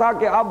گیا تھا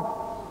کہ اب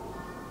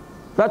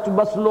رچ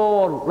بس لو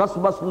اور رس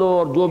بس لو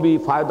اور جو بھی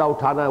فائدہ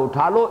اٹھانا ہے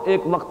اٹھا لو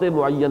ایک وقت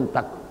معین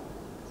تک،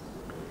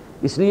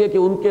 اس لیے کہ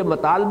ان کے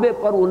مطالبے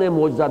پر انہیں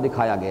معجزہ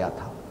دکھایا گیا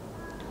تھا۔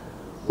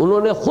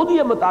 انہوں نے خود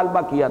یہ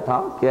مطالبہ کیا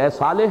تھا کہ اے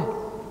صالح،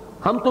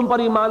 ہم تم پر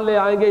ایمان لے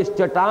آئیں گے، اس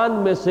چٹان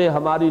میں سے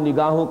ہماری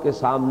نگاہوں کے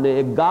سامنے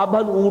ایک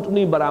گابھن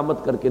اونٹنی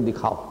برآمد کر کے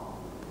دکھاؤ۔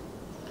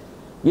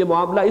 یہ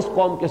معاملہ اس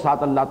قوم کے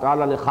ساتھ اللہ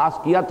تعالیٰ نے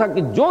خاص کیا تھا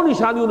کہ جو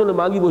نشانی انہوں نے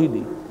مانگی وہی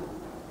دی۔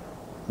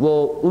 وہ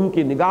ان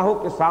کی نگاہوں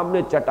کے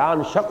سامنے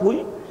چٹان شق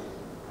ہوئی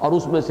اور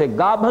اس میں سے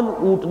گابھن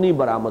اونٹنی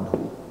برآمد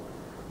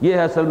ہوئی۔ یہ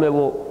ہے اصل میں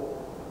وہ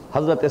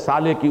حضرت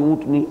صالح کی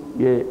اونٹنی،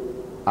 یہ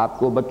آپ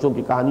کو بچوں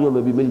کی کہانیوں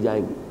میں بھی مل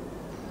جائیں گی۔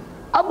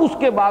 اب اس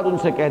کے بعد ان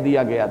سے کہہ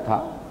دیا گیا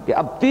تھا کہ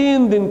اب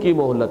 3 دن کی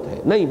مہلت ہے،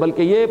 نہیں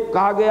بلکہ یہ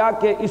کہا گیا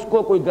کہ اس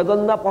کو کوئی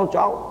غضب نہ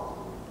پہنچاؤ،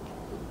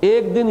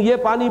 ایک دن یہ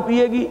پانی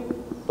پیے گی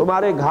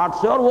تمہارے گھاٹ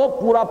سے، اور وہ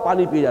پورا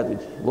پانی پی جاتی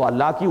تھی۔ وہ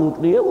اللہ کی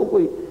اونٹنی ہے،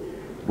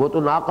 وہ تو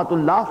ناقۃ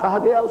اللہ کہا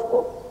گیا اس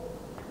کو،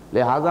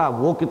 لہذا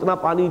وہ کتنا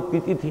پانی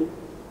پیتی تھی،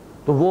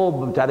 تو وہ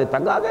بیچارے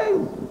تنگ آ گئے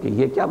کہ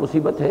یہ کیا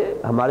مصیبت ہے،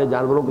 ہمارے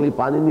جانوروں کے لیے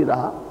پانی نہیں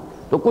رہا۔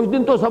 تو کچھ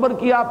دن تو صبر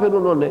کیا، پھر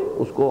انہوں نے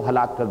اس کو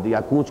ہلاک کر دیا،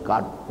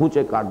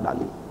 کونچے کاٹ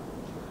ڈالی۔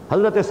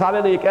 حضرت صالح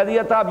نے یہ کہہ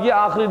دیا تھا اب یہ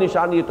آخری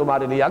نشانی ہے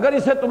تمہارے لیے، اگر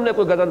اسے تم نے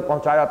کوئی گزن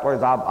پہنچایا تو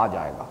عذاب آ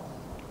جائے گا۔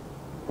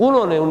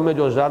 انہوں نے، ان میں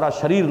جو زیادہ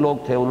شریر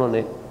لوگ تھے، انہوں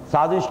نے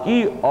سازش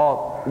کی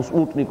اور اس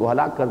اونٹنی کو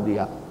ہلاک کر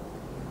دیا۔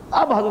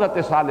 اب حضرت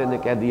صالح نے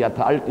کہہ دیا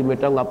تھا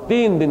الٹیمیٹم، اب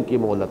 3 دن کی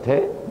مہلت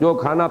ہے، جو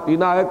کھانا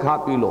پینا ہے کھا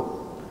پی لو،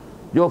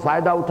 جو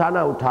فائدہ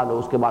اٹھانا اٹھا لو،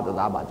 اس کے بعد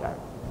عذاب آ جائے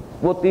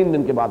گا۔ وہ 3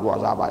 دن کے بعد وہ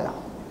عذاب آیا۔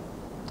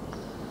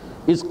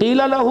 اذ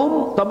قیل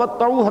لہم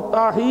تمتعوا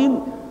حتی حین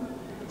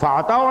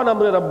فعتوا عن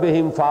امر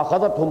ربہم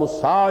فاخذتہم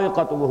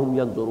الصاعقۃ وہم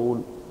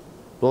ینظرون،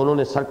 تو انہوں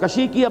نے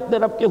سرکشی کی اپنے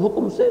رب کے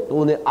حکم سے،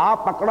 تو انہیں آ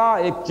پکڑا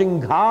ایک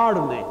چنگھاڑ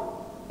نے،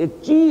 ایک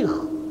چیخ،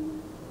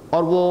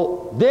 اور وہ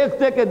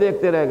دیکھتے کہ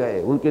دیکھتے رہ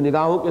گئے، ان کی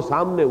نگاہوں کے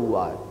سامنے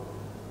ہوا ہے۔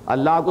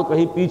 اللہ کو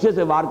کہیں پیچھے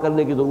سے وار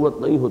کرنے کی ضرورت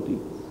نہیں ہوتی،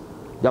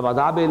 جب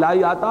عذاب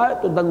الہی آتا ہے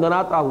تو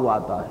دندناتا ہوا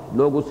آتا ہے،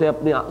 لوگ اسے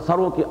اپنے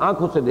سروں کی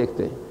آنکھوں سے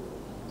دیکھتے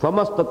ہیں۔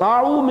 فما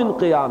استطاعوا من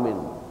قیام،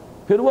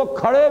 پھر وہ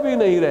کھڑے بھی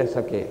نہیں رہ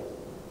سکے۔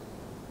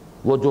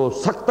 وہ جو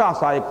سکتہ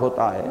سائق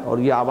ہوتا ہے، اور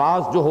یہ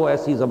آواز جو ہو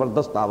ایسی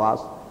زبردست آواز،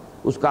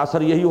 اس کا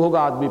اثر یہی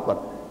ہوگا آدمی پر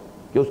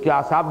کہ اس کے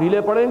اعصاب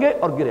ڈھیلے پڑیں گے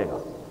اور گرے گا۔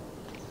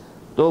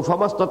 تو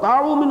فما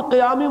استطاعوا من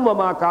قیام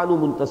وما كانوا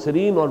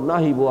منتصرین، اور نہ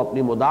ہی وہ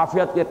اپنی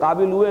مدافعت کے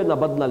قابل ہوئے، نہ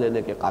بدلہ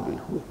لینے کے قابل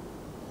ہوئے۔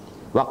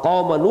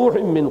 وقوم نوح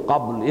من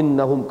قبل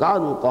انہم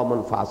كانوا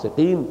قوما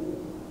فاسقین،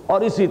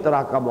 اور اسی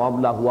طرح کا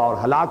معاملہ ہوا اور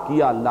ہلاک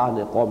کیا اللہ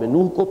نے قوم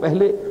نوح کو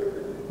پہلے،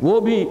 وہ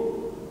بھی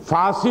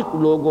فاسق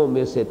لوگوں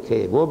میں سے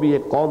تھے، وہ بھی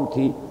ایک قوم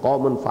تھی،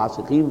 قوم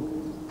فاسقین،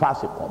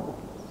 فاسق قوم۔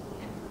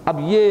 اب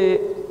یہ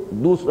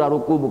دوسرا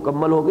رکوع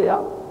مکمل ہو گیا۔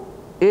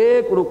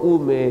 ایک رکوع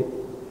میں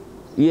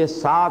یہ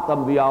 7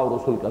 انبیاء اور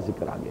رسل کا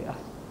ذکر آ گیا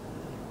ہے۔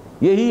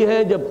 یہی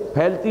ہے جب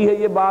پھیلتی ہے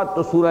یہ بات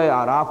تو سورہ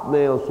اعراف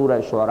میں اور سورہ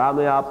شعراء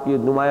میں آپ کی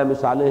نمایاں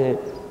مثالیں ہیں،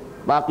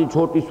 باقی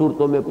چھوٹی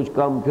صورتوں میں کچھ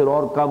کم، پھر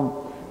اور کم،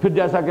 پھر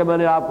جیسا کہ میں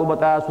نے آپ کو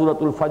بتایا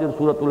سورۃ الفجر،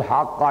 سورۃ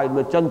الحاقہ، ان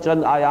میں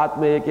چند آیات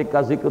میں ایک ایک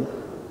کا ذکر،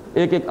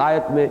 ایک ایک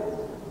آیت میں۔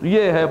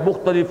 یہ ہے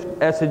مختلف،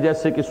 ایسے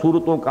جیسے کہ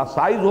صورتوں کا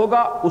سائز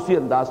ہوگا اسی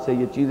انداز سے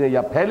یہ چیزیں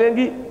یا پھیلیں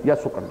گی یا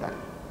سکڑ جائیں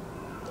گی۔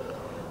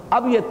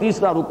 اب یہ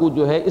تیسرا رکوع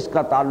جو ہے اس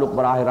کا تعلق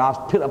براہ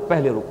راست پھر اب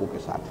پہلے رکوع کے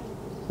ساتھ ہے،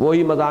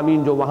 وہی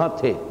مضامین جو وہاں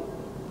تھے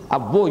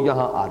اب وہ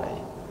یہاں آ رہے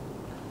ہیں۔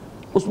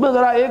 اس میں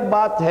ذرا ایک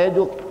بات ہے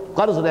جو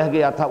قرض رہ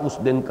گیا تھا اس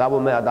دن کا، وہ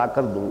میں ادا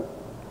کر دوں۔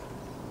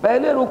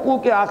 پہلے رکوع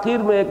کے آخر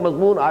میں ایک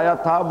مضمون آیا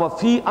تھا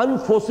وَفِي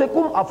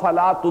أَنفُسِكُمْ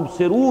أَفَلَا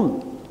تُبْصِرُونَ،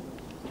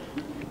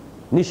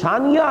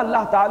 نشانیاں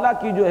اللہ تعالیٰ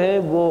کی جو ہیں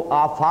وہ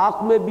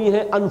آفاق میں بھی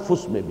ہیں،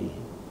 انفس میں بھی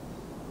ہیں۔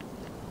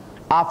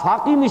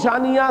 آفاقی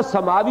نشانیاں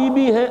سماوی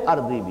بھی ہیں،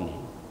 ارضی بھی ہیں،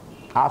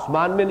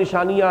 آسمان میں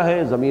نشانیاں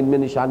ہیں، زمین میں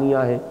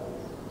نشانیاں ہیں،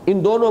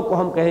 ان دونوں کو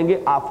ہم کہیں گے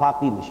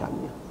آفاقی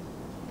نشانیاں،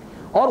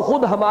 اور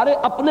خود ہمارے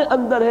اپنے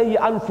اندر ہے یہ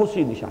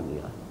انفسی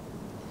نشانیاں ہیں۔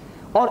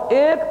 اور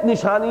ایک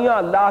نشانیاں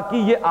اللہ کی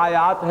یہ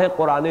آیات ہیں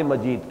قرآن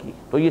مجید کی،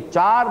 تو یہ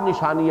 4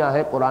 نشانیاں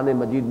ہیں قرآن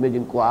مجید میں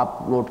جن کو آپ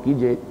نوٹ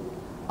کیجئے،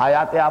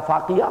 آیات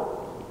آفاقیہ،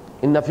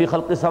 ان فی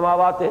خلق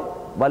السماوات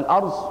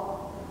والارض،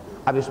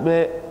 اب اس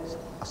میں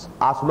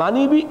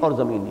آسمانی بھی اور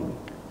زمینی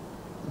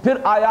بھی. پھر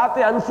آیات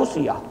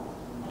انفسیہ،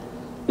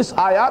 اس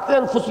آیات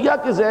انفسیہ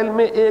کے ذیل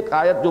میں ایک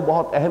آیت جو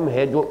بہت اہم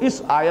ہے، جو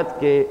اس آیت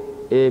کے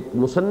ایک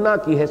مثنیٰ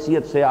کی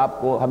حیثیت سے آپ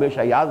کو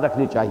ہمیشہ یاد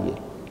رکھنی چاہیے،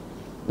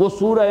 وہ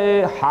سورہ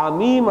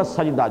حامیم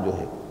السجدہ جو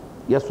ہے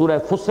یا سورہ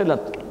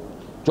فصلت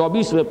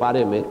 24ویں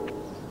پارے میں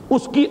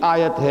اس کی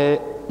آیت ہے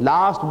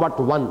لاسٹ بٹ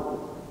ون،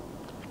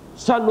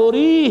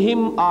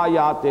 سنوریہم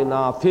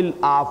آیاتنا فی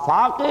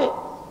الآفاق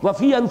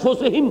وفی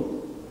انفسہم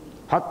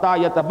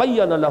حتی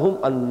یتبین لہم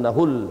انہ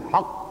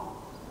الحق.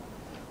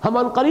 ہم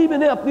عنقریب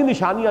انہیں اپنی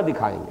نشانیاں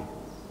دکھائیں گے،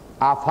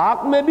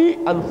 آفاق میں بھی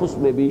انفس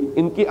میں بھی،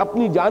 ان کی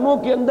اپنی جانوں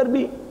کے اندر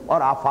بھی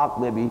اور آفاق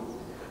میں بھی،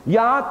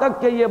 یہاں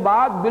تک کہ یہ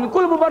بات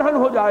بالکل مبرہن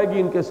ہو جائے گی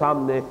ان کے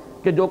سامنے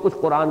کہ جو کچھ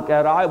قرآن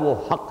کہہ رہا ہے وہ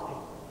حق ہے.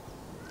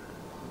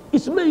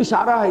 اس میں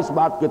اشارہ ہے اس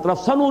بات کی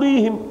طرف.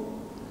 سنوریہم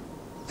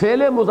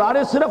فعل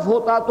مضارع صرف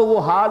ہوتا تو وہ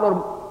حال اور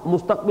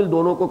مستقبل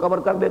دونوں کو کور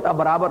کر دیتا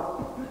برابر،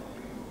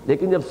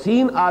 لیکن جب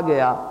سین آ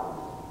گیا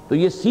تو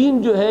یہ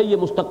سین جو ہے یہ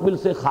مستقبل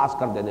سے خاص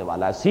کر دینے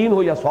والا ہے. سین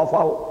ہو یا صوفہ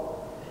ہو،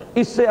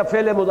 اس سے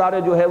فعل مضارع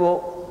جو ہے وہ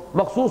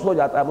مخصوص ہو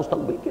جاتا ہے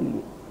مستقبل کے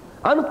لیے.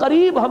 ان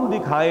قریب ہم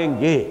دکھائیں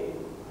گے.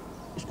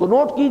 اس کو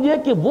نوٹ کیجئے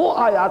کہ وہ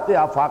آیات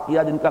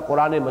آفاقیہ جن کا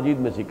قرآن مجید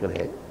میں ذکر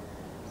ہے،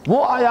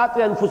 وہ آیات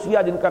انفسیہ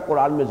جن کا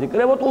قرآن میں ذکر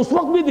ہے، وہ تو اس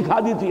وقت بھی دکھا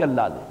دی تھی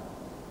اللہ نے.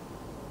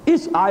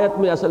 اس آیت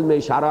میں اصل میں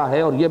اشارہ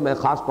ہے، اور یہ میں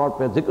خاص طور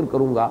پہ ذکر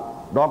کروں گا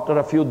ڈاکٹر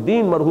رفیع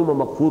الدین مرحوم و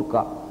مغفور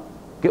کا،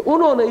 کہ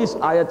انہوں نے اس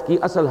آیت کی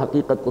اصل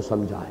حقیقت کو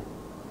سمجھا ہے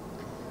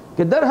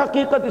کہ در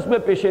حقیقت اس میں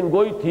پیشین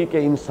گوئی تھی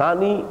کہ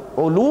انسانی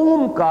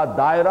علوم کا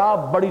دائرہ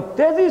بڑی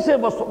تیزی سے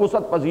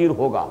وسعت پذیر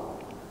ہوگا،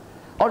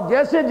 اور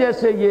جیسے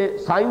جیسے یہ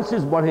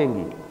سائنسز بڑھیں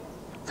گی،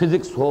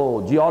 فزکس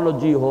ہو،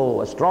 جیولوجی ہو،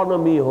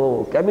 اسٹرانومی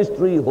ہو،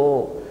 کیمسٹری ہو،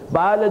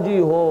 بایولوجی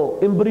ہو،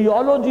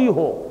 ایمبریولوجی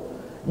ہو،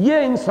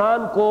 یہ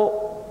انسان کو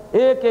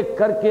ایک ایک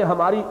کر کے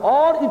ہماری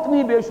اور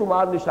اتنی بے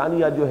شمار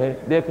نشانیاں جو ہیں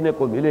دیکھنے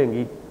کو ملیں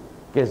گی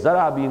کہ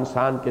ذرا بھی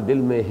انسان کے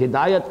دل میں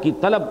ہدایت کی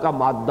طلب کا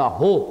مادہ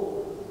ہو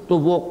تو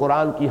وہ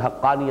قرآن کی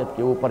حقانیت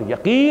کے اوپر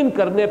یقین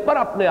کرنے پر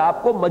اپنے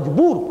آپ کو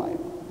مجبور پائے.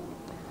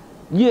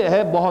 یہ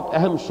ہے بہت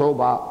اہم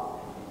شعبہ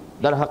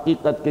در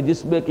حقیقت کہ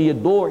جس میں کہ یہ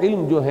دو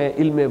علم جو ہیں،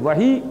 علم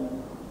وحی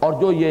اور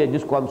جو یہ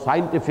جس کو ہم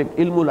سائنٹیفک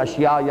علم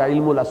الاشیاء یا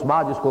علم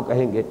الاسماء جس کو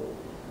کہیں گے،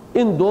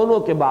 ان دونوں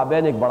کے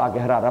مابین ایک بڑا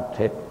گہرا ربط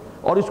ہے.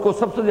 اور اس کو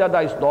سب سے زیادہ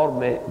اس دور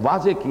میں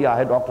واضح کیا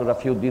ہے ڈاکٹر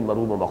رفیع الدین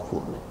مرحوم و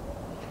مغفور نے.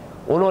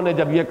 انہوں نے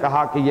جب یہ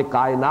کہا کہ یہ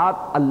کائنات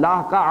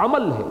اللہ کا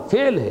عمل ہے،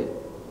 فعل ہے،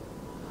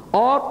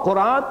 اور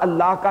قرآن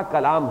اللہ کا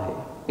کلام ہے،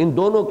 ان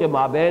دونوں کے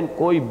مابین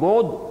کوئی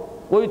بعد،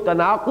 کوئی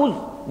تناقض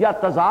یا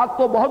تضاد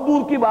تو بہت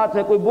دور کی بات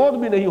ہے، کوئی بعد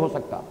بھی نہیں ہو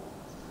سکتا.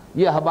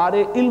 یہ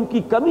ہمارے علم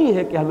کی کمی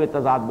ہے کہ ہمیں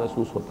تضاد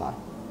محسوس ہوتا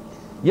ہے،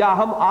 یا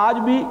ہم آج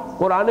بھی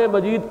قرآن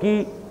مجید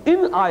کی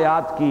ان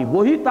آیات کی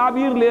وہی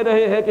تعبیر لے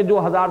رہے ہیں کہ جو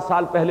 1000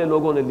 سال پہلے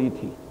لوگوں نے لی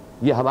تھی.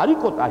 یہ ہماری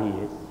کوتاہی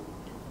ہے.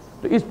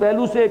 تو اس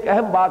پہلو سے ایک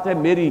اہم بات ہے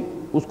میری،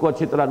 اس کو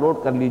اچھی طرح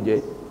نوٹ کر لیجئے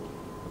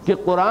کہ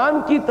قرآن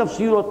کی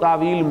تفسیر و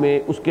تعویل میں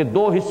اس کے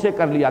دو حصے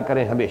کر لیا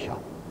کریں ہمیشہ.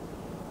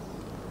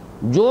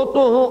 جو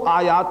تو ہوں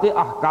آیات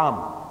احکام،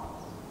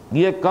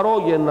 یہ کرو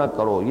یہ نہ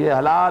کرو، یہ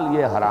حلال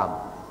یہ حرام،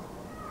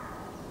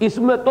 اس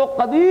میں تو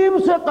قدیم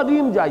سے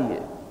قدیم جائیے،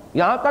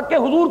 یہاں تک کہ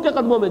حضور کے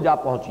قدموں میں جا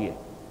پہنچیے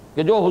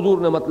کہ جو حضور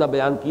نے مطلب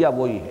بیان کیا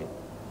وہی ہے.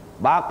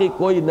 باقی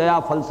کوئی نیا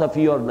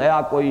فلسفی اور نیا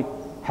کوئی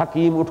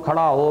حکیم اٹھ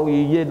کھڑا ہو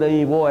یہ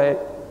نہیں وہ ہے،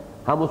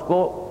 ہم اس کو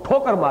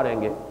ٹھوکر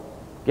ماریں گے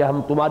کہ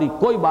ہم تمہاری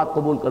کوئی بات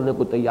قبول کرنے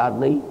کو تیار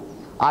نہیں.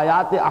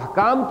 آیات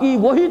احکام کی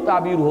وہی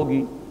تعبیر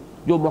ہوگی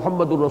جو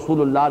محمد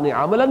الرسول اللہ نے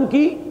عملاً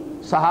کی،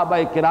 صحابہ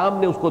کرام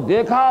نے اس کو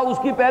دیکھا، اس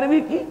کی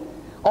پیروی کی،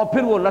 اور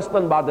پھر وہ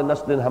نسلاً بعد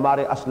نسل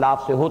ہمارے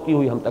اسلاف سے ہوتی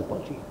ہوئی ہم تک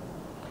پہنچی.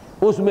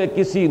 اس میں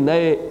کسی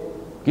نئے،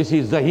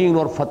 کسی ذہین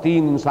اور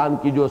فتین انسان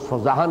کی جو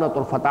ذہانت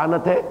اور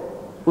فطانت ہے،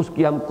 اس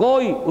کی ہم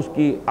کوئی اس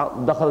کی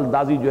دخل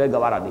اندازی جو ہے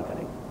گوارا نہیں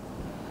کریں گے.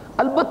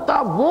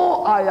 البتہ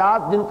وہ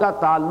آیات جن کا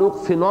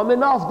تعلق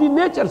فینومینا آف دی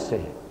نیچر سے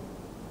ہے،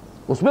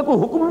 اس میں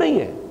کوئی حکم نہیں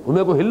ہے، اس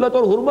میں کوئی حلت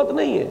اور حرمت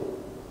نہیں ہے.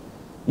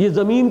 یہ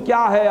زمین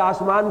کیا ہے،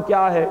 آسمان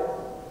کیا ہے،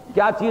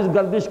 کیا چیز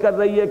گردش کر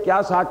رہی ہے،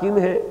 کیا ساکن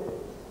ہے،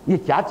 یہ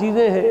کیا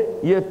چیزیں ہیں،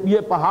 یہ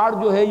پہاڑ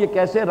جو ہے یہ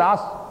کیسے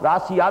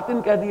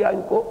راسیاتن کہہ دیا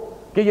ان کو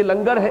کہ یہ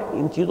لنگر ہے،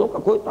 ان چیزوں کا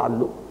کوئی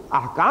تعلق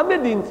احکام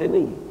دین سے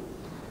نہیں ہے.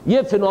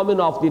 یہ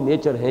فینومینا آف دی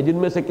نیچر ہیں جن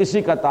میں سے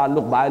کسی کا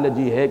تعلق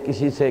بایولوجی ہے،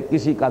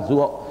 کسی کا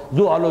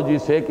زوالوجی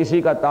سے،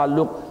 کسی کا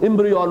تعلق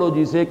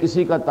ایمبریولوجی سے،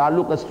 کسی کا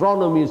تعلق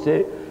اسٹرانومی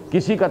سے،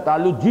 کسی کا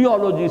تعلق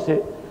جیولوجی سے.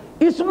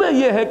 اس میں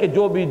یہ ہے کہ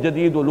جو بھی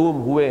جدید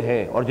علوم ہوئے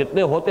ہیں اور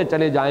جتنے ہوتے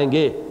چلے جائیں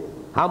گے،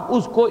 ہم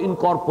اس کو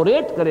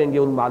انکارپوریٹ کریں گے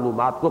ان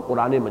معلومات کو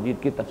قرآن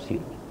مجید کی تفسیر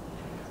میں.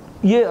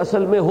 یہ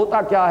اصل میں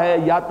ہوتا کیا ہے،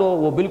 یا تو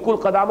وہ بالکل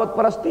قدامت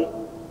پرستی،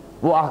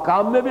 وہ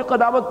احکام میں بھی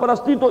قدامت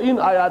پرستی تو ان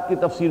آیات کی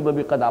تفسیر میں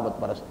بھی قدامت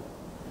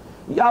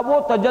پرستی، یا وہ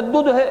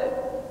تجدد ہے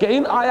کہ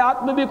ان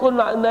آیات میں بھی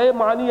کوئی نئے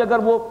معنی اگر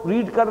وہ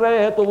ریڈ کر رہے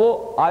ہیں تو وہ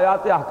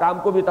آیات احکام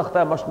کو بھی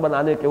تختہ مشق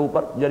بنانے کے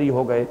اوپر جری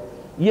ہو گئے.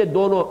 یہ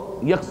دونوں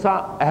یکساں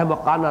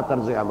احمقانہ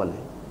طرز عمل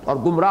ہے. اور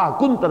گمراہ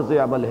کن طرز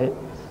عمل ہے.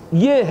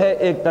 یہ ہے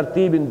ایک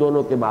ترتیب ان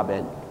دونوں کے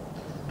مابین.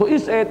 تو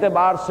اس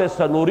اعتبار سے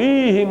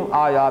سنوریہم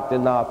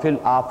آیاتنا فی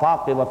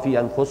الآفاق وفی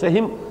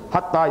انفسہم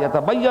حتی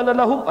یتبین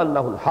لہم انہ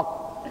الحق.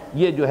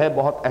 یہ جو ہے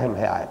بہت اہم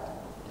ہے آیت.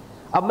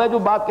 اب میں جو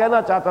بات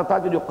کہنا چاہتا تھا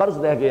کہ جو قرض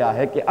رہ گیا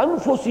ہے کہ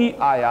انفسی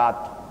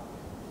آیات،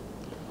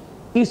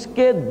 اس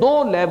کے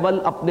دو لیول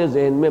اپنے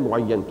ذہن میں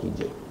معین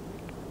کیجئے،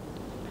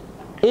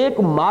 ایک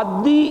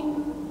مادی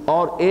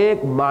اور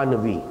ایک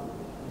معنوی.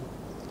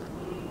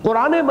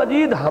 قرآن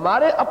مجید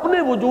ہمارے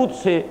اپنے وجود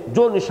سے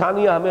جو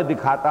نشانیاں ہمیں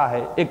دکھاتا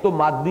ہے ایک تو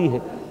مادی ہے.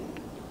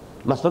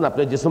 مثلا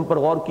اپنے جسم پر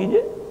غور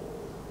کیجئے،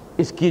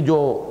 اس کی جو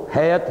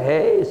حیت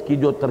ہے، اس کی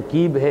جو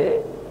ترکیب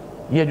ہے،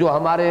 یہ جو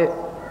ہمارے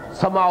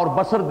سمع اور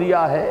بصر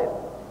دیا ہے،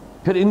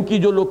 پھر ان کی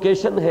جو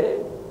لوکیشن ہے،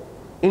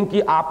 ان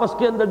کی آپس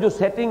کے اندر جو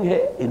سیٹنگ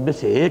ہے، ان میں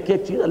سے ایک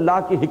ایک چیز اللہ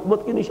کی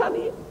حکمت کی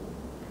نشانی ہے.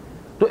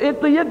 تو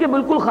ایک تو یہ کہ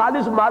بالکل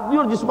خالص مادی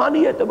اور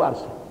جسمانی اعتبار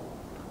سے،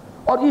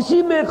 اور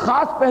اسی میں ایک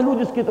خاص پہلو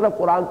جس کی طرف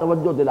قرآن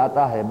توجہ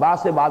دلاتا ہے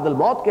بعث بعد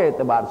الموت کے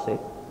اعتبار سے،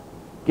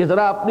 کہ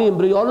ذرا اپنی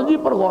ایمبریولوجی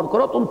پر غور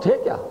کرو. تم تھے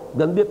کیا؟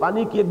 گندے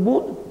پانی کی ایک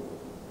بوند.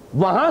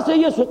 وہاں سے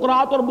یہ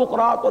سقراط اور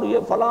بقراط اور یہ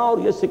فلاں اور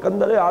یہ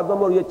سکندر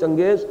اعظم اور یہ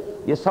چنگیز،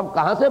 یہ سب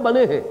کہاں سے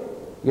بنے ہیں؟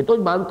 یہ تو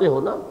مانتے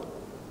ہو نا.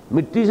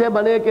 مٹی سے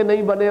بنے کہ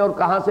نہیں بنے، اور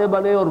کہاں سے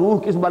بنے، اور روح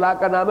کس بلا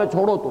کا نام ہے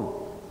چھوڑو تم.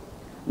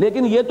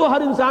 لیکن یہ تو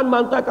ہر انسان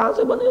مانتا ہے کہاں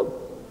سے بنے ہو.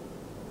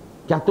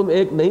 کیا تم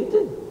ایک نہیں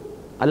تھے؟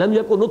 الم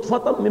یکن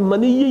نطفۃ من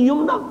منی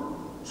یمنی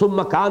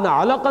ثم کان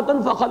علقۃ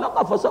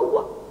فخلق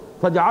فسوى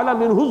فجعل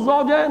منه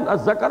الزوجین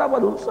الذکر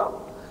والانثى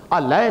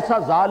الیس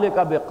ذلک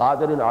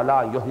بقادر علی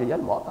ان یحیی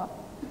الموتى.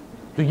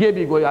 تو یہ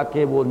بھی گویا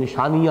کہ وہ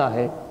نشانیاں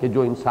ہیں کہ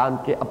جو انسان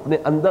کے اپنے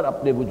اندر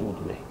اپنے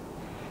وجود میں.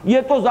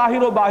 یہ تو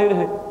ظاہر و باہر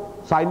ہے،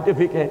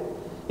 سائنٹیفک ہے.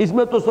 اس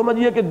میں تو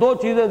سمجھیے کہ دو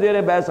چیزیں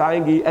زیر بحث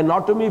آئیں گی،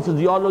 اناٹومی،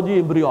 فزیولوجی،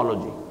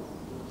 ایمبریولوجی.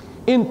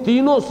 ان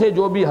تینوں سے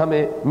جو بھی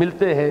ہمیں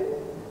ملتے ہیں،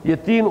 یہ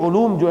تین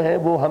علوم جو ہیں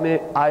وہ ہمیں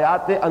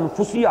آیات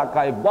انفسیہ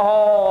کا ایک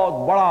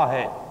بہت بڑا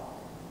ہے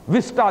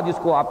وسٹا جس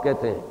کو آپ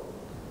کہتے ہیں،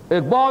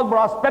 ایک بہت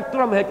بڑا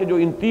اسپیکٹرم ہے کہ جو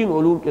ان تین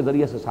علوم کے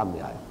ذریعے سے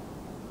سامنے آئے.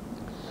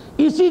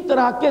 اسی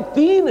طرح کے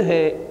تین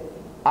ہیں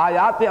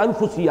آیات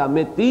انفسیہ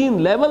میں،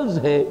 تین لیولز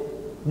ہیں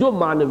جو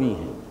معنوی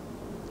ہیں.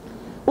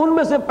 ان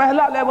میں سے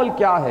پہلا لیول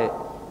کیا ہے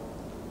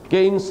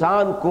کہ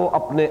انسان کو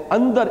اپنے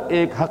اندر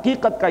ایک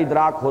حقیقت کا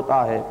ادراک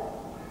ہوتا ہے،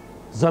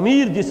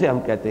 ضمیر جسے ہم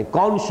کہتے ہیں،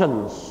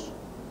 کانشنس.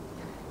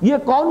 یہ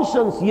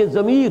کانشنس، یہ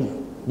ضمیر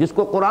جس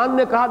کو قرآن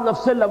نے کہا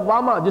نفس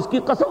لوامہ، جس کی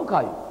قسم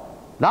کھائی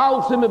لا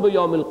اقسم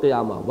بیوم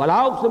القیامہ ولا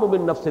اقسم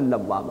بالنفس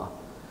اللوامہ،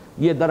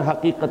 یہ در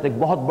حقیقت ایک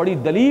بہت بڑی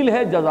دلیل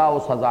ہے جزا و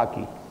سزا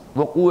کی،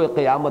 وقوع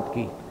قیامت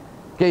کی،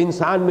 کہ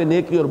انسان میں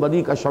نیکی اور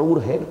بدی کا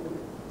شعور ہے.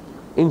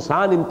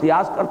 انسان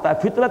امتیاز کرتا ہے،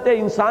 فطرت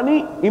انسانی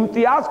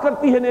امتیاز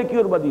کرتی ہے نیکی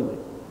اور بدی میں.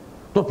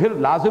 تو پھر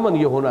لازماً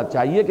یہ ہونا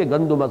چاہیے کہ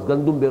گندم از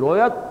گندم بے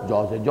رویت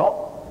جو سے جو.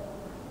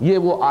 یہ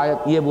وہ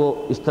آیت، یہ وہ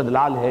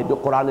استدلال ہے جو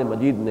قرآن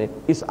مجید نے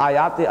اس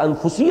آیات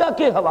انفسیہ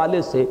کے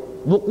حوالے سے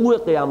وقوع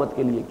قیامت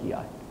کے لیے کیا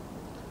ہے.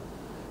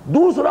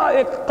 دوسرا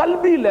ایک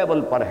قلبی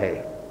لیول پر ہے.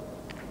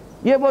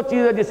 یہ وہ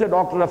چیز ہے جسے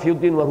ڈاکٹر رفیع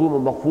الدین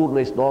مرحوم مغفور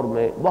نے اس دور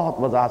میں بہت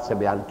وضاحت سے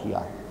بیان کیا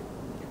ہے.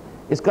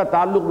 اس کا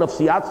تعلق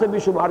نفسیات سے بھی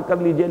شمار کر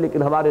لیجئے،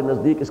 لیکن ہمارے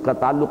نزدیک اس کا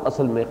تعلق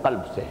اصل میں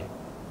قلب سے ہے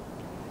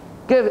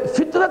کہ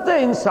فطرت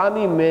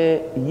انسانی میں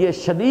یہ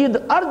شدید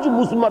ارج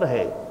مضمر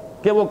ہے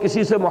کہ وہ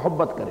کسی سے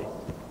محبت کرے.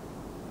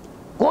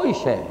 کوئی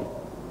شے ہے،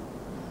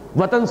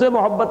 وطن سے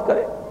محبت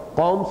کرے،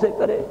 قوم سے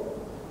کرے،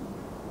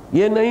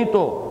 یہ نہیں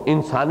تو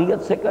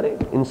انسانیت سے کرے،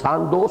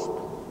 انسان دوست.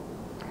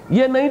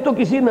 یہ نہیں تو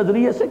کسی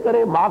نظریے سے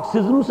کرے،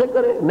 مارکسزم سے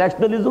کرے،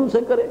 نیشنلزم سے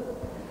کرے.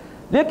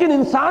 لیکن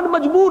انسان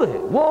مجبور ہے،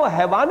 وہ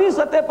حیوانی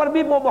سطح پر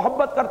بھی وہ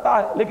محبت کرتا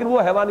ہے، لیکن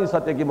وہ حیوانی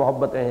سطح کی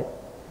محبتیں ہیں.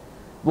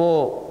 وہ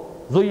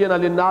زین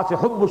للناس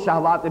حب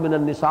الشہوات من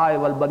النساء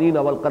والبنین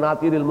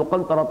والقناطیر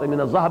المقنطرۃ من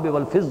الذہب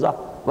والفضہ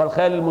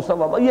والخیل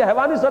المسومہ، یہ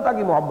حیوانی سطح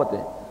کی محبتیں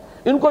ہیں.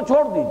 ان کو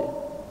چھوڑ دیجئے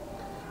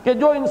کہ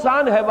جو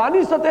انسان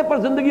حیوانی سطح پر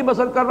زندگی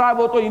بسر کر رہا ہے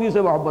وہ تو انہی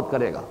سے محبت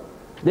کرے گا.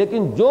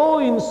 لیکن جو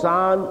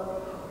انسان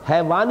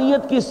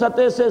حیوانیت کی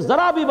سطح سے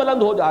ذرا بھی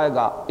بلند ہو جائے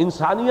گا،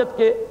 انسانیت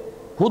کے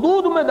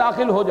حدود میں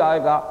داخل ہو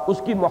جائے گا،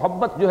 اس کی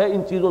محبت جو ہے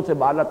ان چیزوں سے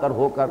بالا تر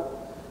ہو کر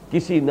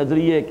کسی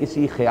نظریے،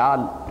 کسی خیال.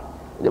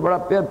 یہ بڑا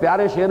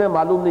پیارے شعر ہیں،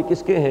 معلوم نہیں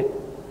کس کے ہیں،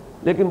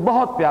 لیکن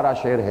بہت پیارا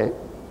شعر ہے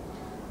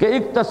کہ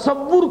ایک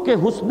تصور کے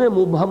حسن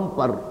مبہم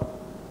پر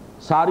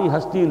ساری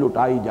ہستی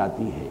لٹائی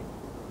جاتی ہے،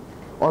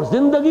 اور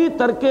زندگی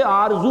ترک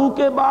آرزو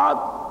کے بعد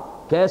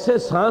کیسے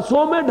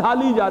سانسوں میں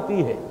ڈھالی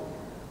جاتی ہے.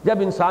 جب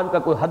انسان کا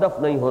کوئی ہدف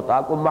نہیں ہوتا،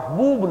 کوئی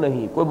محبوب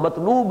نہیں، کوئی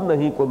مطلوب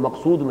نہیں، کوئی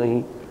مقصود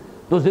نہیں،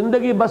 تو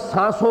زندگی بس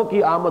سانسوں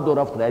کی آمد و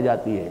رفت رہ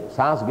جاتی ہے.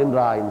 سانس گن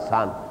رہا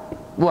انسان،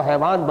 وہ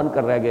حیوان بن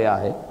کر رہ گیا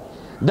ہے.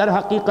 در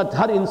حقیقت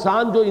ہر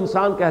انسان جو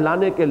انسان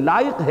کہلانے کے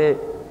لائق ہے،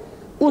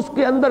 اس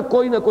کے اندر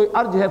کوئی نہ کوئی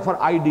ارج ہے فار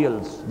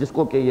آئیڈیلز، جس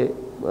کو کہ یہ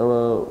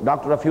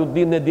ڈاکٹر رفیع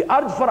الدین نے دی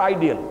ارج فار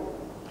آئیڈیل.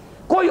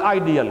 کوئی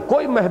آئیڈیل،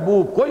 کوئی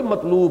محبوب، کوئی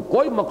مطلوب،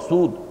 کوئی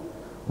مقصود،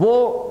 وہ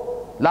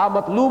لا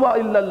مطلوب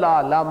الا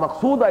اللہ، لا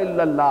مقصود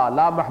الا اللہ،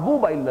 لا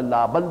محبوب الا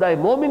اللہ. بندہ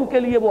مومن کے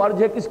لیے وہ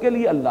عرض ہے کس کے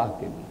لیے؟ اللہ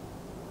کے لیے.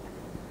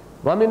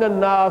 ومن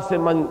الناس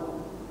من،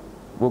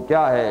 وہ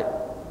کیا ہے،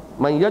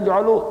 من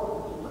یجعل،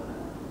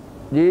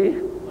 جی،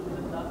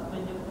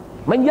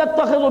 من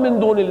یتخذ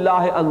من دون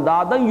اللہ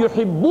اندادا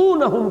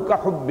یحبونہم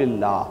کحب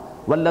اللہ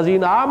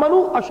والذین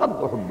آمنوا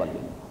اشد حبا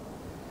للہ.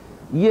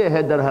 یہ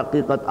ہے در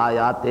حقیقت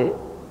آیات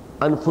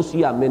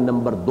انفسیہ میں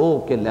نمبر 2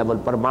 کے لیول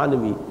پر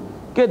معنوی،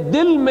 کہ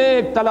دل میں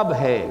ایک طلب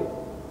ہے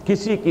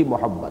کسی کی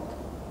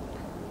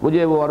محبت.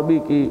 مجھے وہ عربی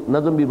کی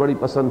نظم بھی بڑی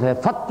پسند ہے،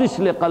 فتش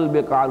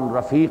لقلبک عن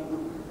رفیق،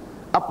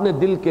 اپنے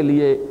دل کے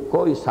لیے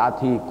کوئی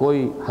ساتھی،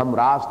 کوئی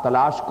ہمراز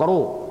تلاش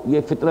کرو.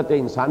 یہ فطرت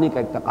انسانی کا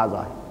ایک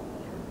تقاضا ہے،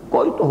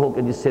 کوئی تو ہو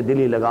کہ جس سے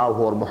دلی لگاؤ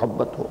ہو اور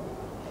محبت ہو.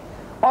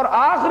 اور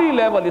آخری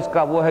لیول اس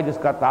کا وہ ہے جس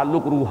کا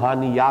تعلق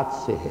روحانیات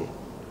سے ہے،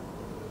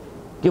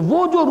 کہ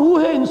وہ جو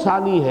روح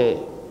انسانی ہے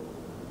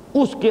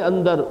اس کے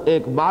اندر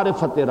ایک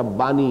معرفت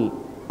ربانی،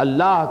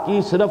 اللہ کی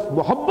صرف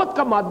محبت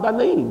کا مادہ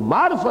نہیں،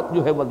 معرفت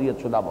جو ہے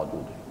وضعیت شدہ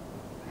موجود ہے.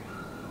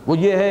 وہ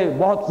یہ ہے،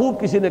 بہت خوب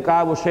کسی نے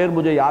کہا، وہ شعر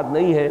مجھے یاد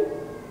نہیں ہے،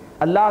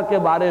 اللہ کے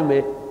بارے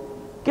میں،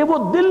 کہ وہ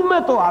دل میں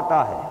تو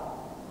آتا ہے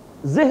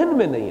ذہن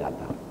میں نہیں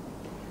آتا.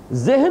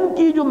 ذہن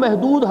کی جو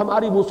محدود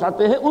ہماری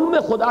وسعتیں ہیں ان میں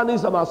خدا نہیں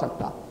سما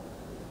سکتا،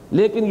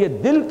 لیکن یہ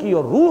دل کی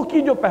اور روح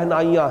کی جو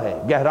پہنائیاں ہیں،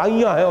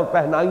 گہرائیاں ہیں اور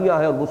پہنائیاں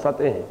ہیں اور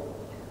وسعتیں ہیں،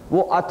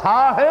 وہ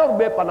اتھاہ ہے اور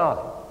بے پناہ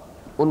ہے،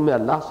 ان میں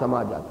اللہ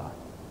سما جاتا ہے.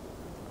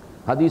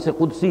 حدیث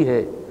قدسی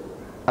ہے،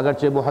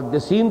 اگرچہ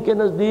محدثین کے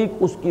نزدیک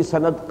اس کی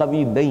سند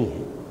قوی نہیں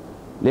ہے،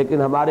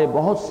 لیکن ہمارے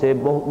بہت سے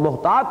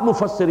محتاط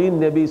مفسرین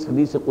نے بھی اس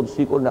حدیث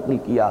قدسی کو نقل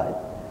کیا ہے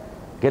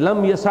کہ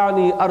لم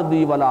یسانی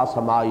ارضی ولا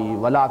سمائی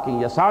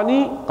ولیکن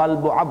یسانی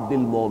قلب عبد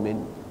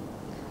المومن.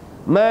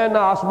 میں نہ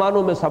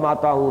آسمانوں میں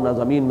سماتا ہوں نہ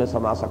زمین میں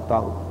سما سکتا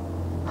ہوں،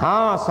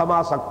 ہاں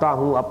سما سکتا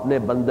ہوں اپنے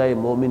بندے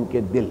مومن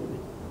کے دل میں.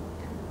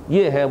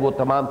 یہ ہے وہ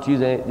تمام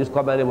چیزیں جس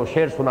کو میں نے وہ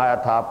شعر سنایا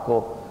تھا آپ کو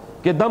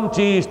کہ دم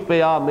چیست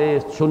پہ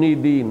آمیخت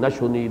شنیدی نہ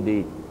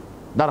شنیدی،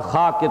 در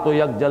خاک تو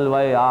یک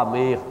جلوہ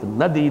آمیخت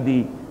نہ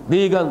دیدی،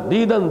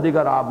 دیدن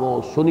دیگر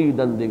آموز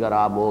شنیدن دیگر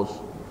آموز.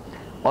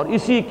 اور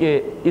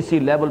اسی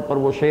لیول پر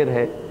وہ شعر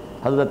ہے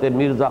حضرت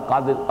مرزا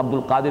عبد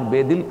القادر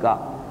بے دل کا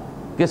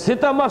کہ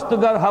ستم است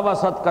گر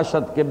حوست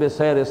کشد کے بے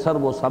سیر سر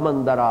و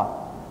سمندرا،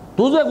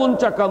 تجھے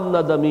گنچکم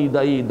نہ دمی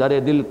دئی در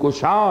دل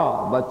کشا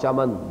و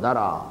چمن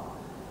درا.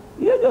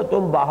 یہ جو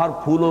تم باہر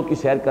پھولوں کی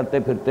سیر کرتے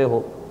پھرتے ہو،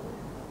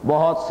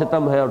 بہت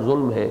ستم ہے اور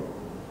ظلم ہے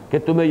کہ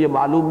تمہیں یہ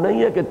معلوم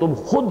نہیں ہے کہ تم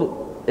خود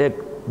ایک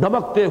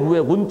دمکتے ہوئے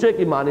غنچے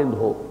کی مانند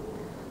ہو.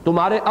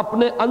 تمہارے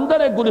اپنے اندر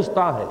ایک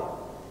گلستان ہے،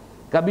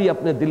 کبھی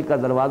اپنے دل کا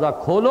دروازہ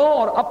کھولو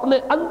اور اپنے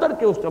اندر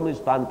کے اس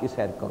چمنستان کی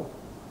سیر کرو،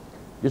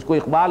 جس کو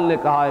اقبال نے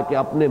کہا ہے کہ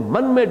اپنے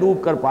من میں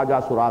ڈوب کر پا جا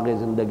سراغ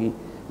زندگی.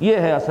 یہ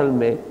ہے اصل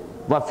میں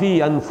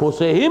وفی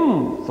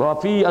انفسہم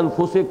وفی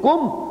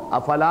انفسکم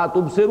افلا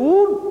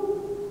تبصرون،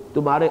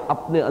 تمہارے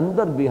اپنے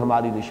اندر بھی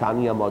ہماری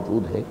نشانیاں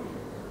موجود ہیں.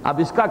 اب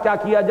اس کا کیا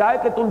کیا جائے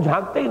کہ تم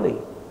جھانکتے ہی نہیں،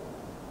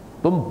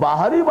 تم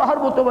باہر ہی باہر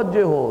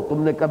متوجہ ہو،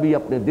 تم نے کبھی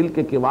اپنے دل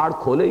کے کواڑ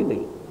کھولے ہی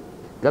نہیں،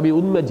 کبھی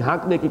ان میں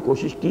جھانکنے کی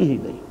کوشش کی ہی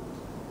نہیں.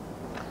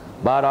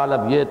 بہرحال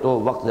اب یہ تو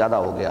وقت زیادہ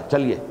ہو گیا.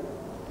 چلیے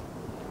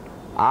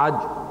آج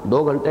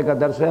 2 گھنٹے کا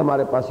درس ہے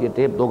ہمارے پاس، یہ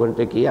ٹیپ 2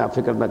 گھنٹے کی ہے، آپ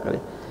فکر نہ کریں،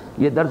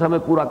 یہ درس ہمیں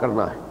پورا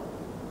کرنا ہے.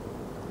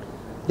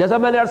 جیسا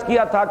میں نے عرض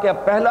کیا تھا کہ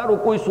اب پہلا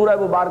رکوع سورہ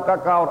مبارکہ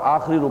کا اور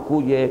آخری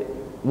رکوع یہ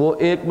وہ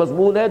ایک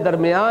مضمون ہے،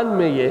 درمیان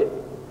میں یہ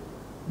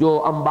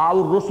جو انباء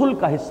الرسل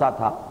کا حصہ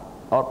تھا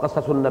اور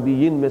قصص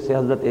النبیین میں سے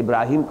حضرت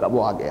ابراہیم کا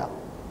وہ آ گیا.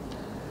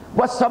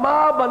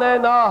 وَالسَّمَاءَ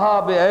بَنَيْنَاهَا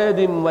بِأَيْدٍ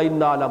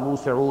وَإِنَّا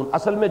لَمُوسِعُونَ.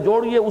 اصل میں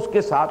جوڑیے اس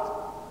کے ساتھ،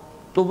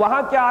 تو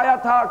وہاں کیا آیا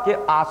تھا کہ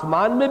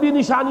آسمان میں بھی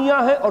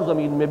نشانیاں ہیں اور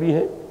زمین میں بھی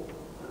ہیں.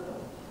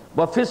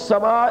 وَفِي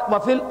السَّمَاءِ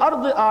وَفِي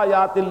الْأَرْضِ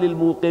آيَاتٍ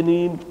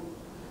لِّلْمُوقِنِينَ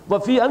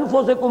وَفِي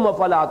أَنفُسِكُمْ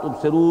أَفَلَا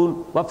تُبْصِرُونَ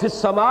وَفِي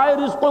السَّمَاءِ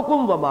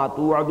رِزْقُكُمْ وَمَا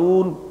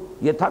تُوعَدُونَ.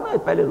 یہ تھا نا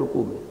پہلے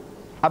رکوع میں.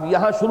 اب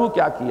یہاں شروع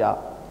کیا کیا،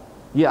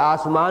 یہ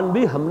آسمان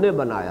بھی ہم نے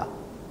بنایا،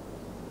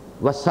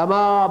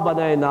 وَالسَّمَاءَ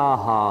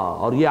بَنَيْنَاهَا،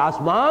 اور یہ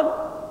آسمان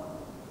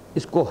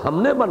اس کو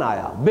ہم نے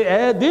بنایا،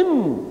 بِأَيْدٍ.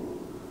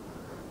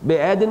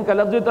 بِأَيْدٍ کا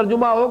لفظی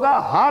ترجمہ ہوگا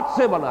ہاتھ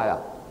سے بنایا.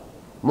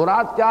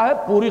 مراد کیا ہے؟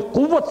 پوری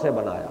قوت سے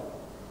بنایا.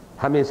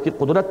 ہمیں اس کی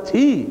قدرت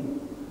تھی.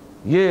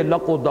 یہ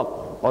لق و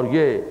دق اور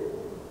یہ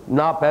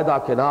نا پیدا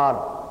کنار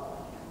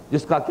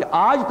جس کا کہ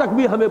آج تک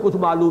بھی ہمیں کچھ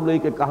معلوم نہیں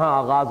کہ کہاں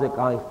آغاز ہے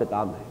کہاں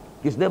اختتام ہے،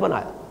 کس نے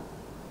بنایا؟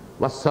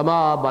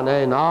 وَالسَّمَاءَ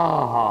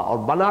بَنَيْنَاهَا، اور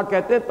بنا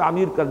کہتے ہیں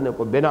تعمیر کرنے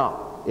کو، بنا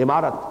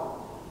عمارت.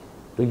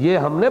 تو یہ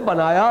ہم نے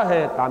بنایا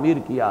ہے، تعمیر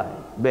کیا ہے،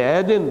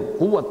 بِأَيْدٍ،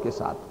 قوت کے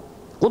ساتھ،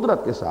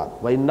 قدرت کے ساتھ.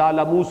 وَإِنَّا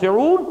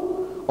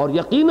لَمُوسِعُونَ، اور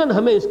یقیناً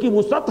ہمیں اس کی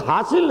وسعت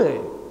حاصل ہے.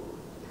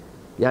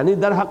 یعنی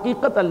در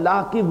حقیقت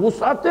اللہ کی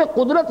وسعت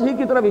قدرت ہی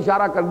کی طرف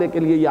اشارہ کرنے کے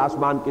لیے یہ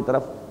آسمان کی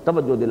طرف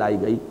توجہ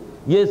دلائی گئی.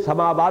 یہ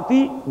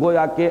سماواتی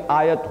گویا کہ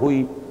آیت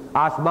ہوئی.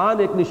 آسمان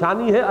ایک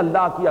نشانی ہے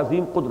اللہ کی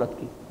عظیم قدرت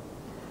کی.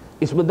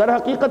 اس میں در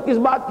حقیقت کس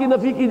بات کی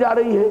نفی کی جا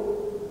رہی ہے؟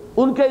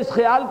 ان کے اس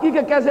خیال کی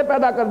کہ کیسے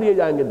پیدا کر دیے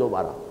جائیں گے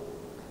دوبارہ.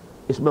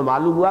 اس میں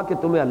معلوم ہوا کہ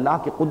تمہیں اللہ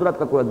کی قدرت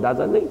کا کوئی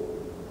اندازہ نہیں،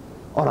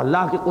 اور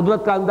اللہ کی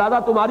قدرت کا اندازہ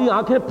تمہاری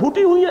آنکھیں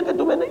پھوٹی ہوئی ہیں کہ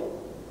تمہیں نہیں،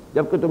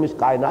 جبکہ تم اس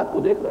کائنات کو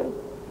دیکھ رہے ہو۔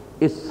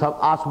 اس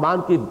آسمان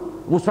کی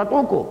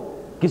وسعتوں کو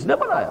کس نے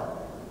بنایا؟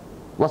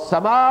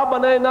 وَالسَّمَاءَ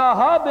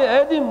بَنَيْنَاهَا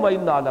بِأَيْدٍ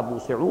وَإِنَّا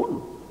لَمُوسِعُونَ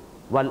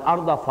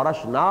وَالْأَرْضَ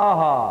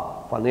فَرَشْنَاهَا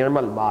فَنِعْمَ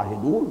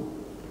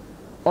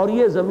الْمَاهِدُونَ، اور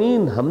یہ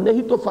زمین ہم نے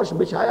ہی تو فرش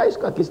بچھایا، اس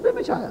کا کس نے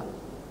بچھایا؟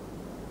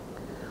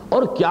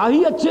 اور کیا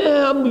ہی اچھے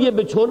ہیں ہم یہ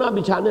بچھونا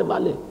بچھانے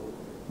والے۔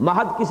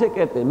 مہد کسے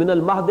کہتے ہیں؟ من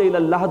المہد الی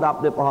اللحد،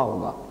 آپ نے پڑھا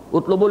ہوگا،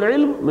 اطلب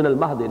العلم من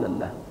المہد الی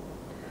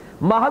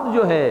اللحد۔ مہد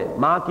جو ہے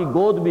ماں کی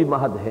گود بھی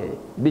مہد ہے،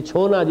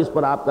 بچھونا جس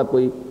پر آپ کا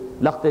کوئی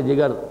لخت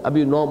جگر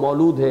ابھی نو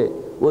مولود ہے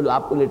وہ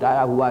آپ کو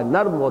لٹایا ہوا ہے،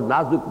 نرم اور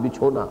نازک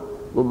بچھونا،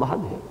 وہ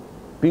مہد ہے،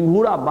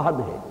 پنگھوڑا مہد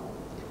ہے۔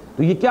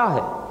 تو یہ کیا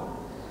ہے؟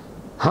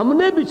 ہم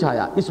نے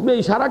بچھایا۔ اس میں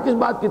اشارہ کس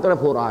بات کی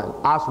طرف ہو رہا ہے؟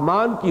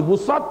 آسمان کی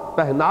وسعت،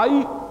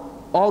 پہنائی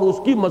اور اس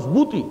کی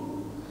مضبوطی،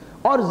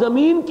 اور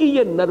زمین کی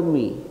یہ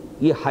نرمی،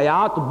 یہ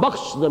حیات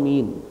بخش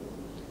زمین،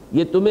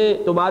 یہ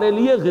تمہارے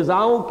لیے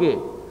غذاؤں کے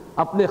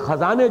اپنے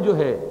خزانے جو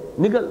ہے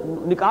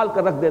نکال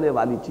کر رکھ دینے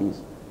والی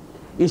چیز،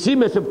 اسی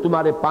میں سے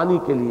تمہارے پانی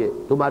کے لیے،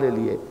 تمہارے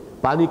لیے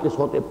پانی کے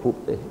سوتے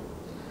پھوٹتے ہیں۔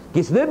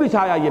 کس نے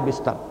بچھایا یہ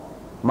بستر؟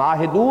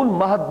 ماہدون،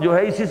 مہد جو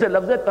ہے اسی سے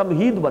لفظ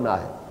تمہید بنا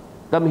ہے۔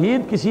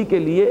 تمہید کسی کے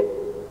لیے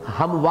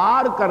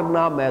ہموار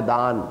کرنا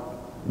میدان،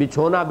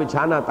 بچھونا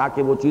بچھانا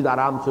تاکہ وہ چیز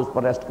آرام سے اس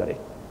پر ریسٹ کرے۔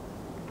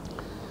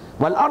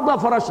 وَالْأَرْضَ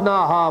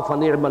فَرَشْنَاهَا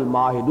فَنِعْمَ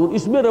الْمَاهِدُونَ،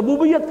 اس میں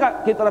ربوبیت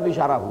کی طرف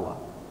اشارہ ہوا،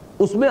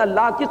 اس میں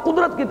اللہ کی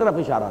قدرت کی طرف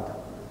اشارہ تھا۔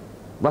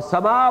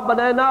 وَالسَّمَاءَ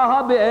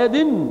بَنَيْنَاهَا بِأَيْدٍ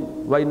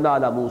وَإِنَّا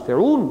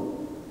لَمُوسِعُونَ،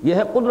 یہ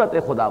ہے قدرت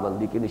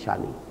خداوندی کی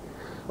نشانی۔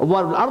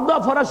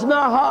 وَالْأَرْضَ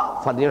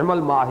فَرَشْنَاهَا فَنِعْمَ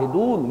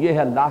الْمَاهِدُونَ، یہ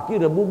ہے اللہ کی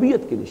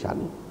ربوبیت کی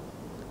نشانی۔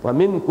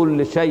 وَمِن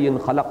كُلِّ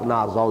شَيْءٍ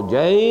خَلَقْنَا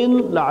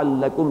زَوْجَيْنِ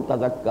لَعَلَّكُمْ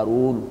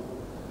تَذَكَّرُونَ،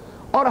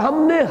 اور ہم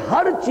نے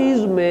ہر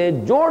چیز میں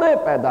جوڑے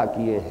پیدا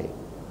کیے ہیں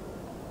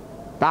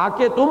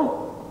تاکہ تم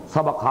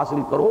سبق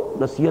حاصل کرو،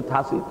 نصیحت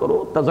حاصل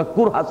کرو،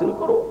 تذکر حاصل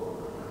کرو،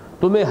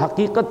 تمہیں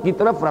حقیقت کی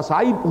طرف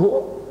رسائی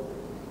ہو۔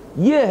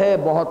 یہ ہے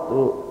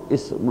بہت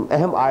اس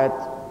اہم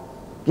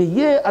آیت کہ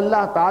یہ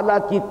اللہ تعالیٰ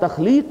کی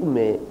تخلیق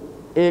میں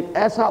ایک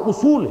ایسا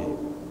اصول ہے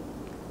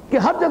کہ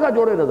ہر جگہ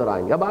جوڑے نظر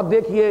آئیں گے۔ اب آپ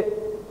دیکھیے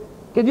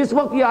کہ جس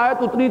وقت یہ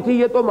آیت اتری تھی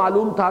یہ تو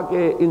معلوم تھا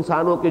کہ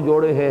انسانوں کے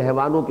جوڑے ہیں،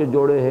 حیوانوں کے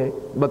جوڑے ہیں،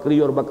 بکری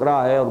اور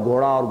بکرا ہے، اور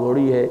گھوڑا اور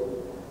گھوڑی ہے،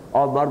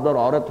 اور مرد اور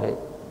عورت ہے،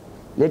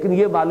 لیکن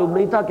یہ معلوم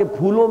نہیں تھا کہ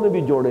پھولوں میں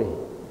بھی جوڑے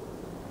ہیں،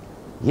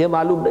 یہ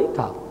معلوم نہیں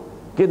تھا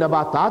کہ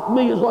نباتات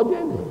میں یہ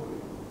زوجین ہیں،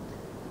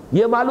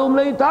 یہ معلوم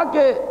نہیں تھا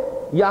کہ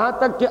یہاں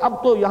تک کہ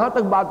اب تو یہاں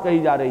تک بات کہی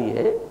جا رہی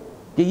ہے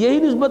کہ یہی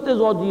نسبت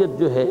زوجیت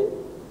جو ہے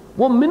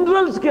وہ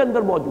منرلز کے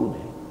اندر موجود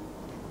ہے،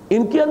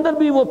 ان کے اندر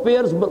بھی وہ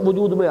پیئرز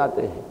وجود میں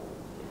آتے ہیں۔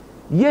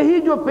 یہی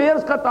جو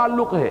پیئرز کا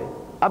تعلق ہے،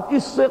 اب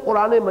اس سے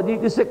قرآن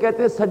مجید، اس سے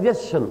کہتے ہیں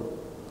سجیشن۔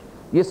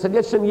 یہ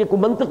سجیشن یہ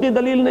کوئی منطقی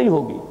دلیل نہیں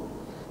ہوگی،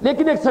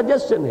 لیکن ایک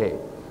سجیشن ہے۔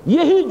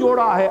 یہی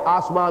جوڑا ہے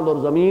آسمان اور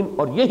زمین،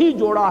 اور یہی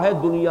جوڑا ہے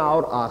دنیا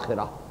اور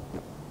آخرہ۔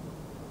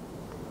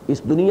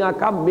 اس دنیا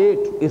کا میٹ،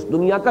 اس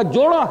دنیا کا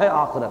جوڑا ہے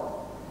آخرت۔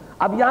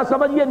 اب یہاں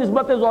سمجھیے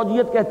نسبت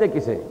زوجیت کہتے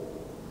کسے؟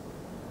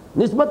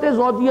 نسبت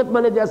زوجیت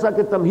میں نے جیسا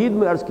کہ تمہید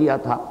میں عرض کیا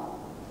تھا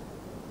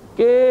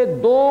کہ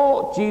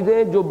دو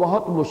چیزیں جو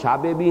بہت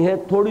مشابہ بھی ہیں،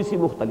 تھوڑی سی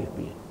مختلف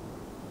بھی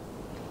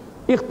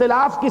ہیں۔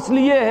 اختلاف کس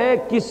لیے ہے؟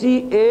 کسی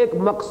ایک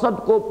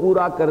مقصد کو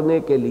پورا کرنے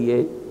کے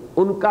لیے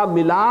ان کا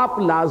ملاپ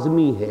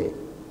لازمی ہے۔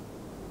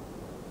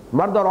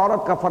 مرد اور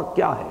عورت کا فرق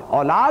کیا ہے؟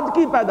 اولاد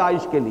کی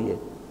پیدائش کے لیے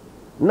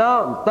نہ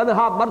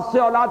تنہا مرد سے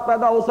اولاد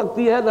پیدا ہو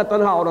سکتی ہے، نہ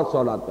تنہا عورت سے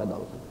اولاد پیدا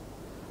ہو سکتی ہے۔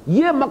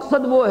 یہ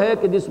مقصد وہ ہے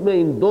کہ جس میں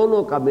ان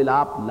دونوں کا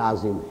ملاپ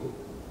لازم ہے،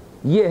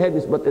 یہ ہے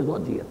نسبت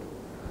زوجیت۔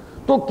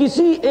 تو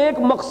کسی ایک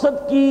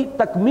مقصد کی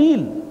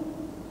تکمیل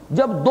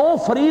جب دو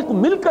فریق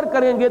مل کر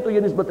کریں گے تو یہ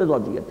نسبت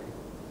زوجیت ہے۔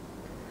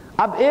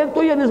 اب ایک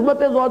تو یہ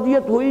نسبت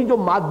زوجیت ہوئی جو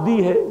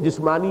مادی ہے،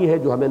 جسمانی ہے،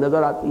 جو ہمیں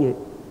نظر آتی ہے۔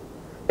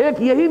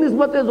 ایک یہی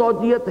نسبت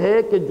زوجیت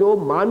ہے کہ جو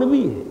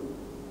مانوی ہے،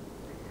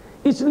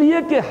 اس لیے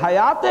کہ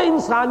حیات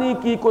انسانی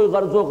کی کوئی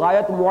غرض و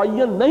غایت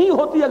معین نہیں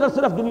ہوتی اگر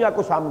صرف دنیا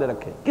کو سامنے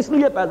رکھے۔ کس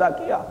لیے پیدا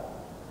کیا؟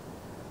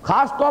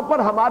 خاص طور پر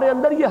ہمارے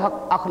اندر یہ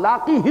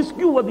اخلاقی حس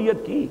کیوں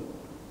ودیت کی؟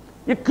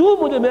 یہ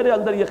کیوں میرے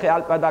اندر یہ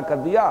خیال پیدا کر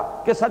دیا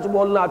کہ سچ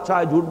بولنا اچھا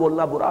ہے، جھوٹ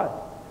بولنا برا ہے؟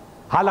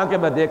 حالانکہ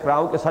میں دیکھ رہا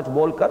ہوں کہ سچ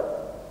بول کر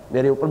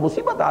میرے اوپر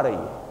مصیبت آ رہی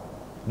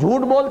ہے،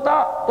 جھوٹ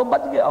بولتا تو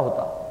بچ گیا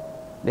ہوتا،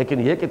 لیکن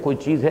یہ کہ کوئی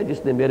چیز ہے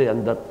جس نے میرے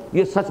اندر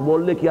یہ سچ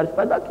بولنے کی عرض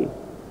پیدا کی۔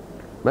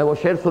 میں وہ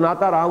شعر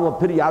سناتا رہا ہوں،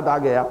 پھر یاد آ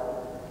گیا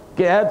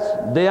کہ اے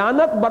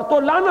دیانت بر تو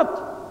لعنت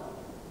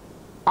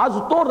از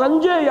تو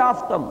رنجے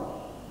یافتم،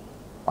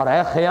 اور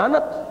اے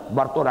خیانت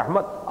بر تو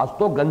رحمت از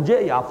تو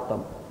گنجے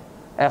یافتم۔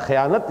 اے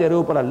خیانت، تیرے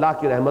اوپر اللہ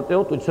کی رحمتیں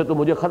ہوں، تجھ سے تو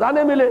مجھے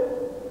خزانے ملے،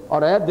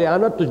 اور اے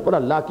دیانت، تجھ پر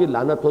اللہ کی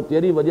لعنت ہو،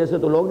 تیری وجہ سے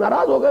تو لوگ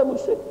ناراض ہو گئے مجھ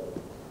سے،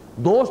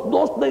 دوست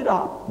دوست نہیں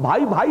رہا،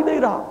 بھائی بھائی نہیں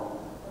رہا،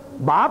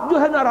 باپ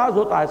جو ہے ناراض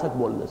ہوتا ہے سچ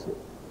بولنے سے،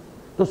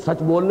 تو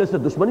سچ بولنے سے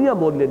دشمنیاں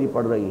مول لینی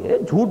پڑ رہی ہیں،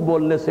 جھوٹ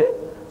بولنے سے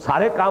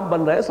سارے کام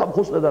بن رہے ہیں، سب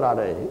خوش نظر آ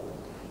رہے ہیں۔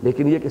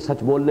 لیکن یہ کہ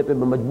سچ بولنے پہ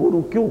میں مجبور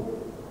ہوں، کیوں؟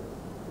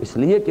 اس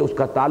لیے کہ اس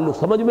کا تعلق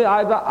سمجھ میں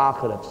آئے گا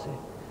آخرت سے،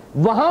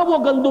 وہاں وہ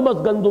گندم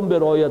از گندم بے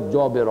رویت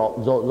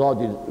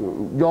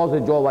جو سے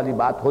جو والی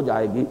بات ہو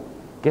جائے گی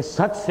کہ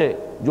سچ سے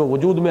جو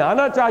وجود میں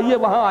آنا چاہیے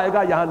وہاں آئے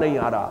گا، یہاں نہیں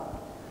آ رہا،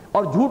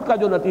 اور جھوٹ کا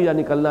جو نتیجہ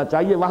نکلنا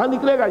چاہیے وہاں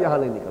نکلے گا، یہاں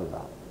نہیں نکل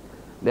رہا۔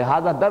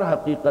 لہذا در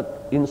حقیقت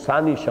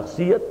انسانی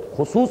شخصیت،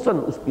 خصوصاً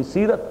اس کی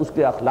سیرت، اس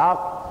کے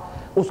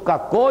اخلاق، اس کا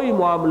کوئی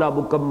معاملہ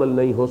مکمل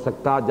نہیں ہو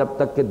سکتا جب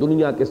تک کہ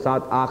دنیا کے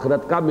ساتھ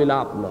آخرت کا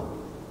ملاپ نہ ہو۔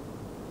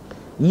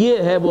 یہ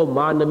ہے وہ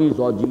معنوی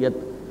زوجیت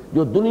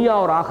جو دنیا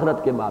اور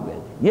آخرت کے مابین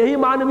ہے۔ یہی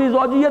معنوی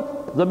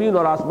زوجیت زمین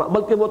اور آسمان،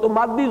 بلکہ وہ تو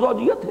مادی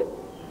زوجیت ہے۔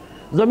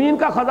 زمین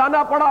کا خزانہ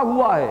پڑا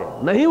ہوا ہے،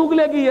 نہیں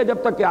اگلے گی یہ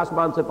جب تک کہ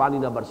آسمان سے پانی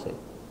نہ برسے۔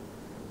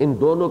 ان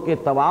دونوں کے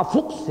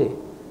توافق سے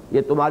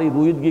یہ تمہاری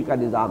رویدگی کا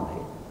نظام ہے۔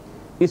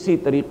 اسی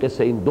طریقے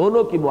سے ان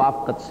دونوں کی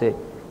موافقت سے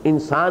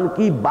انسان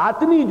کی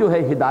باطنی جو ہے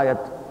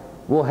ہدایت،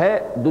 وہ ہے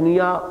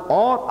دنیا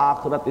اور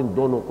آخرت ان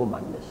دونوں کو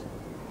ماننے سے۔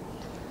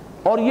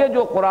 اور یہ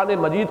جو قرآن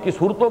مجید کی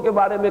صورتوں کے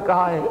بارے میں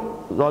کہا ہے،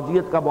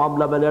 زوجیت کا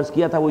معاملہ میں نے عرض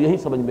کیا تھا، وہ یہی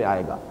سمجھ میں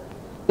آئے گا۔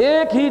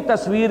 ایک ہی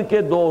تصویر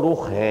کے دو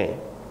رخ ہیں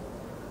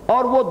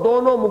اور وہ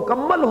دونوں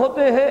مکمل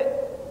ہوتے ہیں،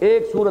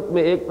 ایک صورت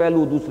میں ایک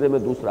پہلو، دوسرے میں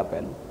دوسرا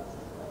پہلو،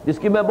 جس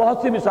کی میں بہت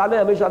سی مثالیں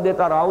ہمیشہ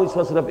دیتا رہا ہوں۔ اس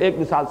وقت صرف ایک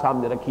مثال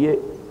سامنے رکھیے،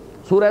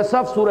 سورہ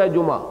صف، سورہ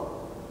جمعہ۔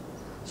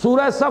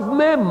 سورہ صف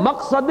میں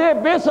مقصد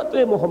بعثت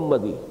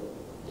محمدی،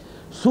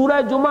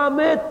 سورہ جمعہ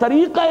میں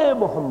طریقہ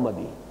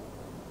محمدی۔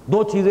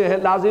 دو چیزیں ہیں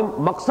لازم،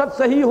 مقصد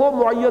صحیح ہو،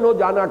 معین ہو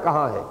جانا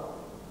کہاں ہے،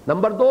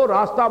 نمبر دو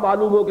راستہ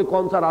معلوم ہو کہ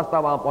کون سا راستہ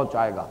وہاں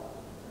پہنچائے گا۔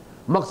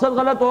 مقصد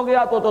غلط ہو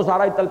گیا تو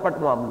سارا ہی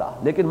تلپٹ معاملہ،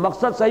 لیکن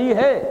مقصد صحیح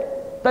ہے،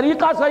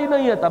 طریقہ صحیح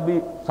نہیں ہے، تب بھی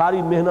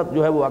ساری محنت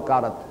جو ہے وہ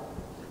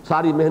عکارت،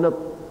 ساری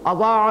محنت۔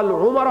 اضاع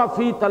العمر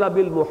فی طلب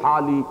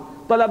المحال،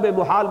 طلب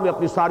محال میں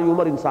اپنی ساری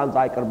عمر انسان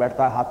ضائع کر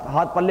بیٹھتا ہے،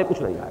 ہاتھ پلے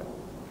کچھ نہیں آئے۔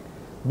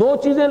 دو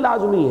چیزیں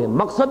لازمی ہیں،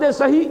 مقصد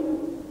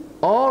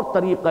صحیح اور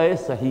طریقہ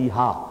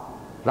صحیحہ،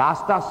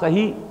 راستہ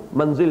صحیح،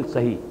 منزل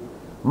صحیح۔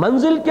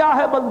 منزل کیا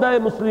ہے بندہ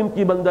مسلم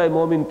کی، بندہ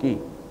مومن کی،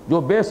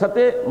 جو بعثت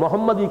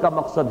محمدی کا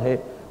مقصد ہے،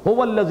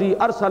 هو الذی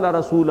ارسل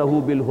رسولہ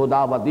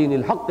بالہدی ودین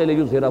الحق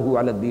لیظہرہ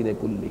علی الدین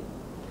کلہ۔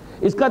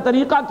 اس کا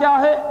طریقہ کیا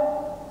ہے؟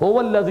 هو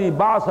الذی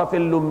بعث فی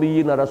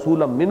الامیین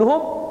رسولا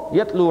منہم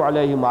یتلو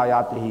علیہم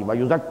آیاتہ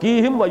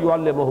ویزکیہم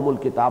ویعلمہم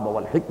الکتاب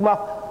والحکمہ۔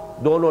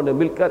 دونوں نے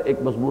مل کر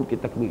ایک مضمون کی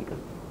تکمیل کر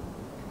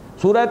دی۔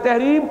 سورہ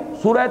تحریم،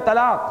 سورہ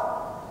طلاق،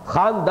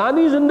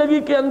 خاندانی زندگی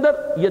کے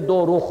اندر یہ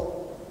دو رخ،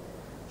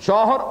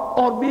 شوہر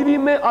اور بیوی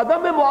میں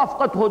عدم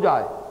موافقت ہو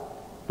جائے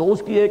تو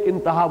اس کی ایک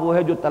انتہا وہ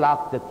ہے جو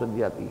طلاق سے چل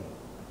جاتی ہے۔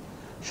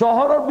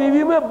 شوہر اور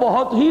بیوی میں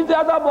بہت ہی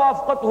زیادہ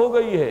موافقت ہو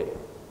گئی ہے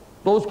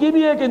تو اس کی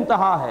بھی ایک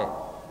انتہا ہے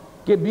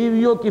کہ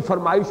بیویوں کی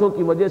فرمائشوں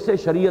کی وجہ سے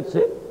شریعت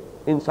سے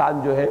انسان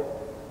جو ہے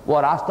وہ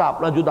راستہ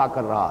اپنا جدا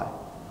کر رہا ہے۔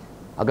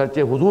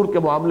 اگرچہ حضور کے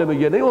معاملے میں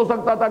یہ نہیں ہو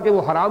سکتا تھا کہ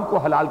وہ حرام کو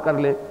حلال کر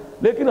لے،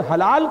 لیکن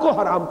حلال کو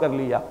حرام کر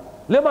لیا۔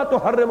 لما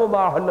تحرم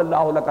ما احل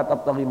اللہ لک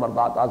تبتغی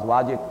مرضات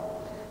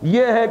ازواجک،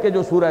 یہ ہے کہ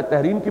جو سورہ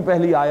تحریم کی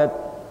پہلی آیت،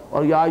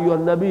 اور یا ایھا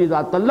النبی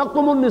اذا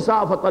طلقتم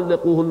النساء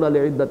فطلقوہن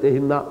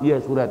لعدتہن، یہ ہے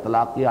سورہ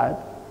طلاق کی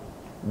آیت،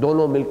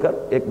 دونوں مل کر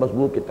ایک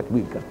مضمون کی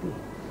تکمیل کرتی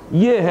ہے۔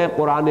 یہ ہے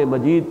قرآن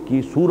مجید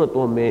کی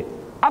صورتوں میں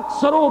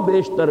اکثر و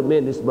بیشتر میں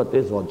نسبت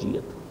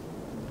زوجیت۔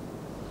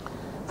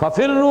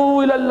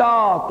 ففروا الی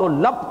اللہ، تو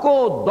لپکو،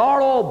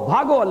 دوڑو،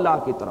 بھاگو اللہ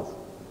کی طرف۔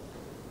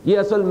 یہ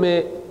اصل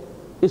میں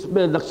اس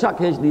میں نقشہ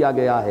کھینچ دیا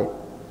گیا ہے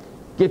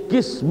کہ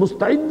کس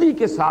مستعدی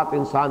کے ساتھ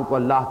انسان کو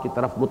اللہ کی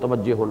طرف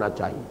متوجہ ہونا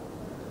چاہیے۔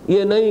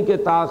 یہ نہیں کہ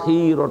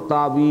تاخیر اور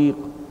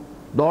تعویق،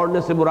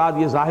 دوڑنے سے مراد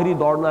یہ ظاہری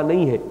دوڑنا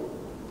نہیں ہے۔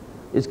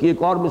 اس کی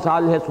ایک اور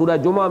مثال ہے سورہ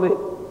جمعہ میں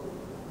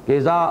کہ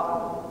اذا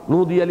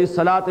نودی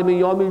للصلاۃ من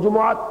یوم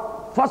الجمعہ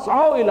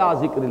فاسعوا الی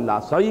ذکر اللہ،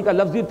 سعی کا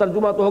لفظی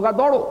ترجمہ تو ہوگا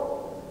دوڑو،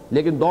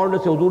 لیکن دوڑنے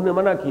سے حضور نے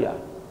منع کیا،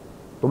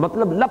 تو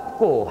مطلب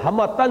لپکو،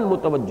 ہمتن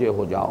متوجہ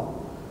ہو جاؤ۔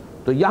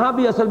 تو یہاں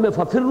بھی اصل میں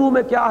ففروا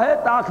میں کیا ہے؟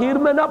 تاخیر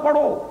میں نہ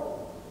پڑو،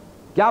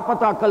 کیا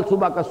پتا کل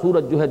صبح کا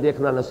سورج جو ہے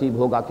دیکھنا نصیب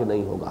ہوگا کہ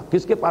نہیں ہوگا،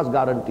 کس کے پاس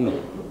گارنٹی ہے؟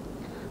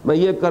 میں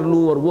یہ کر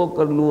لوں اور وہ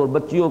کر لوں اور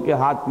بچیوں کے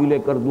ہاتھ پیلے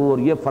کر دوں اور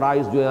یہ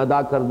فرائض جو ہے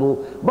ادا کر دوں،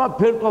 بس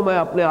پھر تو میں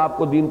اپنے آپ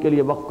کو دین کے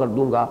لیے وقف کر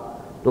دوں گا،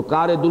 تو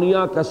کار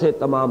دنیا کسے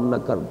تمام نہ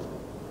کر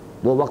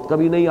دو، وہ وقت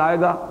کبھی نہیں آئے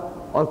گا،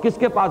 اور کس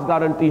کے پاس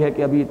گارنٹی ہے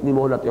کہ ابھی اتنی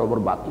مہلت عمر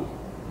باقی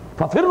ہے؟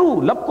 ففروا،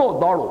 لپکو،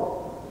 دوڑو۔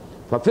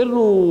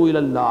 ففروا الی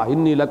اللہ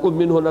انی لکم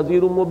منہ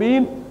نذیر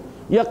مبین،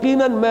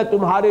 یقیناً میں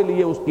تمہارے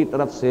لیے اس کی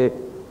طرف سے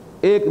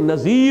ایک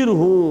نذیر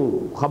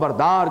ہوں،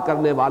 خبردار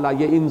کرنے والا۔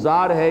 یہ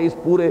انذار ہے اس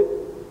پورے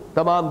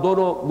تمام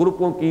دونوں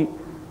گروپوں کی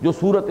جو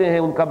صورتیں ہیں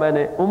ان کا میں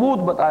نے عمود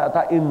بتایا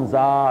تھا،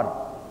 انذار،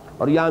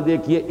 اور یہاں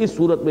دیکھیے اس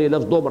صورت میں یہ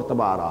لفظ 2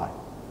 مرتبہ آ رہا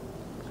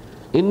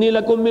ہے، انی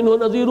لکم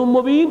منہ نذیر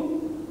مبین،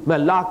 میں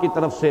اللہ کی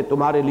طرف سے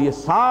تمہارے لیے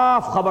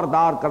صاف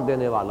خبردار کر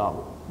دینے والا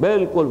ہوں،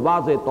 بالکل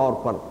واضح طور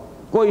پر،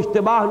 کوئی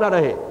اشتباہ نہ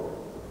رہے۔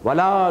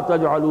 وَلَا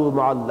تَجْعَلُوا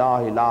مَعَ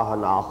اللَّهِ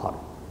إِلَٰهًا آخَرَ،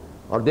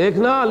 اور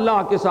دیکھنا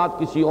اللہ کے ساتھ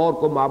کسی اور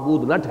کو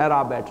معبود نہ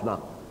ٹھہرا بیٹھنا۔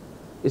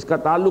 اس کا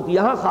تعلق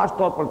یہاں خاص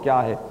طور پر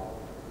کیا ہے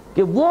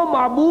کہ وہ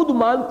معبود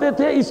مانتے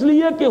تھے اس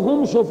لیے کہ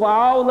ہم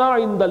شفعاؤنا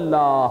عند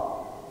اللہ،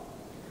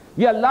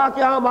 یہ اللہ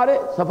کے ہاں ہمارے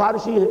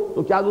سفارشی ہیں،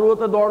 تو کیا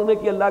ضرورت ہے دوڑنے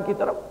کی اللہ کی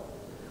طرف؟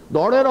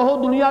 دوڑے رہو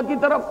دنیا کی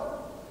طرف،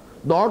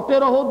 دوڑتے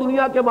رہو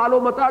دنیا کے مال و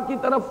متاع کی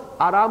طرف،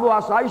 آرام و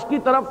آسائش کی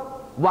طرف،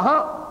 وہاں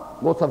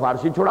وہ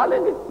سفارشی چھڑا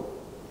لیں گے۔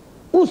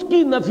 اس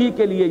کی نفی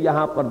کے لیے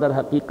یہاں پر در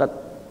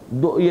حقیقت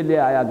یہ لے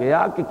آیا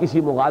گیا کہ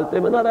کسی مغالطے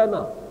میں نہ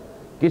رہنا،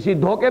 کسی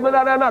دھوکے میں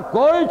نہ رہنا،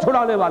 کوئی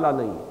چھڑانے والا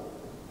نہیں۔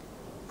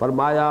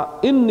 فرمایا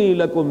انی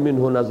لکم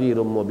منہ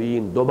نذیر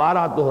مبین،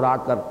 دوبارہ دہرا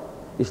کر،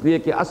 اس لیے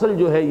کہ اصل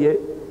جو ہے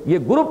یہ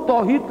گروپ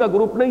توحید کا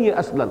گروپ نہیں ہے،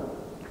 اصلاً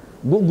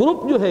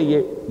گروپ جو ہے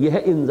یہ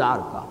ہے انذار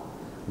کا۔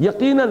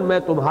 یقیناً میں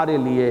تمہارے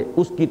لیے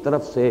اس کی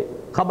طرف سے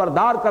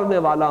خبردار کرنے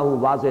والا ہوں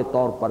واضح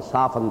طور پر،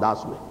 صاف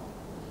انداز میں۔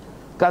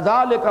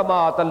 کذالک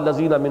ما اتی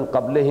الذین من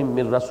قبلہم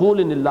من رسول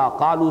الا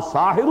قالوا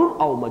ساحر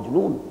او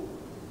مجنون،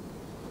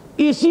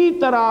 اسی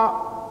طرح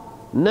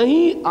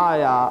نہیں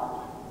آیا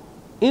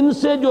ان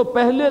سے جو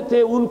پہلے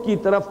تھے ان کی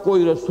طرف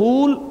کوئی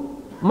رسول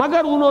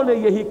مگر انہوں نے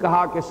یہی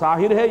کہا کہ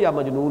ساحر ہے یا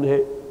مجنون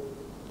ہے۔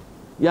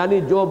 یعنی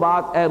جو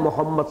بات اے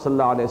محمد صلی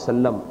اللہ علیہ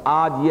وسلم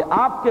آج یہ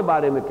آپ کے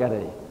بارے میں کہہ رہے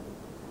ہیں،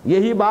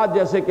 یہی بات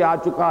جیسے کہ آ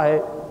چکا ہے،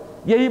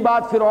 یہی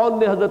بات فرعون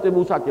نے حضرت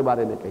موسیٰ کے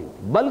بارے میں کہی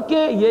تھی،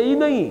 بلکہ یہی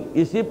نہیں،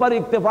 اسی پر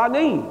اکتفا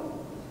نہیں،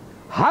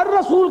 ہر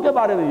رسول کے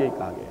بارے میں یہی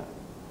کہا گیا،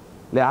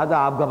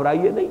 لہذا آپ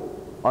گھبرائیے نہیں،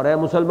 اور اے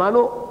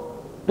مسلمانوں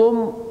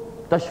تم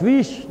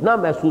تشویش نہ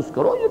محسوس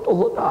کرو، یہ تو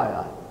ہوتا آیا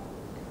ہے۔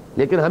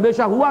 لیکن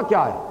ہمیشہ ہوا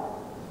کیا ہے،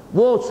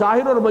 وہ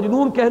ساحر اور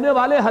مجنون کہنے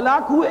والے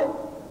ہلاک ہوئے،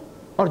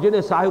 اور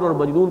جنہیں ساحر اور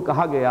مجنون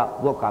کہا گیا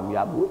وہ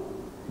کامیاب ہوئے،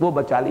 وہ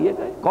بچا لیے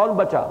گئے۔ کون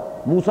بچا؟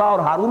 موسیٰ اور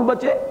ہارون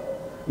بچے،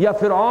 یا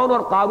فرعون اور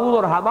قارون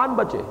اور حامان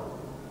بچے؟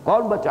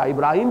 کون بچا؟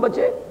 ابراہیم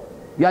بچے،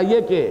 یا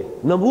یہ کہ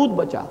نمرود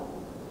بچا؟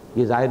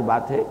 یہ ظاہر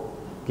بات ہے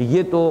کہ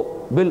یہ تو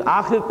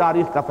بالآخر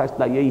تاریخ کا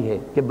فیصلہ یہی ہے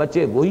کہ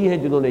بچے وہی ہیں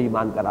جنہوں نے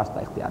ایمان کا راستہ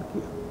اختیار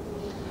کیا۔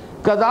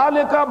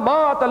 کذالک ما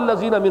اتی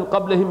الذین من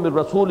قبلہم من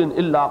رسول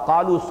الا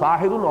قالوا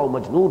ساحر او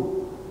مجنون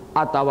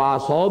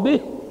اتواصوا بہ،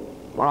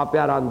 بڑا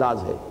پیارا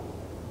انداز ہے۔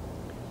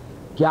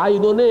 کیا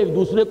انہوں نے ایک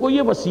دوسرے کو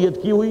یہ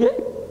وصیت کی ہوئی ہے؟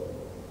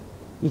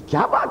 یہ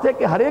کیا بات ہے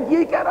کہ ہر ایک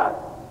یہی کہہ رہا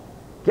ہے؟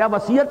 کیا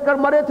وصیت کر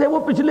مرے تھے وہ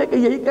پچھلے کہ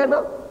یہی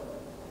کہنا؟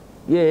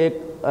 یہ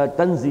ایک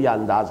طنزیہ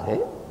انداز ہے،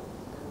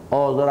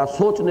 اور ذرا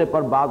سوچنے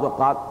پر بعض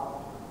اوقات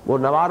وہ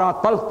نوارہ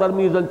تلخ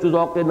ترمیزن چو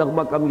ذوق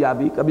نغمہ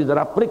کمیابی، کبھی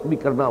ذرا پرک بھی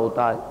کرنا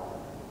ہوتا ہے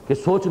کہ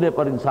سوچنے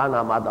پر انسان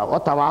آمادہ ہو۔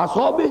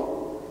 تواصوا بہ،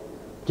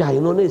 کیا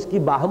انہوں نے اس کی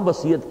باہم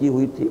وصیت کی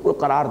ہوئی تھی؟ کوئی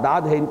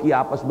قرارداد ہے ان کی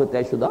آپس میں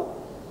طے شدہ؟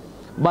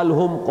 بل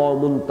ہم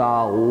قوم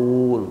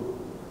طاغون،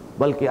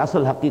 بلکہ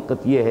اصل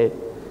حقیقت یہ ہے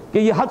کہ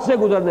یہ حد سے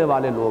گزرنے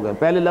والے لوگ ہیں۔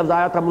 پہلے لفظ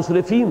آیا تھا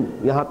مسرفین،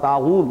 یہاں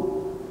طاغون،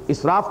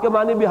 اسراف کے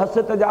معنی بھی حد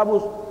سے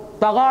تجاوز،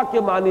 طغا کے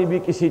معنی بھی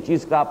کسی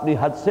چیز کا اپنی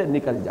حد سے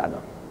نکل جانا،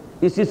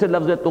 اسی سے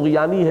لفظ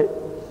طغیانی ہے۔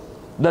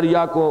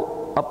 دریا کو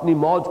اپنی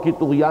موج کی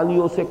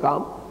طغیانیوں سے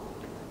کام،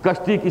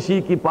 کشتی کسی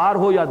کی پار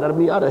ہو یا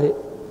درمیان رہے۔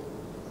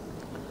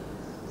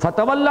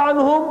 فتول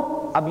عنہم،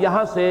 اب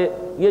یہاں سے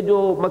یہ جو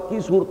مکی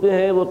صورتیں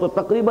ہیں وہ تو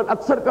تقریباً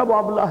اکثر کا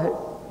معاملہ ہے،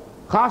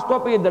 خاص طور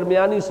پہ یہ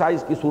درمیانی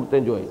سائز کی صورتیں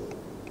جو ہیں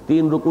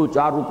 3 رکوع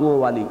 4 رکوعوں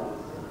والی،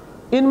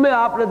 ان میں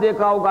آپ نے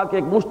دیکھا ہوگا کہ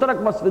ایک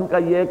مشترک وصف ان کا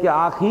یہ ہے کہ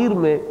آخر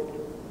میں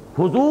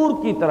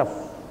حضور کی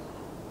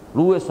طرف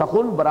روئے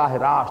سخن براہ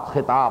راست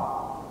خطاب،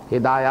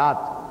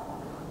 ہدایات،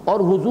 اور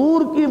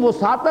حضور کی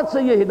وساطت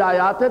سے یہ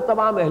ہدایات ہے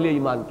تمام اہل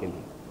ایمان کے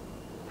لیے۔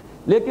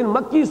 لیکن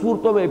مکی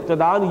صورتوں میں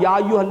ابتداءً یا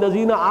ایھا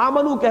الذین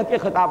آمنوا کہہ کے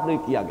خطاب نہیں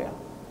کیا گیا،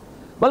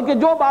 بلکہ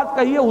جو بات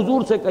کہی ہے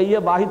حضور سے کہی ہے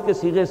واحد کے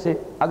صیغے سے،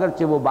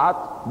 اگرچہ وہ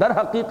بات در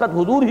حقیقت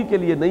حضور ہی کے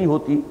لیے نہیں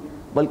ہوتی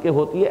بلکہ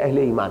ہوتی ہے اہل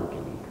ایمان کے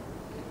لیے۔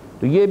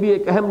 تو یہ بھی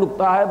ایک اہم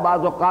نقطہ ہے،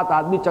 بعض اوقات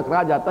آدمی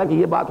چکرا جاتا ہے کہ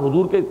یہ بات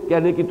حضور کے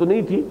کہنے کی تو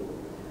نہیں تھی،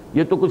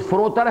 یہ تو کچھ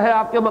فروتر ہے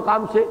آپ کے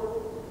مقام سے۔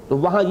 تو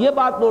وہاں یہ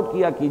بات نوٹ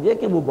کیا کیجئے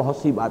کہ وہ بہت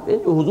سی باتیں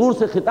جو حضور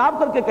سے خطاب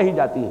کر کے کہی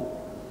جاتی ہیں،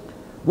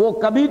 وہ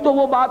کبھی تو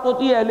وہ بات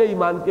ہوتی ہے اہل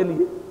ایمان کے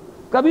لیے،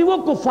 کبھی وہ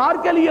کفار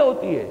کے لیے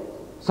ہوتی ہے،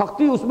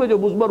 سختی اس میں جو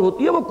مضمر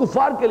ہوتی ہے وہ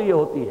کفار کے لیے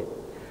ہوتی ہے،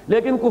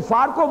 لیکن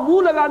کفار کو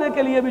منہ لگانے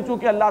کے لیے بھی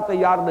چونکہ اللہ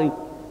تیار نہیں،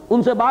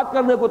 ان سے بات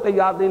کرنے کو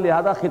تیار نہیں،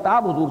 لہذا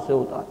خطاب حضور سے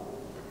ہوتا ہے۔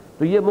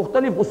 تو یہ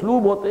مختلف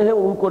اسلوب ہوتے ہیں،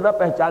 ان کو نہ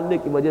پہچاننے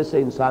کی وجہ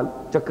سے انسان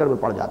چکر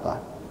میں پڑ جاتا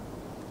ہے۔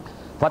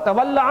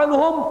 فَتَوَلَّ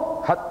عَنْهُمْ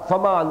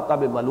فَمَا أَنْتَ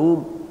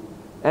بِمَلُومٍ،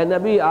 اے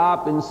نبی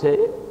آپ ان سے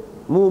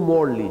منہ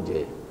موڑ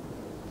لیجئے،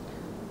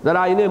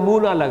 ذرا انہیں منہ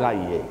نہ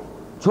لگائیے،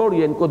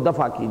 چھوڑیے، ان کو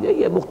دفع کیجئے۔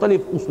 یہ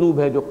مختلف اسلوب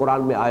ہے جو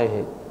قرآن میں آئے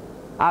ہیں،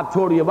 آپ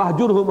چھوڑیے،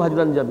 وَاہْجُرْهُمْ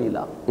هَجْرًا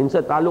جَمِيلًا، ان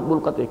سے تعلق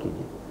منقطع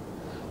کیجئے،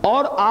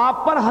 اور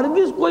آپ پر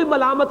ہرگز کوئی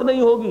ملامت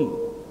نہیں ہوگی،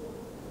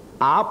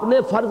 آپ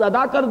نے فرض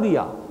ادا کر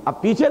دیا، اب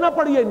پیچھے نہ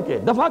پڑیے، ان کے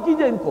دفع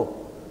کیجئے، ان کو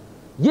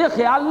یہ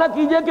خیال نہ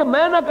کیجئے کہ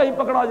میں نہ کہیں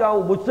پکڑا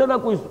جاؤں، مجھ سے نہ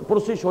کوئی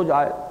پرسش ہو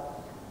جائے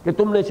کہ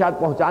تم نے شاید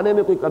پہنچانے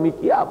میں کوئی کمی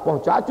کیا، آپ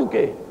پہنچا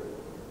چکے،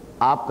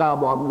 آپ کا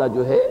معاملہ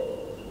جو ہے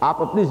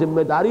آپ اپنی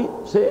ذمہ داری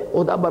سے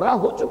عہدہ برا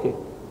ہو چکے،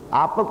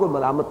 آپ پر کوئی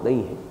ملامت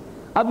نہیں ہے۔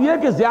 اب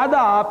یہ کہ زیادہ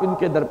آپ ان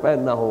کے درپیر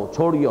نہ ہو،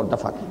 چھوڑیے اور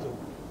دفع کیجئے۔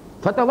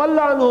 فَتَوَلَّ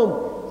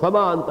عَنْهُمْ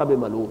فَمَا أَنْتَ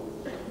بِمَلُومٍ،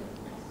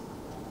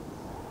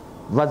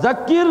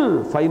 وذکر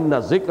فإن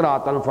الذکریٰ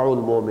تنفع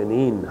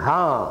المؤمنین،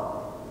 ہاں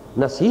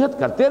نصیحت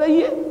کرتے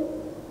رہیے،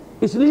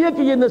 اس لیے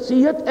کہ یہ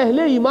نصیحت اہل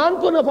ایمان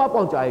کو نفع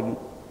پہنچائے گی۔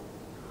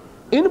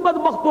 ان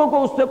بدبختوں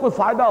کو اس سے کوئی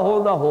فائدہ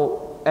ہو نہ ہو،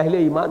 اہل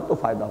ایمان تو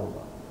فائدہ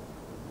ہوگا۔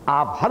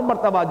 آپ ہر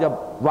مرتبہ جب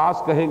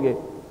وعظ کہیں گے،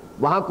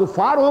 وہاں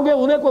کفار ہوں گے،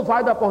 انہیں کوئی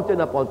فائدہ پہنچے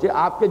نہ پہنچے،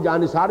 آپ کے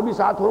جانثار بھی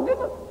ساتھ ہوں گے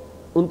نا،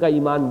 ان کا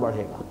ایمان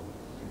بڑھے گا،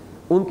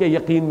 ان کے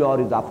یقین میں اور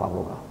اضافہ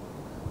ہوگا،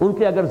 ان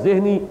کے اگر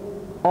ذہنی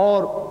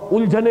اور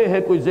الجھنے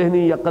ہیں، کوئی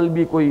ذہنی یا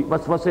قلبی کوئی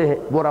وسوسے ہیں،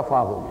 وہ رفع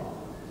ہوں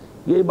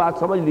گے۔ یہ بات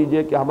سمجھ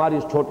لیجئے کہ ہماری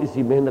اس چھوٹی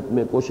سی محنت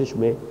میں، کوشش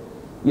میں،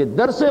 یہ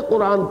درس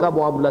قرآن کا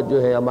معاملہ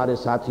جو ہے ہمارے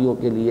ساتھیوں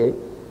کے لیے،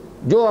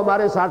 جو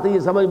ہمارے ساتھی یہ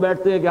سمجھ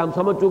بیٹھتے ہیں کہ ہم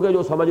سمجھ چکے،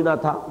 جو سمجھنا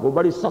تھا وہ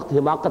بڑی سخت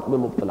حماقت میں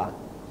مبتلا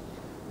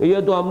ہے۔ یہ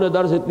تو ہم نے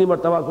درس اتنی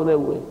مرتبہ سنے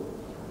ہوئے،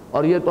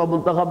 اور یہ تو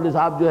منتخب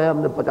نصاب جو ہے ہم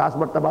نے 50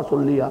 مرتبہ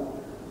سن لیا،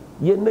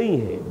 یہ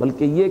نہیں ہے،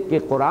 بلکہ یہ کہ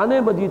قرآن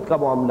مجید کا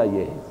معاملہ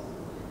یہ ہے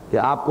کہ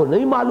آپ کو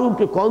نہیں معلوم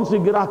کہ کون سی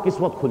گرہ کس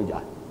وقت کھل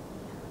جائے،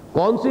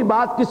 کون سی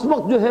بات کس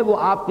وقت جو ہے وہ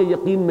آپ کے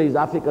یقین میں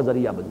اضافے کا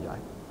ذریعہ بن جائے،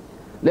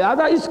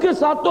 لہذا اس کے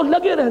ساتھ تو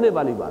لگے رہنے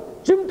والی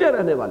بات، چمٹے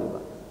رہنے والی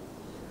بات،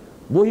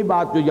 وہی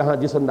بات جو یہاں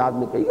جس انداز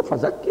میں کہی ہے،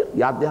 فذکر،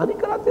 یاد دہانی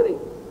کراتے رہی۔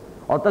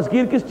 اور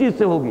تذکیر کس چیز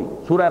سے ہوگی؟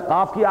 سورہ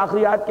قاف کی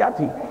آخری آیت کیا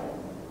تھی؟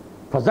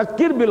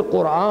 فذکر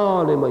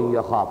بالقرآن من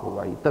یخاف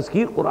وعید،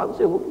 تذکیر قرآن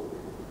سے ہوگی۔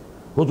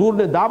 حضور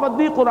نے دعوت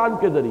دی قرآن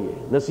کے ذریعے،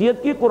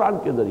 نصیحت کی قرآن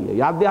کے ذریعے،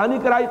 یاد دہانی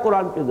کرائی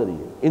قرآن کے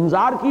ذریعے،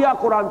 انذار کیا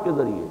قرآن کے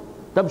ذریعے،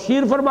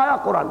 تبشیر فرمایا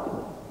قرآن کے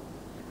ذریعے۔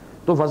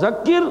 تو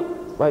فذکر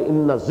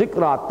فإن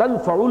الذکریٰ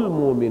تنفع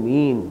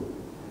المؤمنین،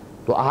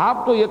 تو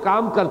آپ تو یہ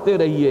کام کرتے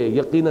رہیے،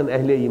 یقیناً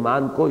اہل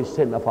ایمان کو اس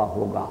سے نفع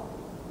ہوگا۔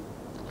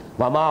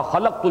 وما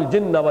خلقت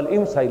الجن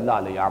والانس الا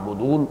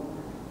لیعبدون،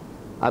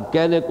 اب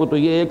کہنے کو تو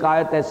یہ ایک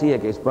آیت ایسی ہے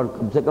کہ اس پر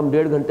کم سے کم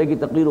 1.5 گھنٹے کی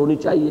تقریر ہونی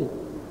چاہیے،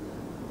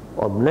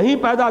 اور نہیں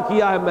پیدا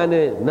کیا ہے میں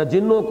نے نہ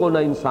جنوں کو نہ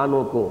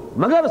انسانوں کو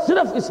مگر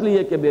صرف اس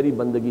لیے کہ میری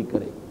بندگی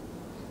کرے۔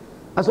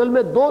 اصل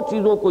میں 2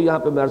 چیزوں کو یہاں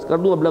پہ میں عرض کر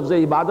دوں، اب لفظ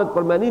عبادت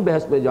پر میں نہیں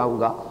بحث میں جاؤں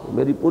گا،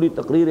 میری پوری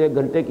تقریر 1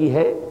 گھنٹے کی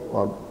ہے،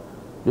 اور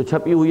جو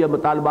چھپی ہوئی ہے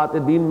مطالبات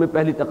دین میں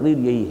پہلی تقریر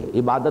یہی ہے،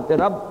 عبادت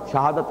رب،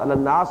 شہادت علی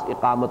الناس،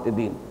 اقامت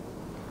دین،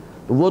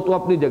 تو وہ تو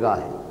اپنی جگہ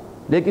ہے،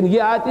 لیکن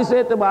یہ آیت اس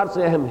اعتبار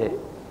سے اہم ہے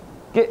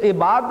کہ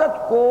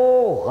عبادت کو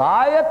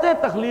غایت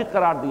تخلیق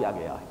قرار دیا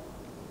گیا ہے۔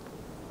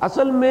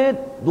 اصل میں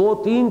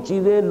 2-3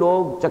 چیزیں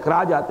لوگ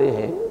چکرا جاتے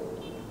ہیں،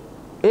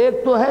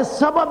 ایک تو ہے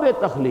سبب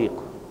تخلیق،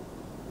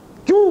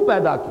 کیوں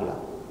پیدا کیا،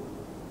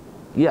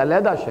 یہ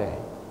علیحدہ شے ہے،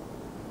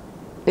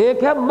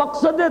 ایک ہے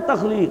مقصد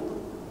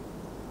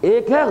تخلیق،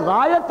 ایک ہے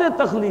غایت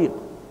تخلیق،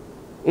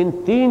 ان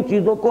 3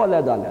 چیزوں کو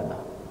علیحدہ علیحدہ۔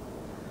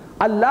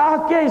 اللہ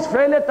کے اس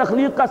فعل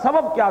تخلیق کا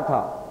سبب کیا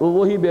تھا تو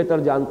وہی بہتر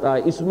جانتا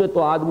ہے، اس میں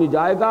تو آدمی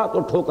جائے گا تو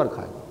ٹھوکر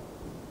کھائے گا۔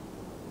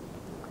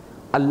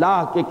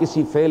 اللہ کے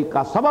کسی فعل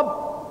کا سبب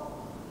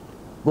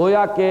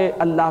گویا کہ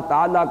اللہ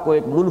تعالیٰ کو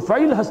ایک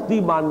منفعل ہستی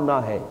ماننا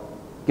ہے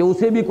کہ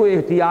اسے بھی کوئی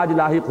احتیاج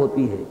لاحق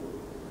ہوتی ہے۔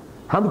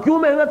 ہم کیوں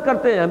محنت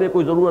کرتے ہیں؟ ہمیں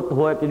کوئی ضرورت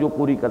ہو ہے کہ جو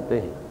پوری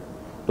کرتے ہیں،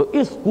 تو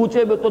اس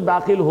کوچے میں تو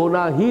داخل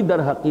ہونا ہی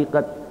در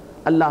حقیقت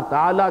اللہ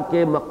تعالیٰ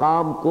کے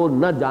مقام کو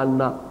نہ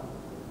جاننا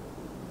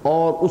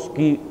اور اس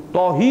کی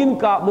توہین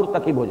کا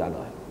مرتکب ہو جانا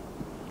ہے۔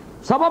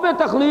 سبب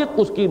تخلیق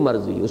اس کی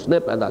مرضی، اس نے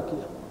پیدا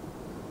کیا،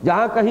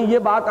 جہاں کہیں یہ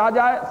بات آ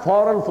جائے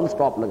فوراً فل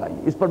سٹاپ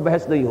لگائیے، اس پر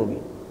بحث نہیں ہوگی۔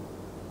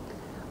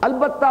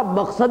 البتہ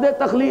مقصد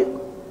تخلیق،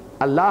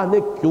 اللہ نے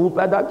کیوں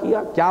پیدا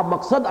کیا، کیا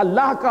مقصد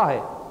اللہ کا ہے،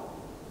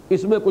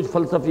 اس میں کچھ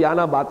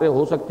فلسفیانہ باتیں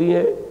ہو سکتی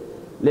ہیں،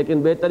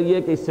 لیکن بہتر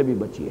یہ کہ اس سے بھی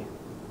بچیے۔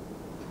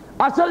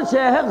 اصل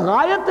شے ہے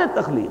غایت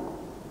تخلیق،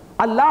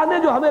 اللہ نے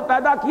جو ہمیں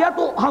پیدا کیا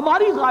تو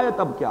ہماری غایت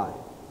اب کیا ہے،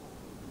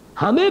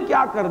 ہمیں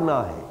کیا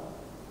کرنا ہے،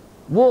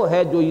 وہ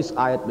ہے جو اس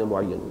آیت میں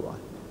معین ہوا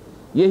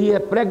ہے۔ یہی ہے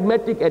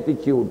پریگمیٹک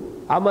ایٹیچیوڈ،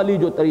 عملی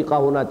جو طریقہ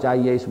ہونا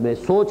چاہیے اس میں۔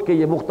 سوچ کے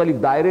یہ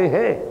مختلف دائرے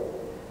ہیں،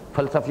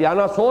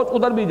 فلسفیانہ سوچ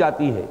ادھر بھی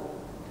جاتی ہے،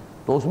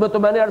 تو اس میں تو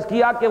میں نے عرض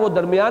کیا کہ وہ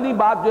درمیانی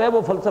بات جو ہے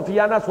وہ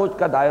فلسفیانہ سوچ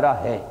کا دائرہ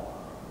ہے۔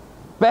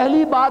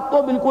 پہلی بات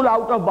تو بالکل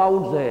آؤٹ آف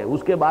باؤنڈز ہے،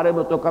 اس کے بارے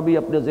میں تو کبھی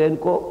اپنے ذہن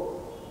کو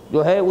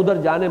جو ہے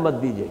ادھر جانے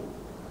مت دیجئے۔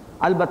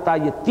 البتہ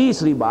یہ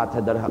تیسری بات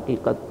ہے، در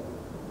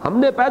حقیقت ہم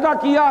نے پیدا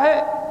کیا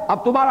ہے،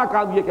 اب تمہارا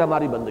کام یہ کہ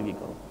ہماری بندگی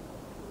کرو،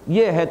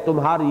 یہ ہے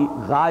تمہاری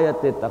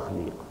غایت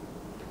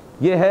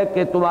تخلیق، یہ ہے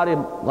کہ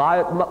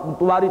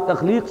تمہاری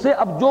تخلیق سے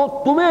اب جو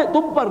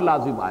تم پر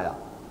لازم آیا۔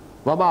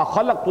 وما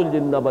خلقت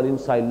الجن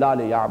والانس الا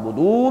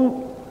لیعبدون،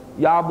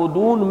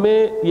 یعبدون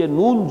میں یہ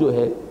نون جو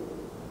ہے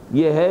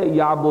یہ ہے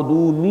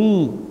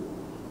یعبدونی،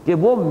 کہ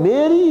وہ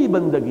میری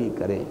بندگی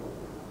کریں،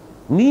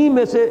 نی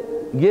میں سے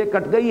یہ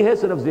کٹ گئی ہے،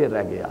 صرف زیر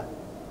رہ گیا ہے،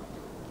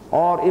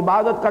 اور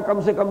عبادت کا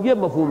کم سے کم یہ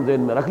مفہوم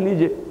ذہن میں رکھ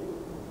لیجئے،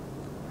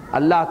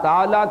 اللہ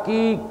تعالیٰ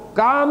کی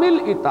کامل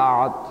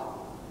اطاعت،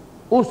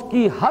 اس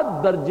کی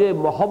حد درجے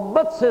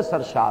محبت سے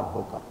سرشار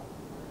ہو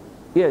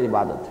کر، یہ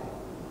عبادت ہے۔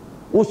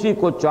 اسی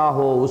کو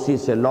چاہو، اسی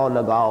سے لو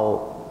لگاؤ،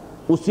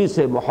 اسی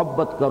سے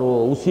محبت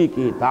کرو، اسی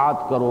کی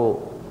اطاعت کرو،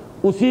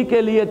 اسی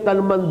کے لیے تن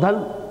من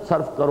دھن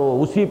صرف کرو،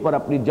 اسی پر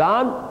اپنی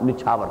جان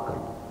نچھاور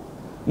کرو۔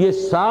 یہ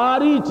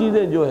ساری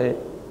چیزیں جو ہے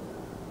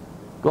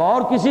کہ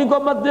اور کسی کو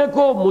مت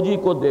دیکھو، مجھی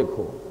کو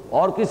دیکھو،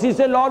 اور کسی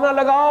سے لو نہ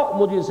لگاؤ،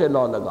 مجھی سے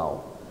لو لگاؤ،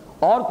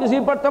 اور کسی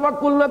پر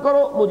توکل نہ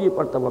کرو، مجھی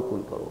پر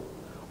توکل کرو،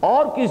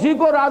 اور کسی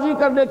کو راضی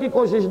کرنے کی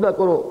کوشش نہ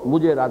کرو،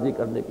 مجھے راضی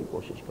کرنے کی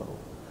کوشش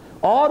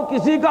کرو، اور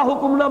کسی کا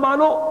حکم نہ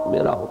مانو،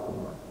 میرا حکم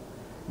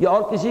مانو۔ یہ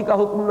اور کسی کا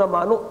حکم نہ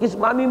مانو کس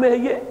معنی میں ہے؟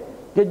 یہ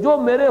کہ جو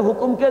میرے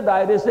حکم کے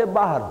دائرے سے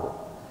باہر ہو۔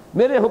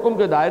 میرے حکم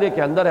کے دائرے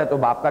کے اندر ہے تو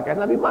باپ کا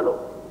کہنا بھی مانو،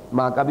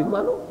 ماں کا بھی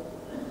مانو،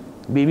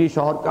 بیوی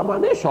شوہر کا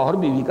مانے، شوہر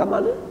بیوی کا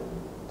مانے،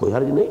 کوئی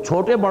حرج نہیں،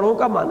 چھوٹے بڑوں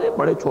کا مانے،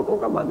 بڑے چھوٹوں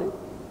کا مانے،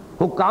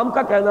 حکام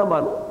کا کہنا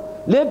مانو،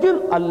 لیکن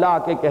اللہ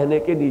کے کہنے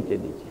کے نیچے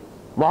نیچے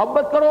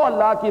محبت کرو،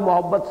 اللہ کی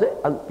محبت سے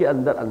کے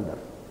اندر اندر۔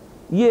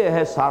 یہ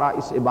ہے سارا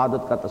اس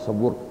عبادت کا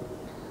تصور۔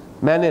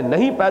 میں نے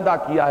نہیں پیدا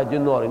کیا ہے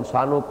جنوں اور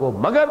انسانوں کو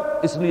مگر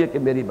اس لیے کہ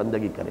میری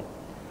بندگی کریں۔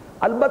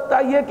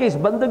 البتہ یہ کہ اس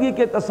بندگی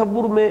کے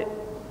تصور میں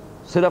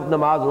صرف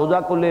نماز روزہ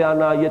کو لے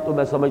آنا، یہ تو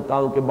میں سمجھتا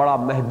ہوں کہ بڑا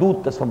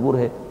محدود تصور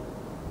ہے،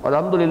 اور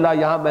الحمدللہ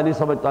یہاں میں نہیں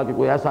سمجھتا کہ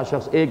کوئی ایسا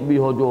شخص ایک بھی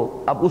ہو جو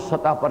اب اس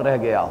سطح پر رہ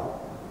گیا ہو۔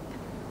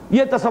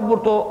 یہ تصور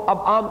تو اب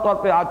عام طور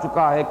پہ آ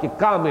چکا ہے کہ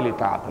کامل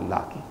اطاعت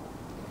اللہ کی،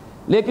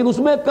 لیکن اس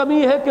میں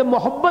کمی ہے کہ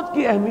محبت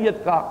کی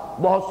اہمیت کا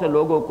بہت سے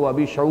لوگوں کو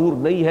ابھی شعور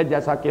نہیں ہے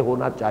جیسا کہ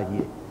ہونا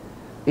چاہیے۔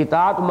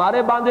 اطاعت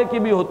مارے باندھے کی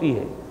بھی ہوتی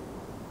ہے،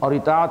 اور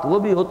اطاعت وہ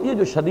بھی ہوتی ہے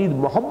جو شدید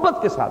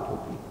محبت کے ساتھ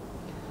ہوتی ہے۔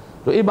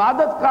 تو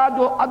عبادت کا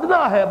جو ادنا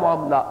ہے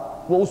معاملہ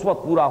وہ اس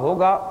وقت پورا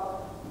ہوگا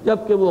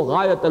جبکہ وہ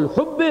غایت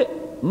الحب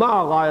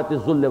مع غایت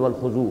الذل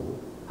والخضوع ہو،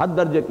 حد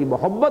درجے کی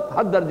محبت،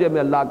 حد درجے میں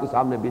اللہ کے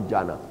سامنے بچ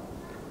جانا۔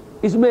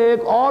 اس میں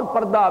ایک اور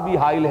پردہ ابھی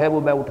حائل ہے،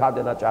 وہ میں اٹھا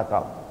دینا چاہتا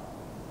ہوں۔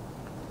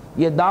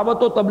 یہ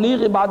دعوت و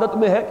تبلیغ عبادت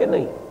میں ہے کہ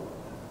نہیں؟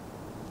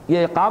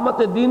 یہ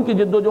اقامت دین کی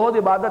جد و جہد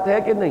عبادت ہے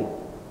کہ نہیں؟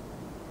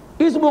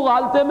 اس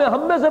مغالطے میں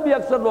ہم میں سے بھی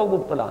اکثر لوگ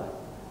مبتلا ہیں۔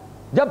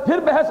 جب پھر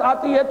بحث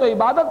آتی ہے تو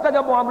عبادت کا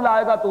جب معاملہ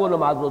آئے گا تو وہ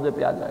نماز روزے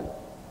پہ آ جائے گا،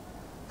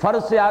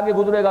 فرض سے آگے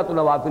گزرے گا تو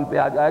نوافل پہ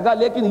آ جائے گا،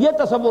 لیکن یہ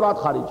تصورات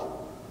خارج۔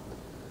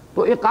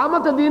 تو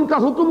اقامت دین کا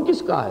حکم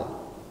کس کا ہے؟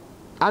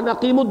 ان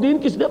اقیم الدین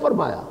کس نے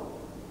فرمایا؟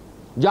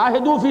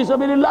 جاہدوا فی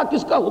سبیل اللہ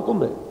کس کا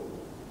حکم ہے؟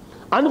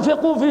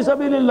 انفقوا فی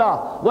سبیل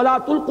اللہ ولا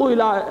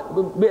تلقوا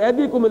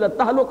بایدیکم الی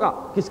التہلکہ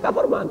کس کا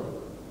فرمان ہے؟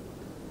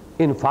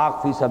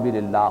 انفاق فی سبیل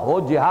اللہ ہو،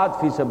 جہاد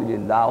فی سبیل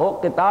اللہ ہو،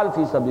 قتال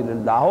فی سبیل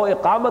اللہ ہو،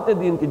 اقامت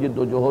دین کی جد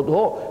و جہد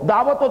ہو،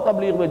 دعوت و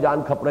تبلیغ میں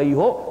جان کھپرئی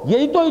ہو،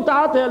 یہی تو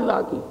اطاعت ہے اللہ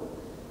کی۔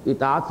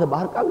 اطاعت سے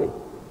باہر کا گئی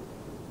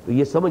تو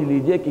یہ سمجھ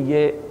لیجئے کہ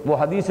یہ وہ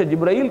حدیث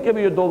جبرائیل کے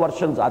بھی یہ دو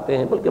ورشنز آتے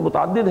ہیں، بلکہ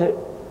متعدد ہیں۔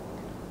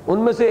 ان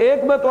میں سے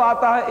ایک میں تو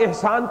آتا ہے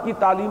احسان کی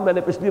تعلیم، میں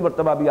نے پچھلی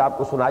مرتبہ بھی آپ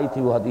کو سنائی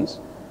تھی وہ حدیث،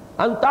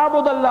 ان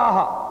تعبد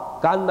اللہ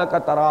کانک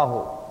تراہ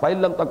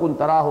فإن لم تکن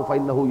تراہ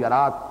فإنہ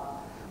یراک،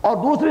 اور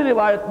دوسری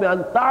روایت میں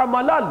ان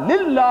تعمل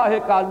للہ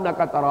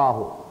کانک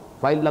تراہ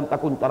فإن لم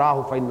تکن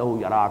تراہ فإنہ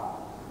یراک،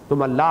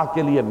 تم اللہ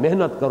کے لیے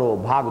محنت کرو،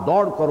 بھاگ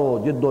دوڑ کرو،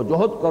 جد و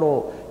جہد کرو،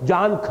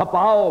 جان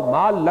کھپاؤ،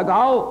 مال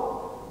لگاؤ،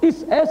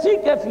 اس ایسی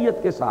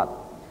کیفیت کے ساتھ،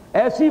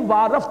 ایسی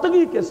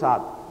وارفتگی کے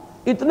ساتھ،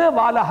 اتنے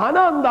والہانہ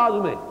انداز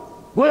میں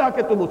گویا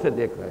کہ تم اسے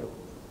دیکھ رہے ہو۔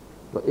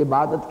 تو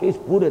عبادت کے اس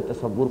پورے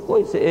تصور کو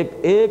اسے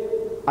ایک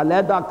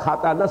علیحدہ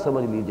کھاتا نہ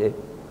سمجھ لیجئے،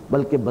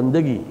 بلکہ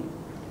بندگی،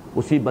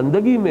 اسی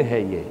بندگی میں ہے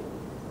یہ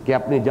کہ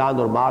اپنی جان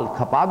اور مال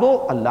کھپا دو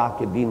اللہ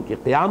کے دین کے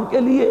قیام کے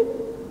لیے،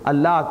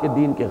 اللہ کے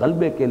دین کے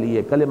غلبے کے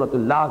لیے، کلمت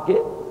اللہ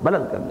کے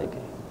بلند کرنے کے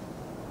لیے۔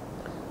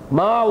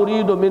 ما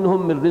ارید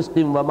منہم من رزق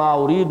وما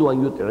ارید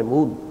ان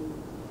یطعمون،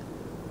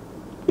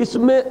 اس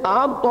میں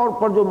عام طور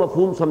پر جو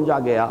مفہوم سمجھا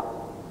گیا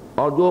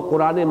اور جو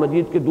قرآن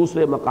مجید کے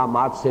دوسرے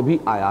مقامات سے بھی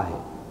آیا ہے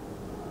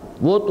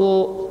وہ تو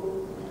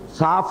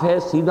صاف ہے،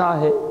 سیدھا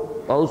ہے،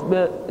 اور اس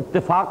میں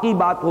اتفاقی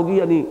بات ہوگی،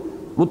 یعنی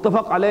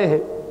متفق علیہ ہے۔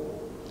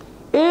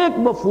 ایک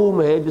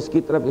مفہوم ہے جس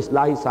کی طرف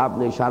اصلاحی صاحب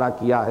نے اشارہ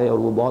کیا ہے اور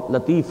وہ بہت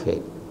لطیف ہے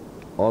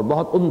اور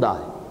بہت عمدہ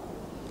ہے۔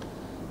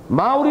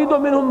 ما ارید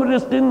منہم من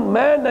رزق،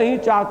 میں نہیں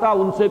چاہتا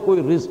ان سے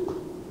کوئی رزق،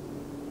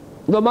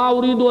 وما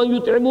ارید ان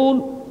یطعمون،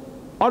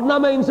 اور نہ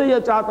میں ان سے یہ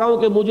چاہتا ہوں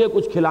کہ مجھے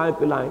کچھ کھلائیں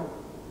پلائیں۔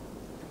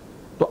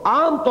 تو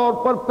عام طور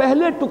پر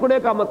پہلے ٹکڑے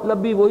کا مطلب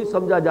بھی وہی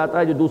سمجھا جاتا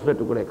ہے جو دوسرے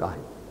ٹکڑے کا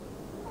ہے۔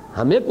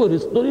 ہمیں کوئی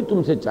رزق تو نہیں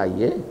تم سے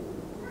چاہیے،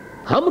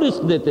 ہم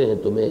رزق دیتے ہیں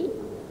تمہیں،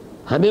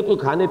 ہمیں کوئی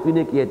کھانے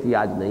پینے کی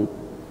احتیاج نہیں۔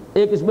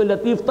 ایک اس میں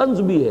لطیف طنز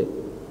بھی ہے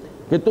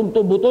کہ تم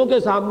تو بتوں کے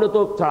سامنے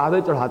تو چڑھاوے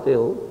چڑھاتے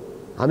ہو،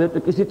 ہمیں تو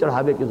کسی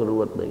چڑھاوے کی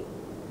ضرورت نہیں،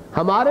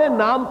 ہمارے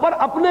نام پر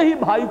اپنے ہی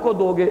بھائی کو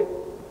دو گے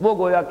وہ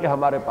گویا کہ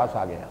ہمارے پاس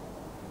آ گیا،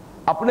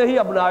 اپنے ہی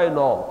ابنائے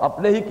نو،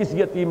 اپنے ہی کسی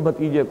یتیم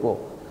بھتیجے کو،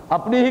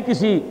 اپنے ہی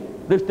کسی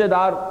رشتہ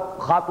دار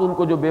خاتون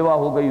کو جو بیوہ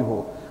ہو گئی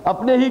ہو،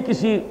 اپنے ہی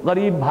کسی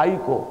غریب بھائی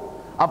کو،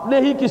 اپنے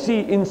ہی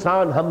کسی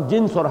انسان ہم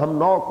جنس اور ہم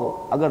نوع کو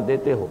اگر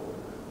دیتے ہو،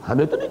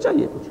 ہمیں تو نہیں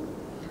چاہیے کچھ،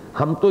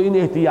 ہم تو ان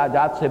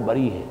احتیاجات سے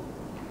بری ہیں۔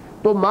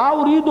 تو ما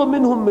ارید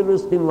منہم من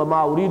رزق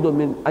وما ارید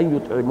من ان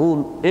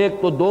یطعمون،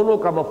 ایک تو دونوں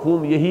کا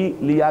مفہوم یہی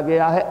لیا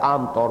گیا ہے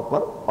عام طور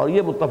پر، اور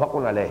یہ متفق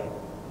علیہ ہے۔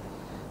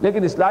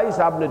 لیکن اصلاحی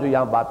صاحب نے جو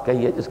یہاں بات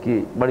کہی ہے جس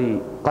کی بڑی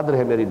قدر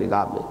ہے میری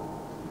نگاہ میں،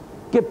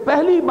 کہ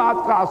پہلی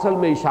بات کا اصل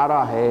میں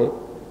اشارہ ہے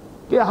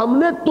کہ ہم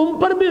نے تم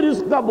پر بھی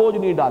رزق کا بوجھ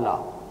نہیں ڈالا،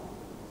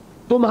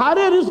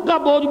 تمہارے رزق کا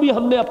بوجھ بھی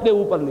ہم نے اپنے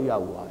اوپر لیا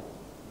ہوا ہے،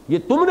 یہ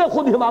تم نے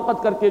خود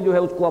حماقت کر کے جو ہے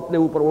اس کو اپنے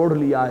اوپر اوڑھ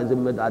لیا ہے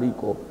ذمہ داری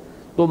کو۔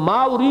 تو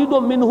ما ارید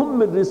منہم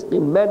من رزق،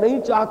 میں نہیں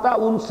چاہتا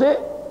ان سے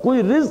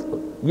کوئی رزق،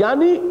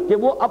 یعنی کہ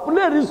وہ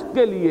اپنے رزق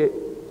کے لیے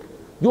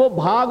جو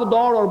بھاگ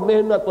دوڑ اور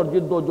محنت اور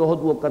جد و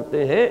جہد وہ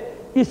کرتے ہیں،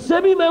 اس سے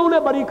بھی میں انہیں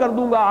بری کر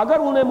دوں گا اگر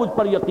انہیں مجھ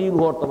پر یقین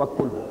ہو اور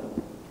توکل ہو،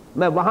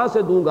 میں وہاں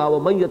سے دوں گا۔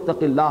 وَمَن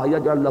يَتَّقِ اللَّهَ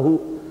يَجْعَلْ لَهُ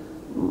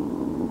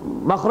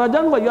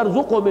مَخْرَجًا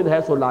وَيَرْزُقْهُ مِنْ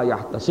حَيْثُ لَا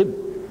يَحْتَسِبُ،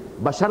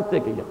 بشرطے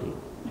کہ یقین۔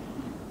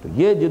 تو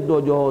یہ جد و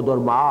جہد اور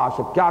معاش،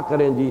 اب کیا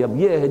کریں جی، اب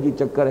یہ ہے جی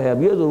چکر ہے،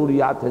 اب یہ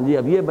ضروریات ہیں جی،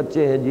 اب یہ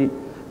بچے ہیں جی،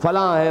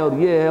 فلاں ہے اور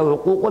یہ ہے،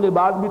 حقوق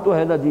العباد بھی تو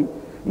ہے نا جی،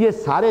 یہ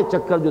سارے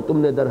چکر جو تم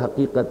نے در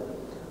حقیقت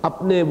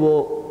اپنے وہ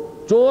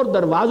چور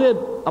دروازے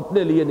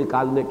اپنے لیے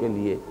نکالنے کے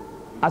لیے،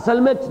 اصل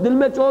میں دل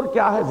میں چور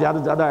کیا ہے؟ زیادہ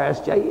سے زیادہ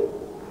عیش چاہیے،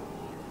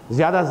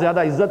 زیادہ سے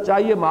زیادہ عزت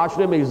چاہیے،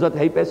 معاشرے میں عزت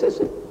ہے ہی پیسے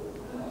سے،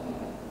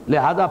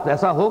 لہذا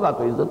پیسہ ہوگا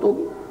تو عزت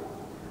ہوگی،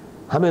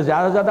 ہمیں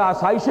زیادہ سے زیادہ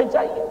آسائشیں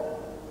چاہیے،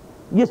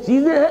 یہ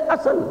چیزیں ہیں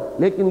اصل۔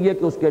 لیکن یہ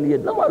کہ اس کے لیے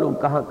نہ معلوم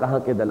کہاں کہاں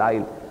کے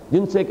دلائل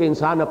جن سے کہ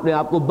انسان اپنے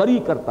آپ کو بری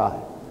کرتا ہے،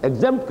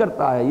 ایگزمپٹ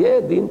کرتا ہے، یہ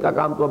دین کا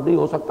کام تو اب نہیں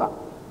ہو سکتا،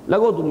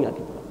 لگو دنیا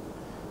کی طرف۔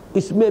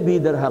 اس میں بھی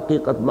در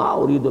حقیقت ما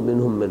ارید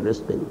منہم من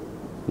رزق،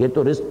 یہ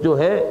تو رزق جو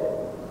ہے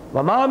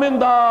وما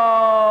من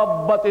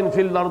دابۃ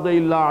فی الارض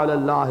الا علی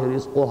اللہ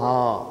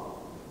رزقها،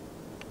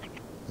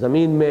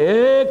 زمین میں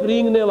ایک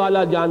رینگنے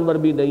والا جانور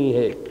بھی نہیں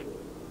ہے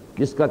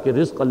جس کا کہ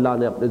رزق اللہ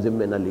نے اپنے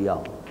ذمہ نہ لیا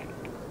ہو۔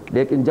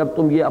 لیکن جب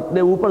تم یہ اپنے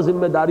اوپر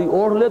ذمہ داری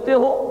اوڑھ لیتے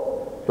ہو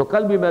تو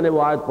کل بھی میں نے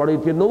وہ آیت پڑھی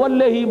تھی،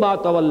 نولیہ ما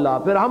تولی،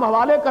 پھر ہم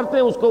حوالے کرتے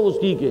ہیں اس کو اس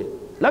کی کے،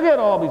 لگے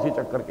رہو اب اسی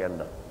چکر کے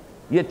اندر،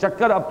 یہ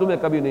چکر اب تمہیں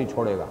کبھی نہیں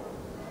چھوڑے گا،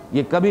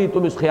 یہ کبھی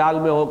تم اس خیال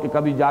میں ہو کہ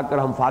کبھی جا کر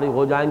ہم فارغ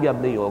ہو جائیں گے،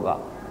 اب نہیں ہوگا،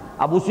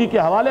 اب اسی کے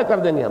حوالے کر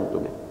دیں گے ہم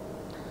تمہیں۔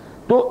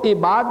 تو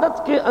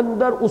عبادت کے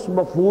اندر اس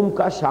مفہوم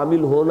کا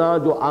شامل ہونا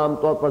جو عام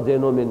طور پر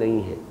ذہنوں میں نہیں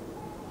ہے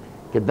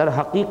کہ در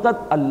حقیقت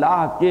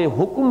اللہ کے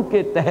حکم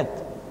کے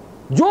تحت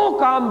جو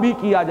کام بھی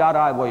کیا جا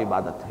رہا ہے وہ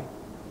عبادت ہے،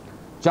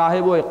 چاہے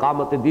وہ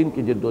اقامت دین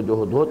کی جد و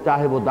جہد ہو،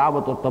 چاہے وہ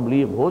دعوت و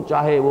تبلیغ ہو،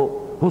 چاہے وہ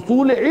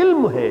حصول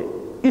علم ہے،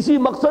 اسی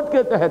مقصد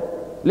کے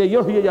تحت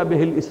لِیُحْیِیَ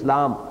بِهِ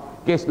الْإِسْلام،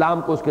 کہ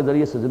اسلام کو اس کے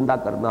ذریعے سے زندہ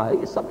کرنا ہے،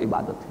 یہ سب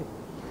عبادت ہے۔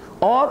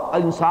 اور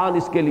انسان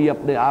اس کے لیے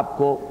اپنے آپ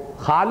کو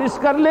خالص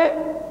کر لے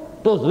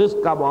تو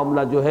رزق کا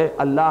معاملہ جو ہے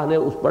اللہ نے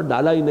اس پر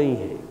ڈالا ہی نہیں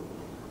ہے،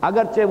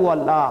 اگرچہ وہ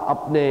اللہ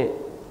اپنے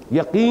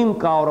یقین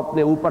کا اور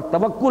اپنے اوپر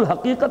توکل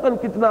حقیقتاً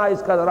کتنا ہے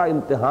اس کا ذرا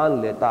امتحان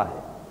لیتا ہے،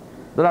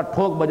 ذرا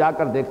ٹھوک بجا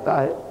کر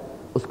دیکھتا ہے،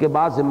 اس کے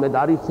بعد ذمہ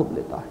داری خود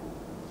لیتا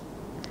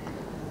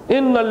ہے۔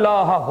 ان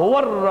اللہ هو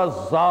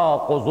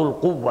الرزاق ذو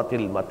القوۃ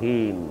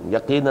المتین،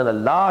 یقیناً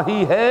اللہ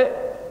ہی ہے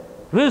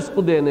رزق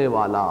دینے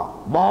والا،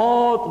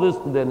 بہت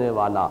رزق دینے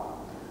والا۔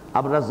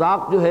 اب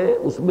رزاق جو ہے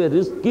اس میں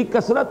رزق کی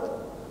کثرت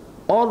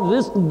اور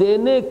رزق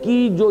دینے کی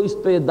جو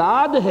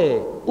استعداد ہے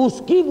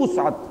اس کی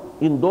وسعت،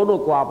 ان دونوں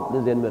کو آپ اپنے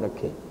ذہن میں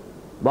رکھیں،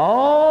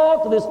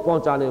 بہت رزق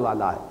پہنچانے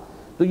والا ہے۔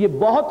 تو یہ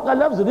بہت کا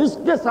لفظ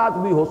رزق کے ساتھ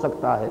بھی ہو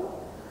سکتا ہے،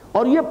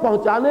 اور یہ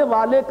پہنچانے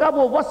والے کا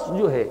وہ وصف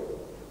جو ہے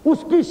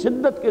اس کی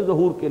شدت کے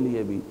ظہور کے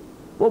لیے بھی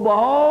وہ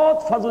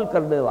بہت فضل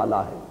کرنے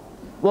والا ہے،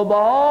 وہ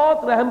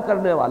بہت رحم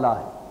کرنے والا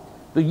ہے۔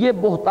 تو یہ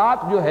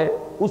بہتات جو ہے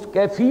اس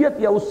کیفیت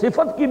یا اس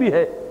صفت کی بھی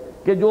ہے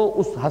کہ جو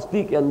اس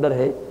ہستی کے اندر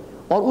ہے،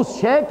 اور اس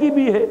شے کی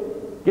بھی ہے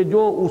کہ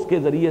جو اس کے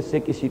ذریعے سے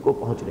کسی کو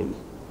پہنچ رہی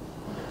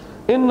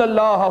ہے۔ ان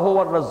اللہ هو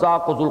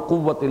الرزاق ذو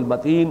القوۃ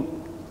المتین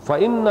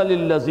فإن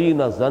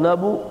للذین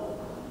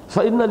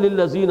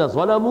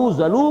ظلموا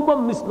ذنوبا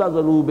مثل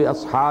ذنوب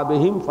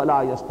اصحابہم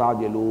فلا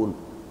یستعجلون۔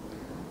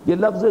 یہ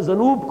لفظ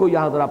ذنوب کو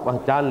یہاں ذرا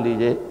پہچان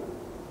لیجئے،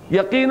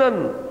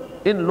 یقیناً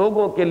ان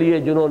لوگوں کے لیے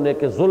جنہوں نے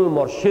کہ ظلم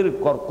اور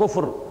شرک اور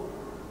کفر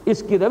اس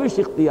کی روش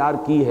اختیار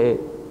کی ہے،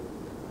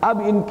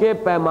 اب ان کے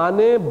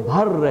پیمانے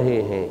بھر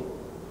رہے ہیں،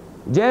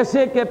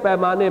 جیسے کہ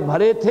پیمانے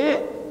بھرے تھے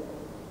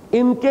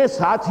ان کے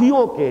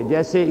ساتھیوں کے،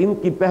 جیسے ان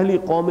کی پہلی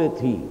قومیں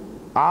تھی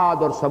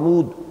عاد اور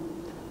سمود۔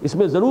 اس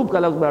میں ذنوب کا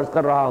لفظ میں عرض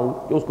کر رہا ہوں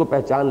کہ اس کو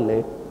پہچان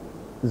لیں۔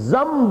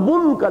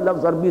 ذنبن کا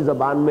لفظ عربی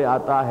زبان میں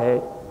آتا ہے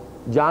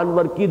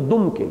جانور کی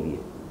دم کے لیے،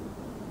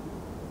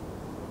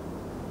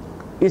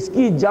 اس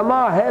کی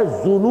جمع ہے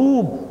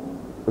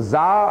ذنوب،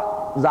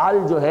 زال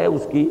جو ہے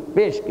اس کی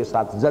پیش کے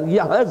ساتھ،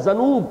 یہ ہے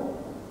ذنوب،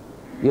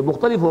 یہ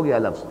مختلف ہو گیا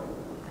لفظ،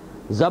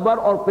 زبر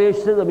اور پیش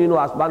سے زمین و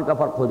آسمان کا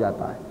فرق ہو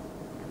جاتا ہے۔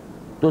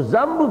 تو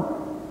ذنب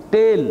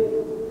تیل،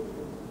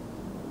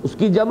 اس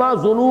کی جمع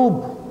ذنوب،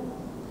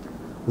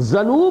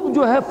 ذنوب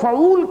جو ہے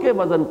فعول کے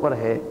وزن پر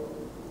ہے،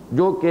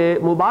 جو کہ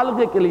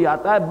مبالغے کے لیے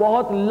آتا ہے،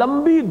 بہت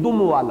لمبی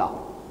دم والا،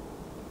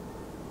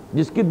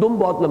 جس کی دم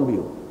بہت لمبی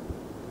ہو،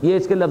 یہ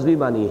اس کے لفظی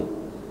معنی ہے۔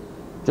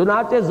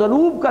 چنانچہ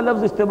ذنوب کا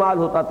لفظ استعمال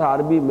ہوتا تھا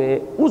عربی میں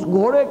اس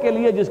گھوڑے کے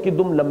لیے جس کی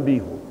دم لمبی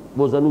ہو،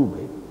 وہ ذنوب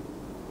ہے۔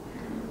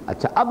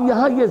 اچھا، اب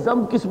یہاں یہ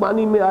ذنب کس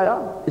معنی میں آیا؟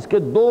 اس کے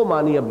دو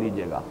معنی اب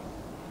لیجئے گا۔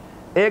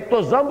 ایک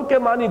تو ذنب کے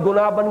معنی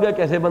گناہ بن گئے،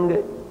 کیسے بن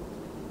گئے؟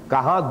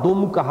 کہاں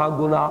دم کہاں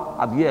گناہ،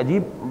 اب یہ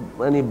عجیب،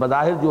 یعنی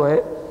بظاہر جو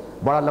ہے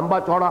بڑا لمبا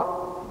چوڑا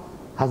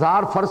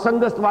 1000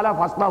 فرسنگست والا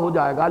فاصلہ ہو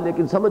جائے گا،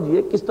 لیکن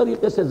سمجھیے کس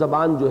طریقے سے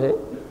زبان جو ہے،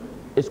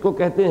 اس کو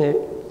کہتے ہیں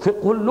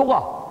فقہ اللغہ،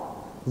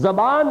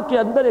 زبان کے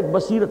اندر ایک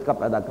بصیرت کا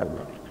پیدا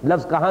کرنا،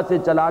 لفظ کہاں سے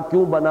چلا،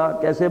 کیوں بنا،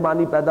 کیسے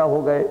معنی پیدا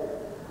ہو گئے،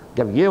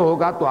 جب یہ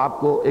ہوگا تو آپ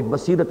کو ایک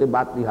بصیرت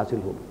باطنی حاصل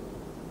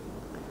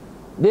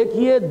ہوگی۔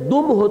 دیکھیے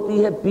دم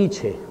ہوتی ہے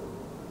پیچھے،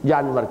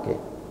 جانور کے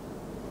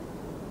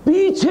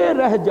پیچھے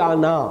رہ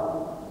جانا،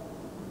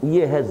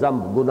 یہ ہے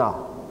ذنب، گناہ۔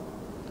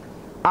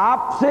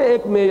 آپ سے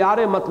ایک معیار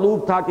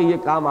مطلوب تھا کہ یہ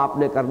کام آپ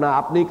نے کرنا،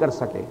 آپ نہیں کر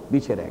سکے،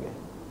 پیچھے رہ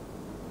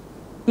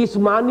گئے۔ اس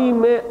معنی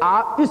میں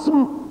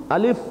اسم،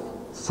 الف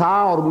سا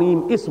اور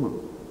میم اسم،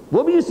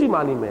 وہ بھی اسی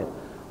معنی میں۔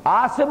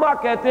 آسمہ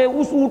کہتے ہیں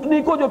اس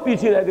اونٹنی کو جو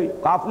پیچھے رہ گئی،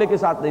 قافلے کے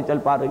ساتھ نہیں چل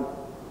پا رہی۔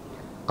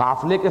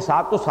 قافلے کے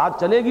ساتھ تو ساتھ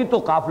چلے گی تو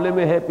قافلے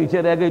میں ہے،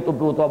 پیچھے رہ گئی تو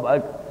وہ تو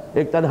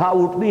ایک تنہا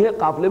اونٹنی ہے،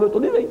 قافلے میں تو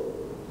نہیں رہی،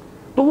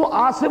 تو وہ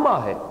آسمہ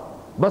ہے۔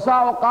 بسا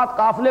اوقات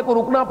قافلے کو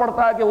رکنا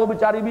پڑتا ہے کہ وہ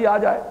بیچاری بھی آ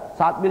جائے،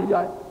 ساتھ مل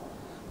جائے،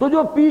 تو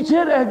جو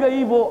پیچھے رہ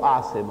گئی وہ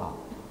آسمہ،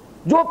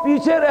 جو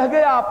پیچھے رہ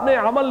گیا اپنے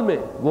عمل میں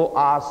وہ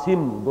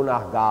آسم،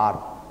 گناہگار۔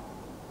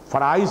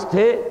 فرائض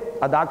تھے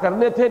ادا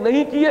کرنے تھے،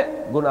 نہیں کیے،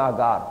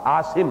 گناہگار،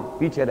 آسم،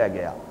 پیچھے رہ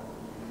گیا۔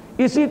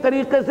 اسی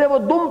طریقے سے وہ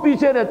دم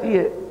پیچھے رہتی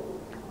ہے،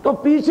 تو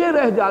پیچھے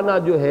رہ جانا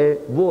جو ہے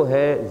وہ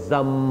ہے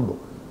ذنب۔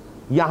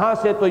 یہاں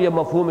سے تو یہ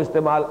مفہوم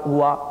استعمال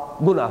ہوا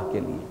گناہ کے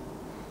لیے۔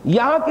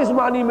 یہاں کس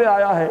معنی میں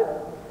آیا ہے؟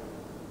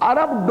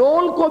 عرب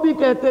ڈول کو بھی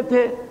کہتے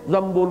تھے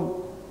ذنبن،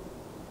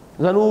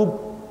 ذنوب،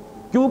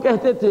 کیوں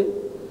کہتے تھے؟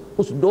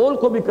 اس ڈول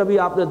کو بھی کبھی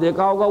آپ نے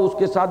دیکھا ہوگا، اس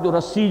کے ساتھ جو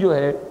رسی جو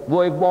ہے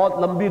وہ ایک بہت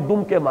لمبی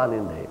دم کے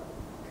مانند ہے،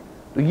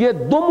 تو یہ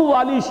دم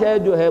والی شے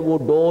جو ہے وہ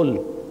ڈول،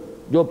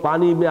 جو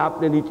پانی میں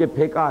آپ نے نیچے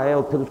پھینکا ہے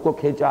اور پھر اس کو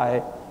کھینچا ہے،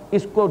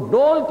 اس کو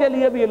ڈول کے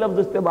لیے بھی یہ لفظ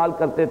استعمال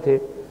کرتے تھے۔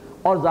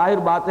 اور ظاہر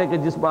بات ہے کہ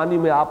جس معنی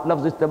میں آپ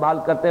لفظ استعمال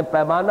کرتے ہیں،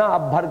 پیمانہ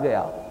اب بھر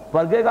گیا،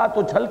 بھرگے گا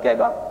تو چھلکے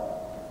گا،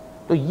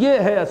 تو یہ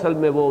ہے اصل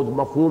میں وہ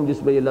مفہوم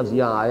جس میں یہ لفظ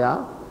یہاں آیا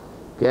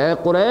کہ اے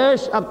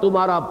قریش اب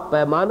تمہارا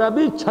پیمانہ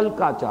بھی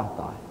چھلکا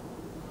چاہتا ہے۔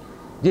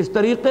 جس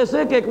طریقے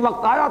سے کہ ایک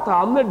وقت آیا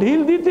تھا، ہم نے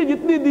ڈھیل دی تھی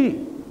جتنی دی،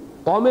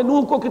 قوم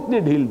نوح کو کتنی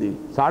ڈھیل دی؟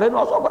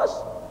 950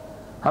 برس۔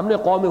 ہم نے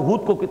قوم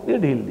ہود کو کتنی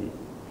ڈھیل دی؟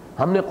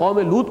 ہم نے قوم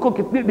لوط کو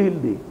کتنی ڈھیل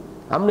دی؟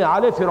 ہم نے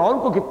آل فرعون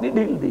کو کتنی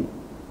ڈھیل دی؟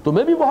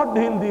 تمہیں بھی بہت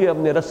ڈھیل دی ہے ہم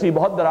نے، رسی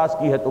بہت دراز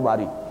کی ہے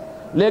تمہاری،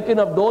 لیکن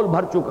اب ڈول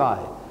بھر چکا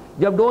ہے۔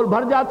 جب ڈول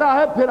بھر جاتا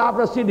ہے پھر آپ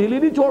رسی ڈھیلی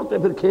نہیں چھوڑتے،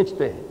 پھر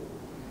کھینچتے ہیں۔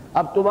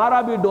 اب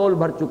تمہارا بھی ڈول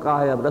بھر چکا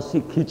ہے، اب رسی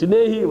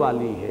کھینچنے ہی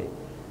والی ہے۔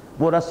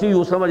 وہ رسی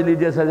یوں سمجھ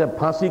لیجیے جیسے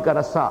پھانسی کا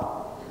رسہ،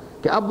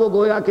 کہ اب وہ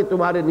گویا کہ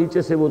تمہارے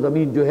نیچے سے وہ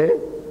زمین جو ہے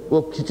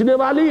وہ کھینچنے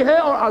والی ہے،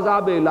 اور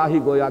عذاب الہی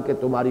گویا کہ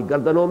تمہاری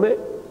گردنوں میں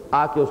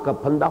آ کے اس کا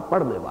پھندا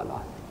پڑنے والا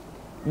ہے۔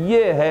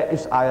 یہ ہے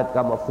اس آیت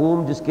کا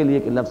مفہوم، جس کے لیے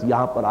کہ لفظ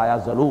یہاں پر آیا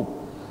ذنوب۔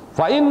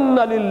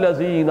 فَإِنَّ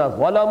لِلَّذِينَ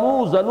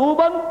ظَلَمُوا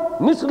ذَنُوبًا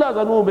مِثْلَ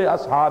ذَنُوبِ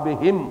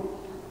أَصْحَابِهِمْ،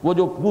 وہ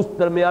جو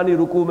درمیانی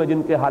رکوع میں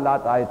جن کے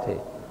حالات آئے تھے،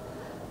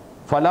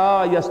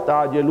 فَلَا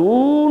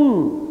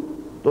يَسْتَعْجِلُونَ،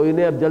 تو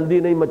انہیں اب جلدی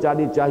نہیں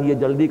مچانی چاہیے۔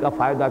 جلدی کا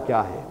فائدہ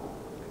کیا ہے؟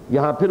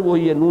 یہاں پھر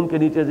وہی یہ نون کے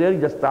نیچے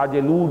زیر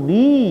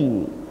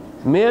یستعجلونی،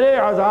 میرے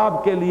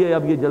عذاب کے لیے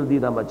اب یہ جلدی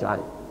نہ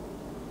مچائیں۔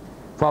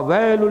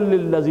 فَوَيْلٌ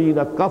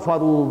لِّلَّذِينَ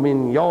كَفَرُوا مِن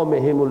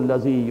يَوْمِهِمُ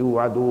الَّذِي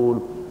يُوعَدُونَ،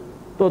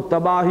 تو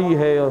تباہی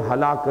ہے اور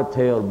ہلاکت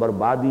ہے اور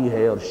بربادی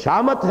ہے اور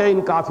شامت ہے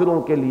ان کافروں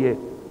کے لیے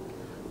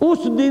اس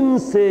دن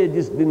سے،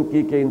 جس دن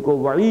کی کہ ان کو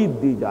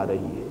وعید دی جا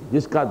رہی ہے،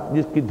 جس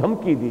کی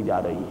دھمکی دی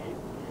جا رہی ہے،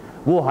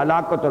 وہ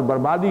ہلاکت اور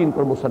بربادی ان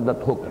پر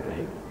مسلط ہو کر رہے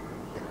گی۔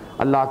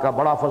 اللہ کا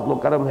بڑا فضل و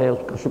کرم ہے، اس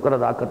کا شکر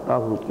ادا کرتا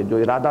ہوں کہ جو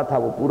ارادہ تھا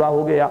وہ پورا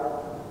ہو گیا،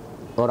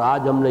 اور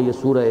آج ہم نے یہ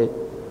سورہ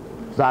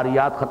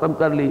زاریات ختم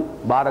کر لی۔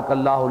 بارک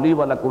اللہ لی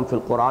و لکم فی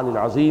القرآن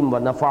العظیم و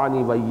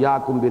نفعنی و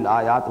ایاکم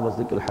بالآیات و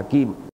ذکر الحکیم۔